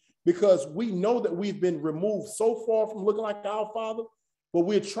having, because we know that we've been removed so far from looking like our Father, but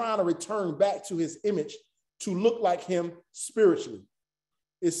we're trying to return back to his image to look like him spiritually.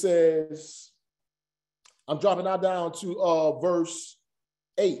 It says, I'm dropping now down to verse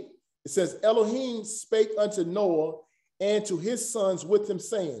 8. It says, Elohim spake unto Noah and to his sons with him,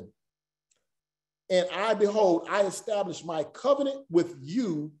 saying, and I, behold, I establish my covenant with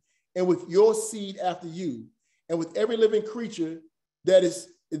you and with your seed after you, and with every living creature that's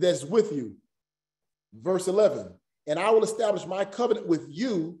with you. Verse 11, and I will establish my covenant with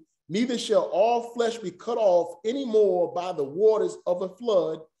you, neither shall all flesh be cut off any more by the waters of a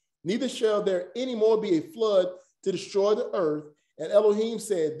flood, neither shall there any more be a flood to destroy the earth. And Elohim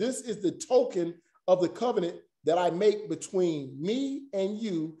said, this is the token of the covenant that I make between me and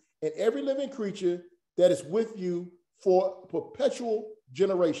you and every living creature that is with you for perpetual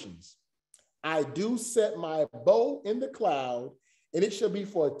generations. I do set my bow in the cloud, and it shall be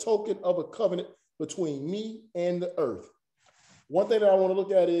for a token of a covenant between me and the earth. One thing that I want to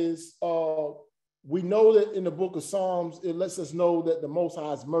look at is we know that in the book of Psalms, it lets us know that the Most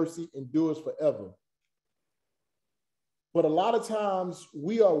High's mercy endures forever. But a lot of times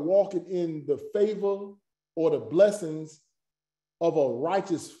we are walking in the favor or the blessings of a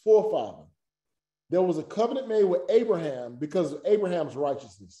righteous forefather. There was a covenant made with Abraham because of Abraham's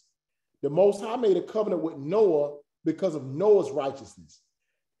righteousness. The Most High made a covenant with Noah because of Noah's righteousness.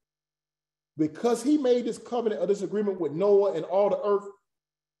 Because he made this covenant or this agreement with Noah and all the earth,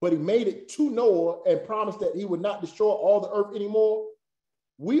 but he made it to Noah and promised that he would not destroy all the earth anymore,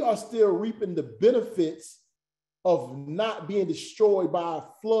 we are still reaping the benefits of not being destroyed by a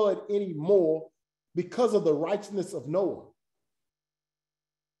flood anymore because of the righteousness of Noah.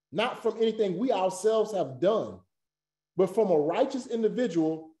 Not from anything we ourselves have done, but from a righteous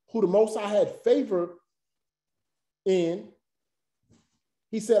individual who the Most High had favor in.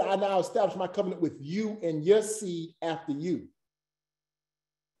 He said, I now establish my covenant with you and your seed after you.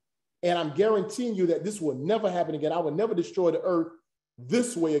 And I'm guaranteeing you that this will never happen again. I will never destroy the earth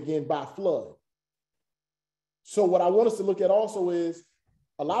this way again by flood. So what I want us to look at also is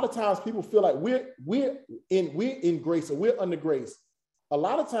a lot of times people feel like we're in grace or we're under grace. A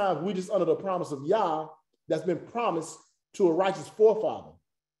lot of times we're just under the promise of Yah that's been promised to a righteous forefather.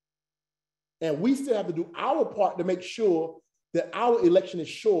 And we still have to do our part to make sure that our election is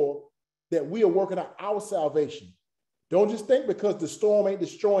sure, that we are working out our salvation. Don't just think because the storm ain't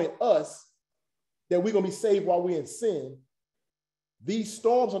destroying us that we're going to be saved while we're in sin. These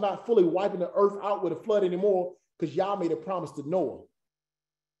storms are not fully wiping the earth out with a flood anymore because Yah made a promise to Noah.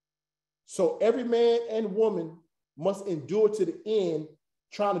 So every man and woman must endure to the end,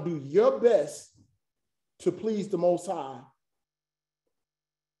 trying to do your best to please the Most High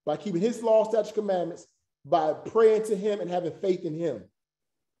by keeping his law, statutes, commandments, by praying to him and having faith in him,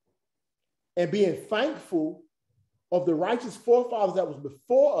 and being thankful of the righteous forefathers that was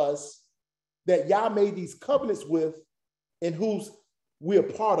before us that Yah made these covenants with and whose we're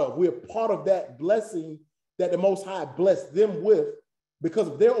part of. We're part of that blessing that the Most High blessed them with because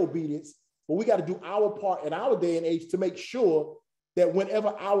of their obedience. But we got to do our part in our day and age to make sure that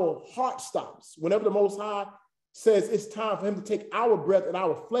whenever our heart stops, whenever the Most High says it's time for him to take our breath and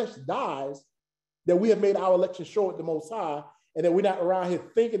our flesh dies, that we have made our election sure with the Most High, and that we're not around here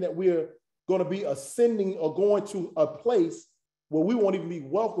thinking that we're going to be ascending or going to a place where we won't even be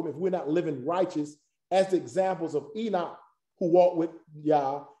welcome if we're not living righteous, as the examples of Enoch, who walked with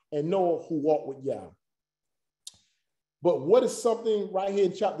Yah, and Noah, who walked with Yah. But what is something right here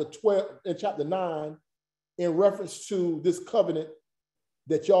in chapter 12 and chapter 9 in reference to this covenant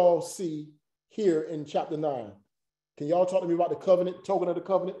that y'all see here in chapter 9? Can y'all talk to me about the covenant, token of the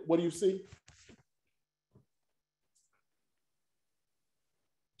covenant? What do you see?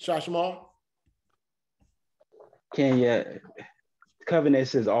 Shashma? Covenant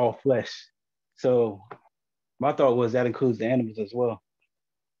says all flesh. So my thought was that includes the animals as well.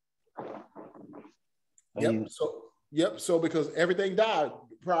 So because everything died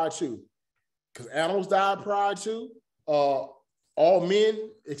prior to, because animals died prior to, all men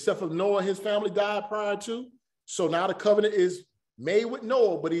except for Noah and his family died prior to. So now the covenant is made with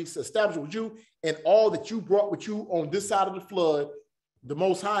Noah, but he's established with you, and all that you brought with you on this side of the flood, the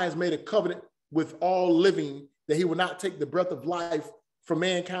Most High has made a covenant with all living that he will not take the breath of life from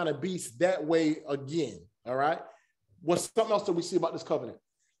mankind and beasts that way again. All right. What's something else that we see about this covenant?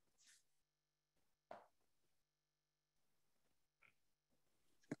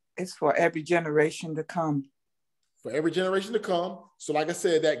 It's for every generation to come. For every generation to come. So like I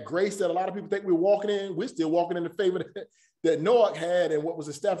said, that grace that a lot of people think we're walking in, we're still walking in the favor that Noah had and what was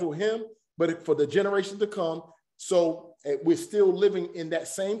established with him, but for the generation to come. So we're still living in that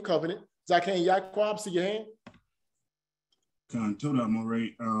same covenant. Zakan Yaquab, see your hand? Toda Moreh.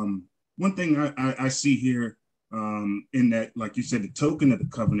 One thing I see here in that, like you said, the token of the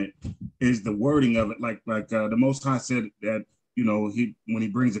covenant is the wording of it. Like the Most High said that, you know, when he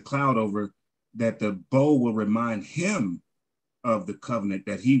brings a cloud over, that the bow will remind him of the covenant,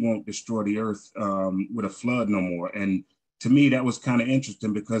 that he won't destroy the earth with a flood no more. And to me, that was kind of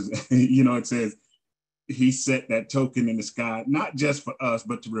interesting because, you know, it says he set that token in the sky, not just for us,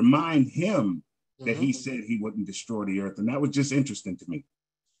 but to remind him that he said he wouldn't destroy the earth. And that was just interesting to me.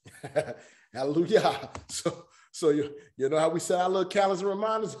 Hallelujah. So you know how we set our little calendars and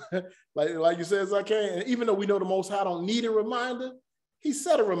reminders, like you said, as I can. And even though we know the Most High don't need a reminder, he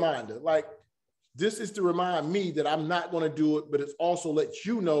set a reminder. Like, this is to remind me that I'm not going to do it, but it's also let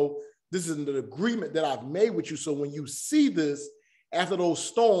you know this is an agreement that I've made with you. So when you see this after those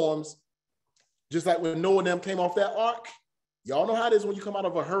storms, just like when Noah and them came off that ark, y'all know how it is when you come out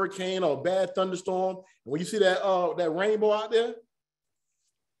of a hurricane or a bad thunderstorm, and when you see that rainbow out there,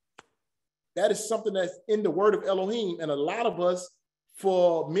 that is something that's in the word of Elohim. And a lot of us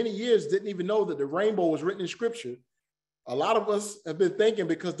for many years didn't even know that the rainbow was written in scripture. A lot of us have been thinking,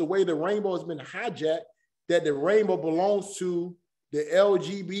 because the way the rainbow has been hijacked, that the rainbow belongs to the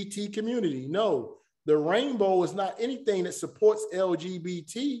LGBT community. No, the rainbow is not anything that supports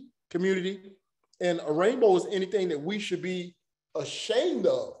LGBT community. And a rainbow is anything that we should be ashamed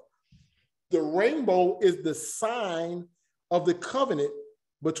of. The rainbow is the sign of the covenant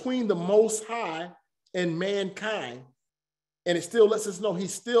between the Most High and mankind. And it still lets us know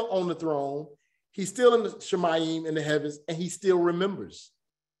he's still on the throne. He's still in the Shemayim in the heavens, and he still remembers,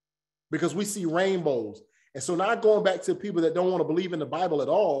 because we see rainbows. And so now, going back to people that don't want to believe in the Bible at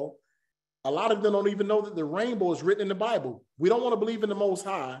all, a lot of them don't even know that the rainbow is written in the Bible. We don't want to believe in the Most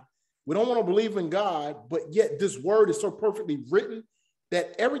High. We don't want to believe in God, but yet this word is so perfectly written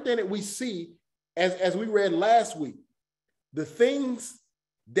that everything that we see, as we read last week, the things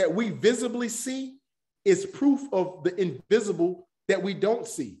that we visibly see is proof of the invisible that we don't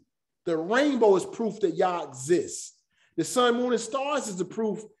see. The rainbow is proof that Yah exists. The sun, moon, and stars is the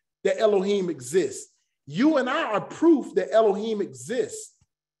proof that Elohim exists. You and I are proof that Elohim exists,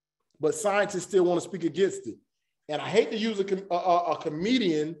 but scientists still want to speak against it. And I hate to use a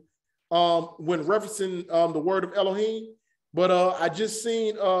comedian when referencing the word of Elohim, but I just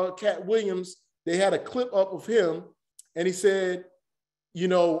seen Cat Williams. They had a clip up of him, and he said, you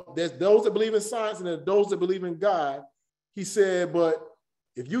know, there's those that believe in science and there's those that believe in God. He said, but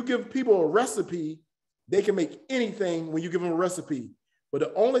if you give people a recipe, they can make anything when you give them a recipe. But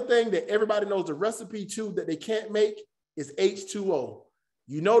the only thing that everybody knows the recipe to that they can't make is H2O.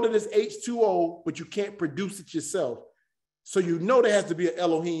 You know that it's H2O, but you can't produce it yourself. So you know there has to be an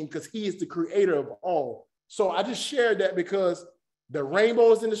Elohim, because he is the creator of all. So I just shared that because the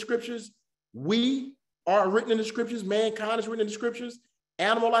rainbow is in the scriptures. We are written in the scriptures. Mankind is written in the scriptures.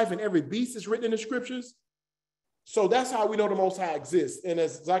 Animal life and every beast is written in the scriptures. So that's how we know the Most High exists. And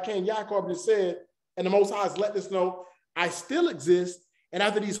as Zakan Yaakov just said, and the Most High has let us know, I still exist. And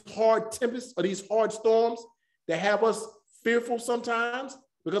after these hard tempests or these hard storms that have us fearful sometimes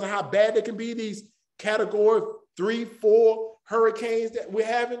because of how bad they can be, these category 3, 4 hurricanes that we're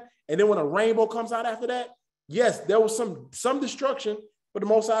having, and then when a rainbow comes out after that, yes, there was some destruction, but the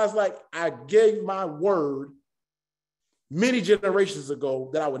Most High is like, I gave my word many generations ago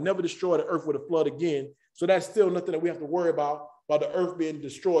that I would never destroy the earth with a flood again. So that's still nothing that we have to worry about the earth being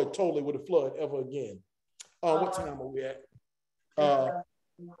destroyed totally with a flood ever again. What time are we at?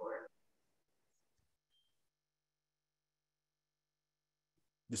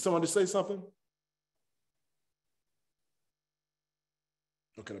 Did someone just say something?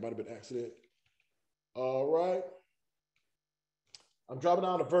 Okay, that might have been an accident. All right. I'm dropping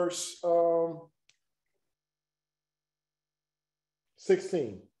down to verse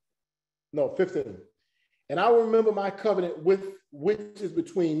 15. And I will remember my covenant which is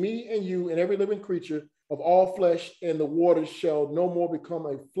between me and you and every living creature of all flesh, and the waters shall no more become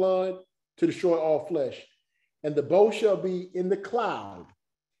a flood to destroy all flesh. And the bow shall be in the cloud,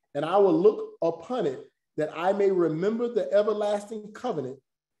 and I will look upon it, that I may remember the everlasting covenant,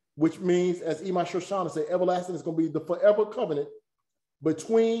 which means, as Imam Shoshana said, everlasting is going to be the forever covenant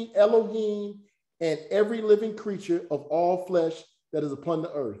between Elohim and every living creature of all flesh that is upon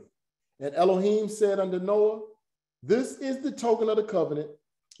the earth. And Elohim said unto Noah, this is the token of the covenant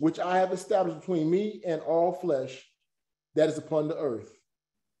which I have established between me and all flesh that is upon the earth.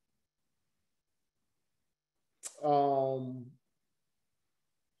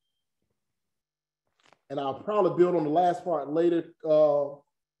 And I'll probably build on the last part later, because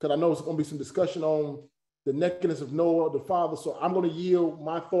I know it's going to be some discussion on the nakedness of Noah, the father. So I'm going to yield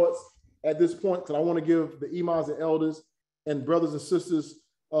my thoughts at this point, because I want to give the imams and elders and brothers and sisters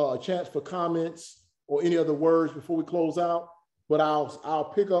a chance for comments or any other words before we close out. but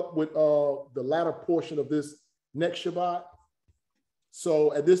I'll pick up with the latter portion of this next Shabbat.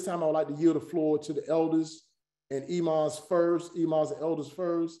 So at this time, I would like to yield the floor to the elders and imams and elders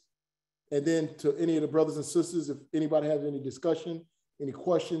first, and then to any of the brothers and sisters, if anybody has any discussion, any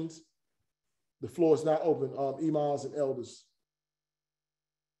questions, the floor is now open, imams and elders.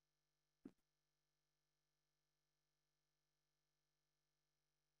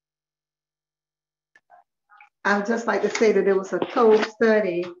 I would just like to say that it was a Tov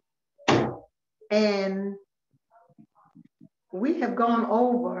study, and we have gone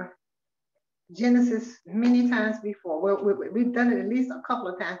over Genesis many times before. Well, we've done it at least a couple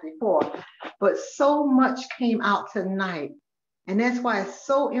of times before, but so much came out tonight. And that's why it's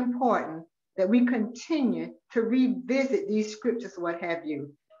so important that we continue to revisit these scriptures, what have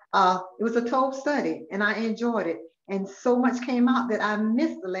you. It was a Tov study, and I enjoyed it. And so much came out that I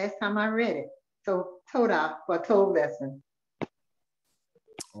missed the last time I read it. So Todah for a Tov lesson.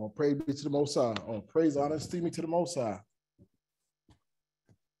 Oh, praise be to the Most High. Oh, praise, honor, esteem to the Most High.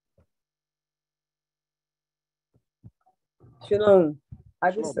 Shalom.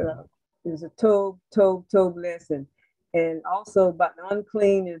 I just it was a Tov lesson, and also about the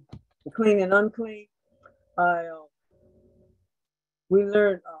unclean and the clean and unclean. We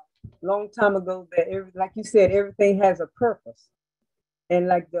learned a long time ago that like you said, everything has a purpose, and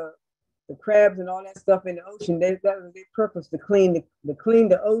like the crabs and all that stuff in the ocean, that was their purpose, to clean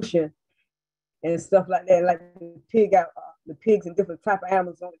the ocean and stuff like that. Like the pigs and different type of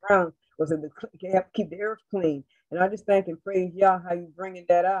animals on the ground was to keep the earth clean. And I just thank and praise y'all how you bringing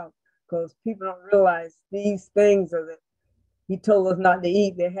that out, because people don't realize these things are that he told us not to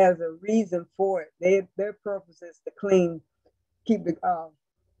eat. There has a reason for it. Their purpose is to keep the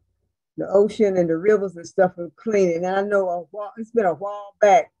ocean and the rivers and stuff clean. And I know it's been a while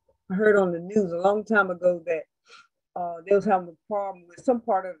back. I heard on the news a long time ago that they was having a problem with some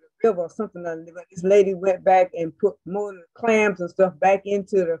part of the river or something. But this lady went back and put more of the clams and stuff back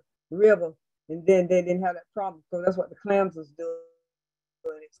into the river, and then they didn't have that problem, because that's what the clams was doing.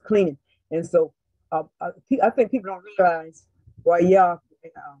 It's cleaning. And so I think people don't realize why y'all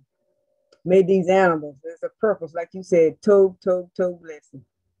made these animals. There's a purpose, like you said, Tov lesson.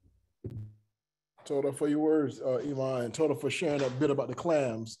 Todah for your words, Iman, and Todah for sharing that bit about the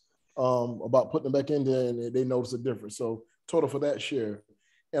clams, about putting them back in there, and they notice a difference. So Todah for that share.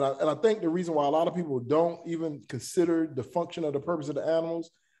 And I think the reason why a lot of people don't even consider the function of the purpose of the animals,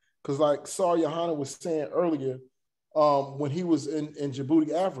 because like Sar Yohanan was saying earlier, when he was in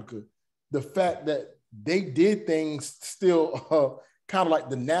Djibouti, Africa, the fact that they did things still kind of like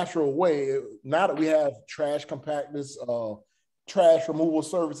the natural way. Now that we have trash compactors, trash removal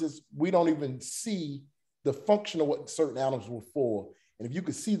services, we don't even see the function of what certain animals were for. And if you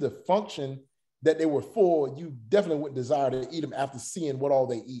could see the function that they were for, you definitely would desire to eat them after seeing what all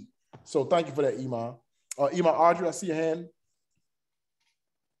they eat. So thank you for that, Iman. Iman Audrey, I see your hand.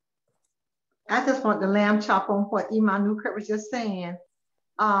 I just want the lamb chop on what Iman Newkirk was just saying.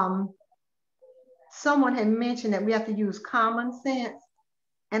 Someone had mentioned that we have to use common sense.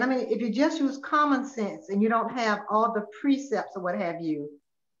 And I mean, if you just use common sense and you don't have all the precepts or what have you,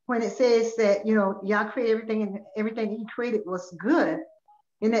 when it says that, Yah created everything and everything he created was good,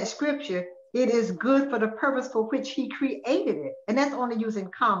 in that scripture, it is good for the purpose for which he created it. And that's only using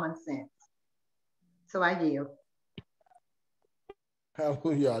common sense. So I yield.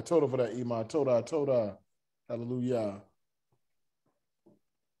 Hallelujah. Todah for that, Iman. Todah. Hallelujah.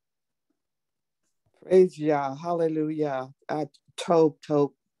 Praise Yah. Hallelujah.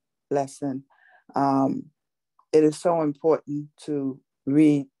 Tov lesson. It is so important to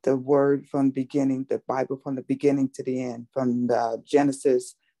read the word from the beginning, the Bible from the beginning to the end, from the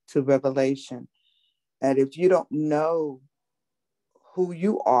Genesis to Revelation. And if you don't know who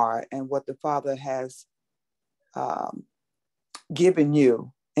you are and what the Father has given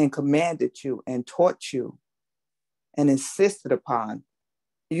you and commanded you and taught you and insisted upon,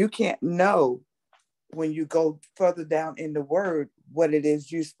 you can't know when you go further down in the word what it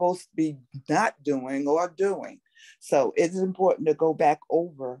is you're supposed to be not doing or doing. So it's important to go back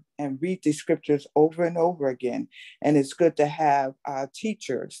over and read the scriptures over and over again. And it's good to have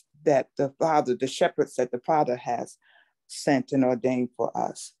teachers that the shepherds that the Father has sent and ordained for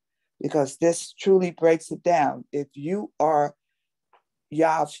us, because this truly breaks it down. If you are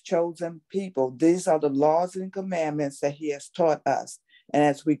Yah's chosen people, these are the laws and commandments that he has taught us. And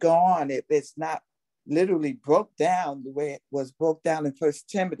as we go on, if it's not literally broke down the way it was broke down in First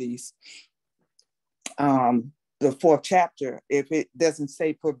Timothy's, the 4th chapter, if it doesn't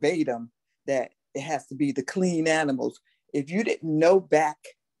say verbatim that it has to be the clean animals. If you didn't know back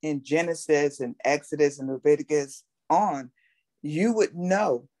in Genesis and Exodus and Leviticus on, you would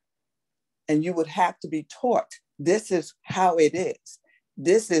know, and you would have to be taught, this is how it is.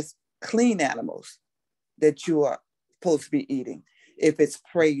 This is clean animals that you are supposed to be eating if it's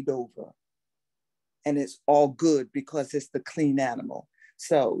prayed over. And it's all good because it's the clean animal.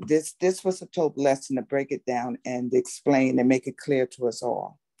 So this was a total lesson to break it down and explain and make it clear to us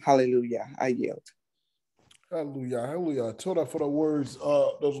all. Hallelujah. I yield. Hallelujah. Hallelujah. Toda for the words,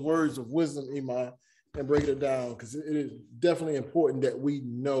 those words of wisdom, Iman, and break it down, because it is definitely important that we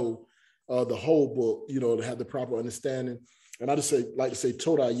know the whole book, to have the proper understanding. And I just like to say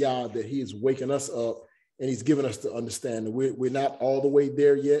Toda Yah, that he is waking us up and he's giving us the understanding. We're not all the way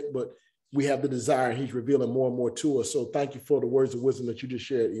there yet, but we have the desire. He's revealing more and more to us. So thank you for the words of wisdom that you just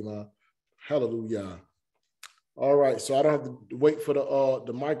shared, Iman. Hallelujah. All right. So I don't have to wait for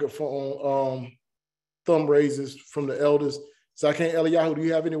the microphone thumb raises from the elders. Zaken Eliyahu, do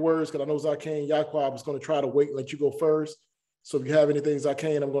you have any words? Because I know Zaken Yaquab is going to try to wait and let you go first. So if you have anything,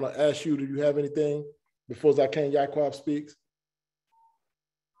 Zaken, I'm going to ask you, do you have anything before Zaken Yaquab speaks?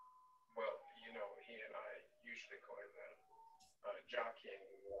 Well, he and I usually call him Jockey and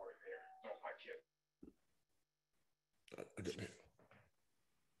Moreh there. No, my kid.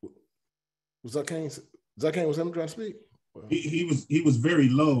 Zaken was him trying to speak? He was very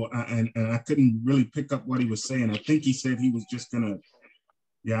low, and I couldn't really pick up what he was saying. I think he said he was just gonna.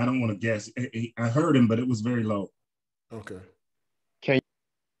 Yeah, I don't want to guess. I heard him, but it was very low. Okay.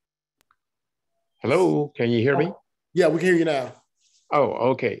 Hello, can you hear me? Yeah, we can hear you now. Oh,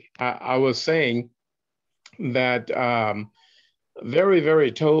 okay. I was saying that very,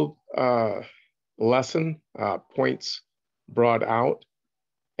 very told lesson points brought out,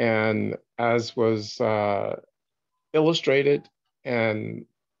 and as was illustrated and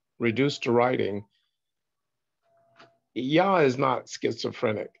reduced to writing, Yah is not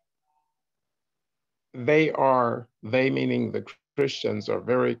schizophrenic. They meaning the Christians, are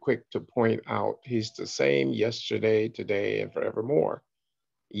very quick to point out he's the same yesterday, today, and forevermore.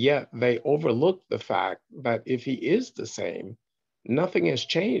 Yet they overlook the fact that if he is the same, nothing has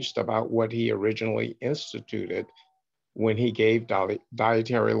changed about what he originally instituted when he gave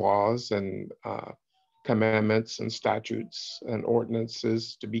dietary laws and commandments and statutes and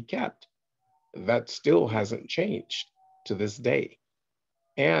ordinances to be kept. That still hasn't changed to this day.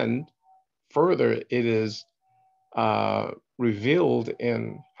 And further, it is revealed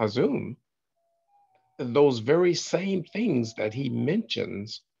in Hazum, those very same things that he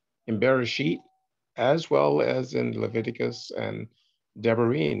mentions in Bereshit, as well as in Leviticus and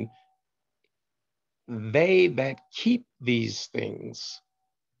Devarim. They that keep these things,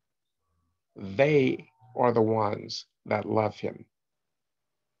 they are the ones that love him.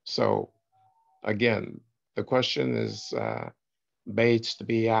 So again, the question is baits to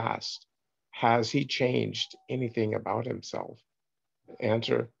be asked. Has he changed anything about himself?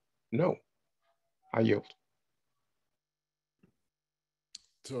 Answer, no. I yield.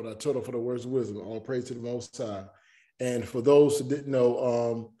 Total for the words of wisdom. All praise to the Most High. And for those who didn't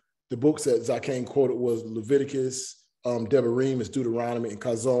know, the books that Zaken quoted was Leviticus, Devarim is Deuteronomy, and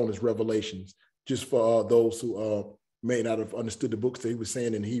Chazon is Revelations. Just for those who may not have understood the books that he was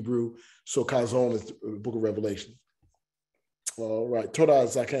saying in Hebrew. So Chazon is the book of Revelation. All right. Toda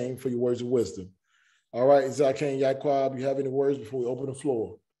Zaken for your words of wisdom. All right, Zaken Yaquab, you have any words before we open the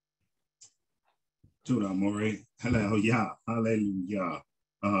floor? Toda Moreh. Hallelujah. Hallelujah.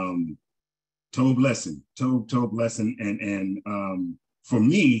 Toe blessing. And for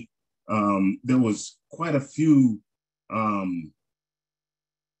me, there was quite a few I'm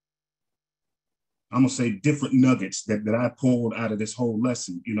gonna say different nuggets that I pulled out of this whole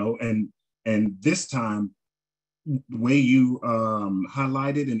lesson, and this time the way you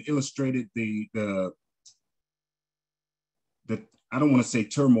highlighted and illustrated the I don't want to say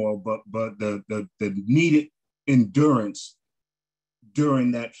turmoil, but the needed endurance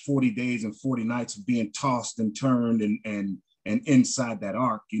during that 40 days and 40 nights of being tossed and turned and inside that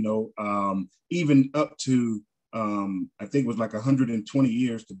ark, even up to I think it was like 120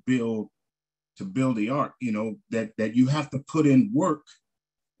 years to build the ark, that you have to put in work.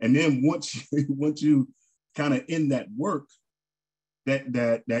 And then once you kind of in that work,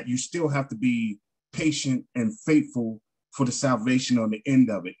 that you still have to be patient and faithful for the salvation on the end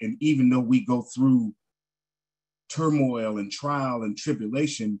of it. And even though we go through turmoil and trial and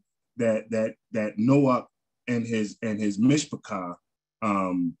tribulation, that Noah and his mishpachah,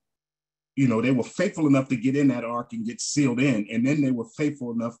 they were faithful enough to get in that ark and get sealed in. And then they were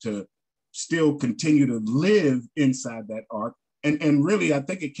faithful enough to still continue to live inside that ark. And really, I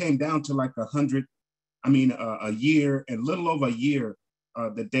think it came down to like a year and little over a year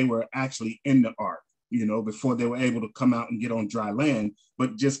that they were actually in the ark. you know, before they were able to come out and get on dry land.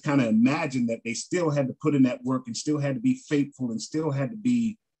 But just kind of imagine that they still had to put in that work and still had to be faithful and still had to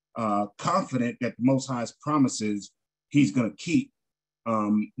be confident that the Most High's promises he's going to keep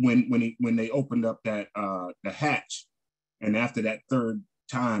when they opened up that the hatch. And after that third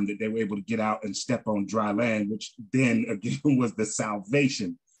time that they were able to get out and step on dry land, which then again was the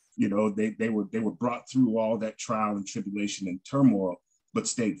salvation. You know, they were brought through all that trial and tribulation and turmoil, but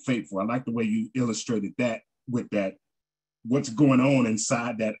stayed faithful. I like the way you illustrated that with that, what's going on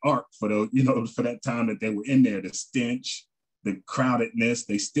inside that ark for the, you know, for that time that they were in there, the stench, the crowdedness.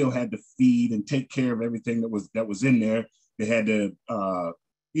 They still had to feed and take care of everything that was in there. They had to,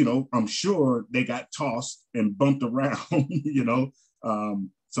 you know, I'm sure they got tossed and bumped around, you know.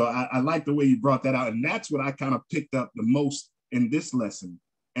 So I like the way you brought that out. And that's what I kind of picked up the most in this lesson.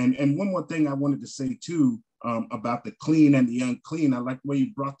 And one more thing I wanted to say too, about the clean and the unclean. I like the way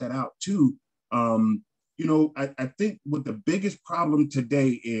you brought that out too. You know, I think what the biggest problem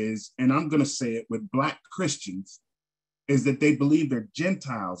today is, and I'm going to say it with Black Christians, is that they believe they're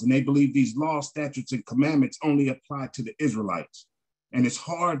Gentiles and they believe these laws, statutes, and commandments only apply to the Israelites. And it's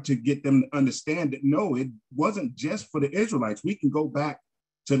hard to get them to understand that, no, it wasn't just for the Israelites. We can go back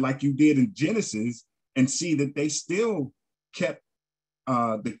to like you did in Genesis and see that they still kept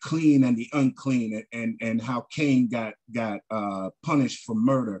the clean and the unclean, and how Cain got punished for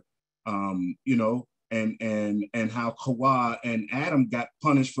murder, you know, and how Hawa and Adam got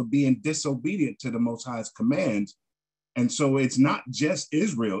punished for being disobedient to the Most High's commands. And so it's not just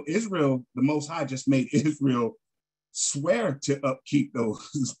Israel. Israel, the Most High just made Israel swear to upkeep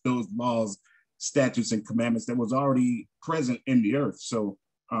those laws, statutes, and commandments that was already present in the earth. So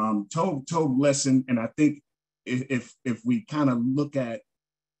Tov lesson, and I think if we kind of look at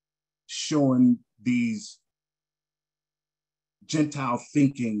showing these Gentile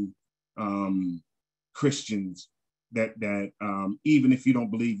thinking Christians that even if you don't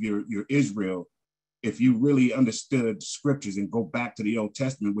believe you're Israel, if you really understood the scriptures and go back to the Old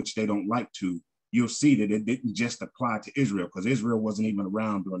Testament, which they don't like to, you'll see that it didn't just apply to Israel, because Israel wasn't even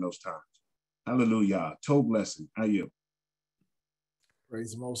around during those times. Hallelujah. Tov lesson. How you?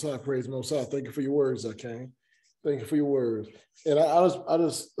 Praise the Most High. Praise the Most High. Thank you for your words, King. Thank you for your words. And I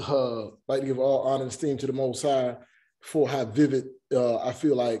just like to give all honor and esteem to the Most High for how vivid I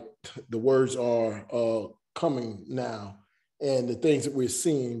feel like the words are coming now, and the things that we're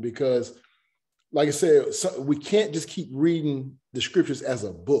seeing, because like I said, we can't just keep reading the scriptures as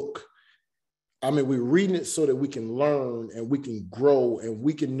a book. I mean, we're reading it so that we can learn and we can grow and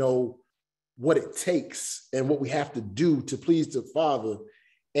we can know what it takes and what we have to do to please the Father,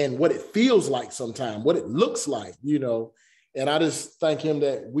 and what it feels like sometimes, what it looks like, you know. And I just thank him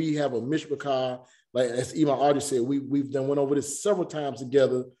that we have a mishpachah, like as Imam already said, we've done went over this several times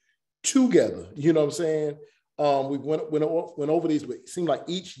together, you know what I'm saying? We went over these, but it seemed like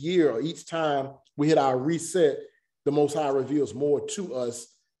each year or each time we hit our reset, the Most High reveals more to us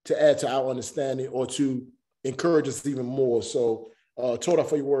to add to our understanding or to encourage us even more. So Torah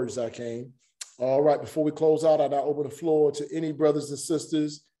for your words, King. All right, before we close out, I now open the floor to any brothers and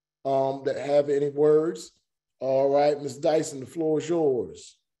sisters that have any words. All right, Ms. Dyson, the floor is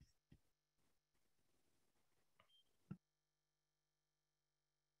yours.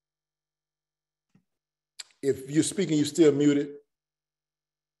 If you're speaking, you're still muted.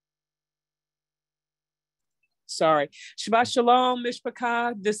 Sorry. Shabbat Shalom,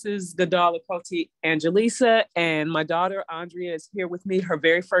 Mishpachah. This is Gadala Koti Angelisa, and my daughter Andrea is here with me, her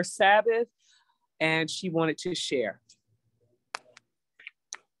very first Sabbath, and she wanted to share.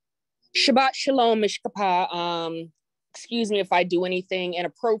 Shabbat Shalom, Mishpachah. Excuse me if I do anything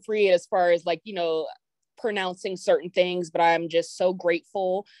inappropriate as far as, like, you know, pronouncing certain things, but I'm just so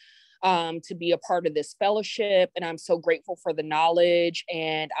grateful to be a part of this fellowship, and I'm so grateful for the knowledge,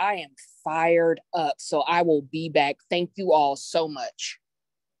 and I am fired up, so I will be back. Thank you all so much.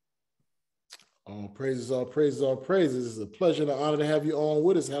 All praises, all praises, all praises. It's a pleasure and an honor to have you on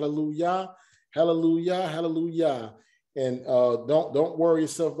with us. Hallelujah, hallelujah, hallelujah. And don't worry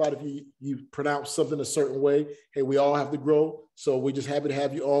yourself about if you pronounce something a certain way. Hey, we all have to grow, so we're just happy to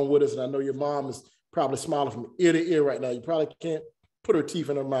have you on with us. And I know your mom is probably smiling from ear to ear right now. You probably can't put her teeth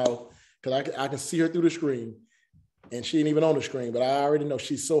in her mouth, because I can see her through the screen, and she ain't even on the screen, but I already know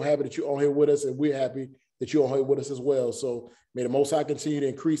she's so happy that you're on here with us, and we're happy that you're on here with us as well. So may the Most High continue to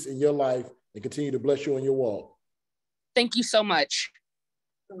increase in your life and continue to bless you in your walk. Thank you so much.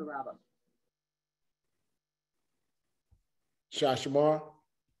 Shashamar.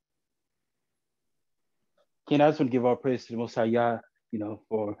 Ken, I just want to give all praise to the Most High Yah, you know,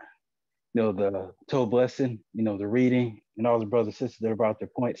 for, you know, the Torah blessing, you know, the reading, and all the brothers and sisters that brought their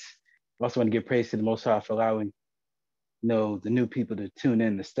points. I also want to give praise to the Most High for allowing, the new people to tune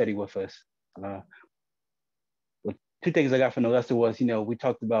in to study with us. Well, two things I got from the lesson was, we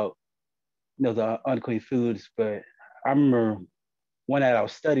talked about, the unclean foods, but I remember one that I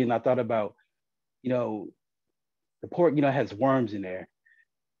was studying, I thought about, the pork, has worms in there.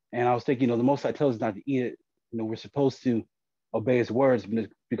 And I was thinking, the Most High tells us not to eat it. We're supposed to obey his words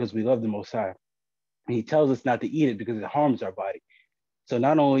because we love the Most High. And he tells us not to eat it because it harms our body. So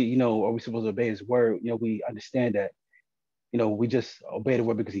not only, are we supposed to obey his word, we understand that, we just obey the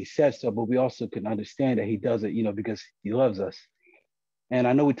word because he said so, but we also can understand that he does it, because he loves us. And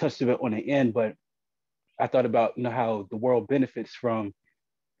I know we touched on it on the end, but I thought about, how the world benefits from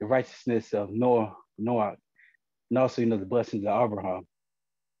the righteousness of Noah, and also, the blessings of Abraham.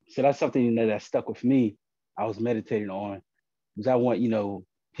 So that's something that stuck with me. I was meditating on, because I want,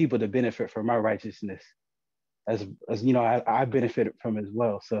 people to benefit from my righteousness, as I benefited from as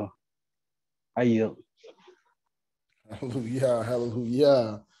well. So I yield. Hallelujah,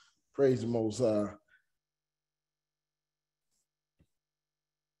 hallelujah. Praise the Most High.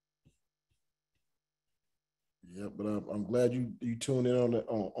 Yeah, but I'm glad you tuned in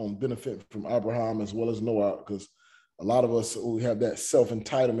on benefit from Abraham as well as Noah, because a lot of us, we have that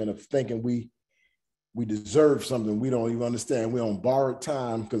self-entitlement of thinking we deserve something we don't even understand. We're on borrowed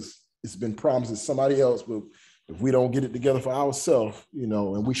time because it's been promised to somebody else, but if we don't get it together for ourselves,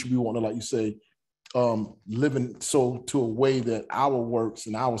 and we should be wanting to, like you say, living so to a way that our works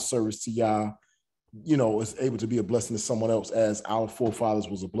and our service to Yah, is able to be a blessing to someone else as our forefathers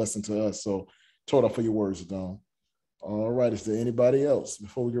was a blessing to us. So Torah for your words, Don. All right, is there anybody else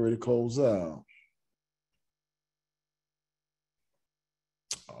before we get ready to close out?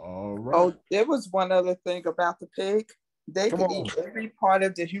 All right. Oh, there was one other thing about the pig. They could eat every part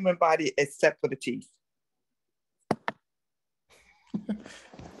of the human body except for the teeth.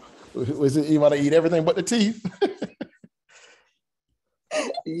 Was it you want to eat everything but the teeth?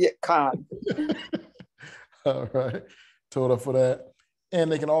 Yeah, con. All right. Told her for that. And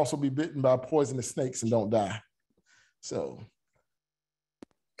they can also be bitten by poisonous snakes and don't die. So.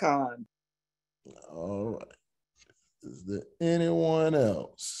 Con. All right. Is there anyone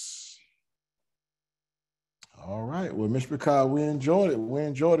else? All right. Well, Mr. Picard, we enjoyed it. We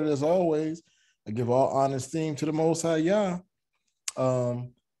enjoyed it as always. I give all honor and esteem to the Most High Yah.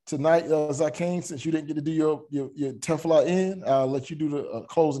 Tonight, Zakeem, since you didn't get to do your Tefillah in, I'll let you do the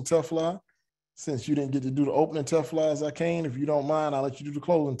closing Tefillah. Since you didn't get to do the opening Tefillah, Zakeem, if you don't mind, I'll let you do the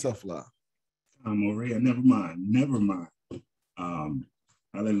closing Tefillah. Moreh, never mind.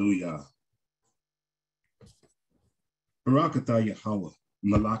 Hallelujah. Barakatah Yahweh,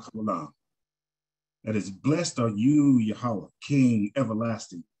 Malach Olam. That is, blessed are you, Yahweh, King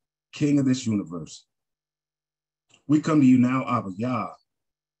everlasting, King of this universe. We come to you now, Abba Yah,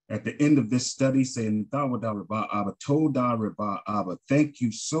 at the end of this study, saying, Tawada Rabba Abba, Toda Rabba Abba. Thank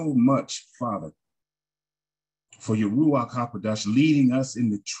you so much, Father, for your Ruach HaKodesh leading us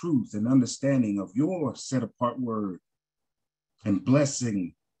in the truth and understanding of your set-apart word, and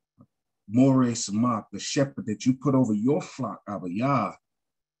blessing Moreh Samak, the shepherd that you put over your flock, Abba Yah,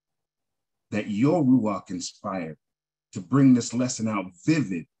 that your Ruach inspired to bring this lesson out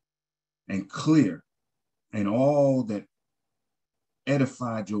vivid and clear, and all that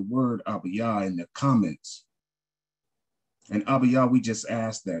edified your word, Abba Yah, in the comments. And Abba Yah, we just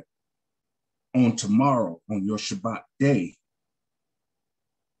ask that on tomorrow, on your Shabbat day,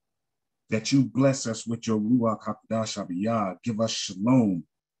 that you bless us with your Ruach HaKodesh, Abba Yah, give us shalom,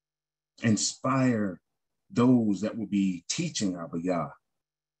 inspire those that will be teaching, Abba Yah,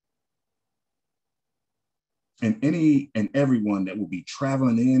 and any and everyone that will be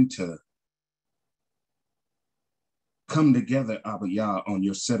traveling in to come together, Abba Yah, on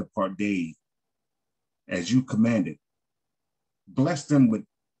your set-apart day, as you commanded. Bless them with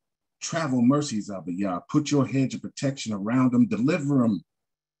travel mercies, Abba Yah. Put your hedge of protection around them. Deliver them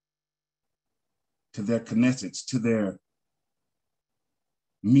to their Knessets, to their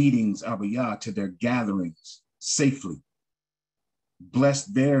meetings, Abba Yah, to their gatherings safely. Bless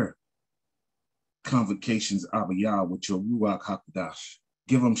their convocations, Abba Yah, with your Ruach HaKodesh.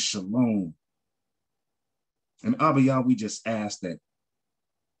 Give them shalom. And Abba Yah, we just ask that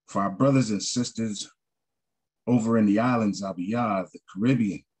for our brothers and sisters over in the islands, Abba Yah, the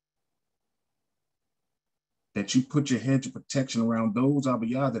Caribbean, that you put your hedge of protection around those, Abba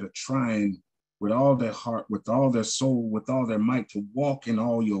Yah, that are trying with all their heart, with all their soul, with all their might to walk in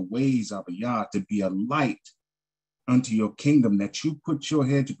all your ways, Abba Yah, to be a light unto your kingdom, that you put your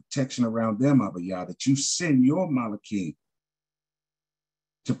hedge of protection around them, Abba Yah, that you send your Malachim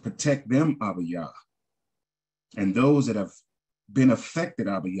to protect them, Abba Yah. And those that have been affected,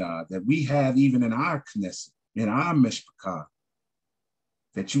 Abba Yah, that we have even in our Knesset, in our Mishpachah,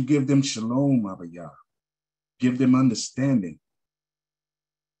 that you give them shalom, Abba Yah. Give them understanding.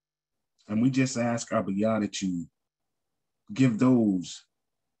 And we just ask, Abba Yah, that you give those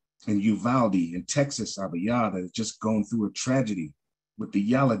in Uvalde, in Texas, Abba Yah, that have just gone through a tragedy with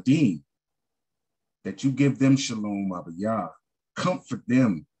the Yaladim, that you give them shalom, Abba Yah. Comfort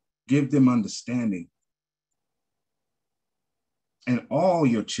them, give them understanding. And all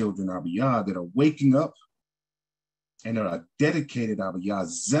your children, Abba Yah, that are waking up and are dedicated, Abba Yah,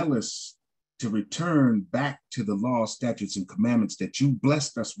 zealous to return back to the law, statutes, and commandments that you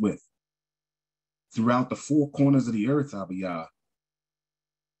blessed us with throughout the four corners of the earth, Abba Yah.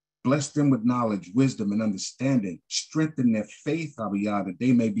 Bless them with knowledge, wisdom, and understanding. Strengthen their faith, Abba Yah, that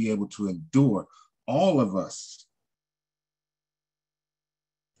they may be able to endure. All of us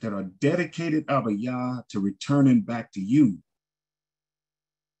that are dedicated, Abba Yah, to returning back to you.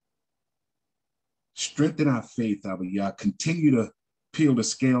 Strengthen our faith, Abba Yah. Continue to peel the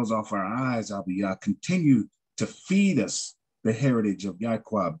scales off our eyes, Abba Yah. Continue to feed us the heritage of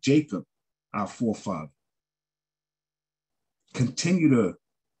Yaquab, Jacob, our forefather. Continue to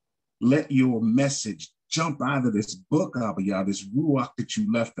let your message jump out of this book, Abba Yah, this ruach that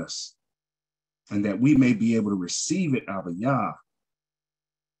you left us, and that we may be able to receive it, Abba Yah,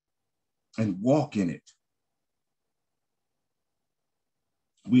 and walk in it.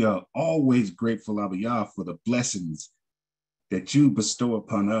 We are always grateful, Abba Yah, for the blessings that you bestow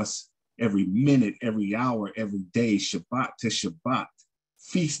upon us every minute, every hour, every day, Shabbat to Shabbat,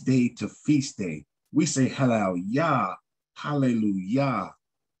 feast day to feast day. We say hallelujah, hallelujah,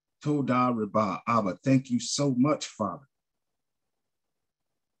 Todah Rabah, Abba. Thank you so much, Father.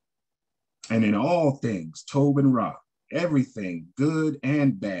 And in all things, Tob and Ra, everything good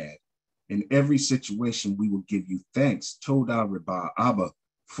and bad, in every situation, we will give you thanks, Todah Rabah, Abba,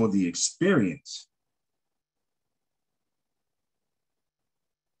 for the experience.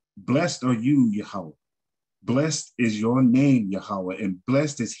 Blessed are you, Yahweh. Blessed is your name, Yahweh, and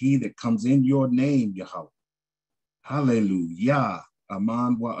blessed is he that comes in your name, Yahweh. Hallelujah.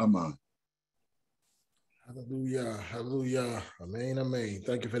 Aman wa aman. Hallelujah. Hallelujah. Amen. Amen.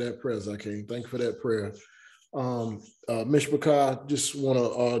 Thank you for that prayer, Zakim. Thank you for that prayer. Mishpachah, just want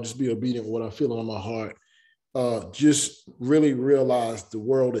to just be obedient with what I feel on my heart. Just really realize the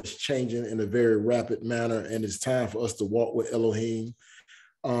world is changing in a very rapid manner, and it's time for us to walk with Elohim.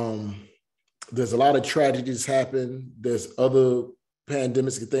 There's a lot of tragedies happen. There's other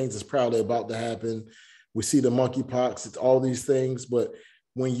pandemics and things that's probably about to happen. We see the monkeypox, it's all these things. But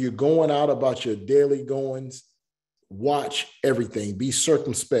when you're going out about your daily goings, watch everything. Be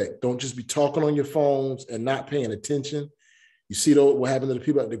circumspect. Don't just be talking on your phones and not paying attention. You see what happened to the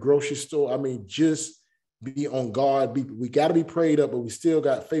people at the grocery store? I mean, just be on guard. We got to be prayed up, but we still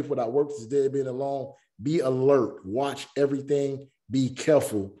got faith without works is dead being alone. Be alert. Watch everything. Be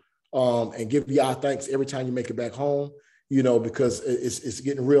careful. And give y'all thanks every time you make it back home, because it's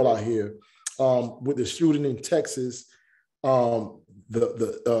getting real out here. With the shooting in Texas, some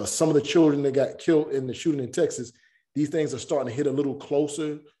of the children that got killed in the shooting in Texas, these things are starting to hit a little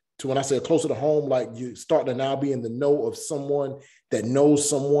closer to, when I say closer to home, like you start to now be in the know of someone that knows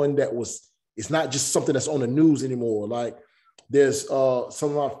someone that was, it's not just something that's on the news anymore. Like there's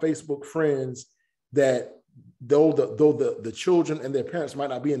some of my Facebook friends that though the children and their parents might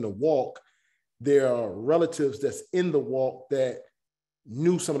not be in the walk, there are relatives that's in the walk that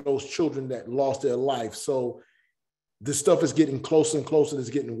knew some of those children that lost their life. So this stuff is getting closer and closer. It's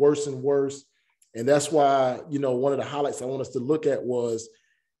getting worse and worse. And that's why, one of the highlights I want us to look at was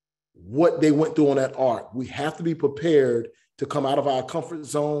what they went through on that ark. We have to be prepared to come out of our comfort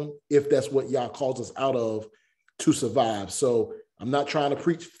zone if that's what Yah calls us out of to survive. So I'm not trying to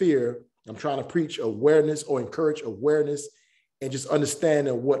preach fear. I'm trying to preach awareness or encourage awareness and just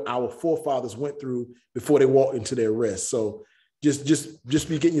understanding what our forefathers went through before they walked into their rest. So just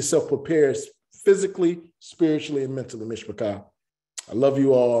be getting yourself prepared physically, spiritually, and mentally, Mishpachah. I love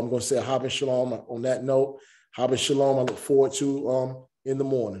you all. I'm going to say a Hab and Shalom on that note. Hab and Shalom, I look forward to in the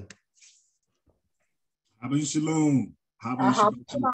morning. Hab and Shalom. Hab and Shalom.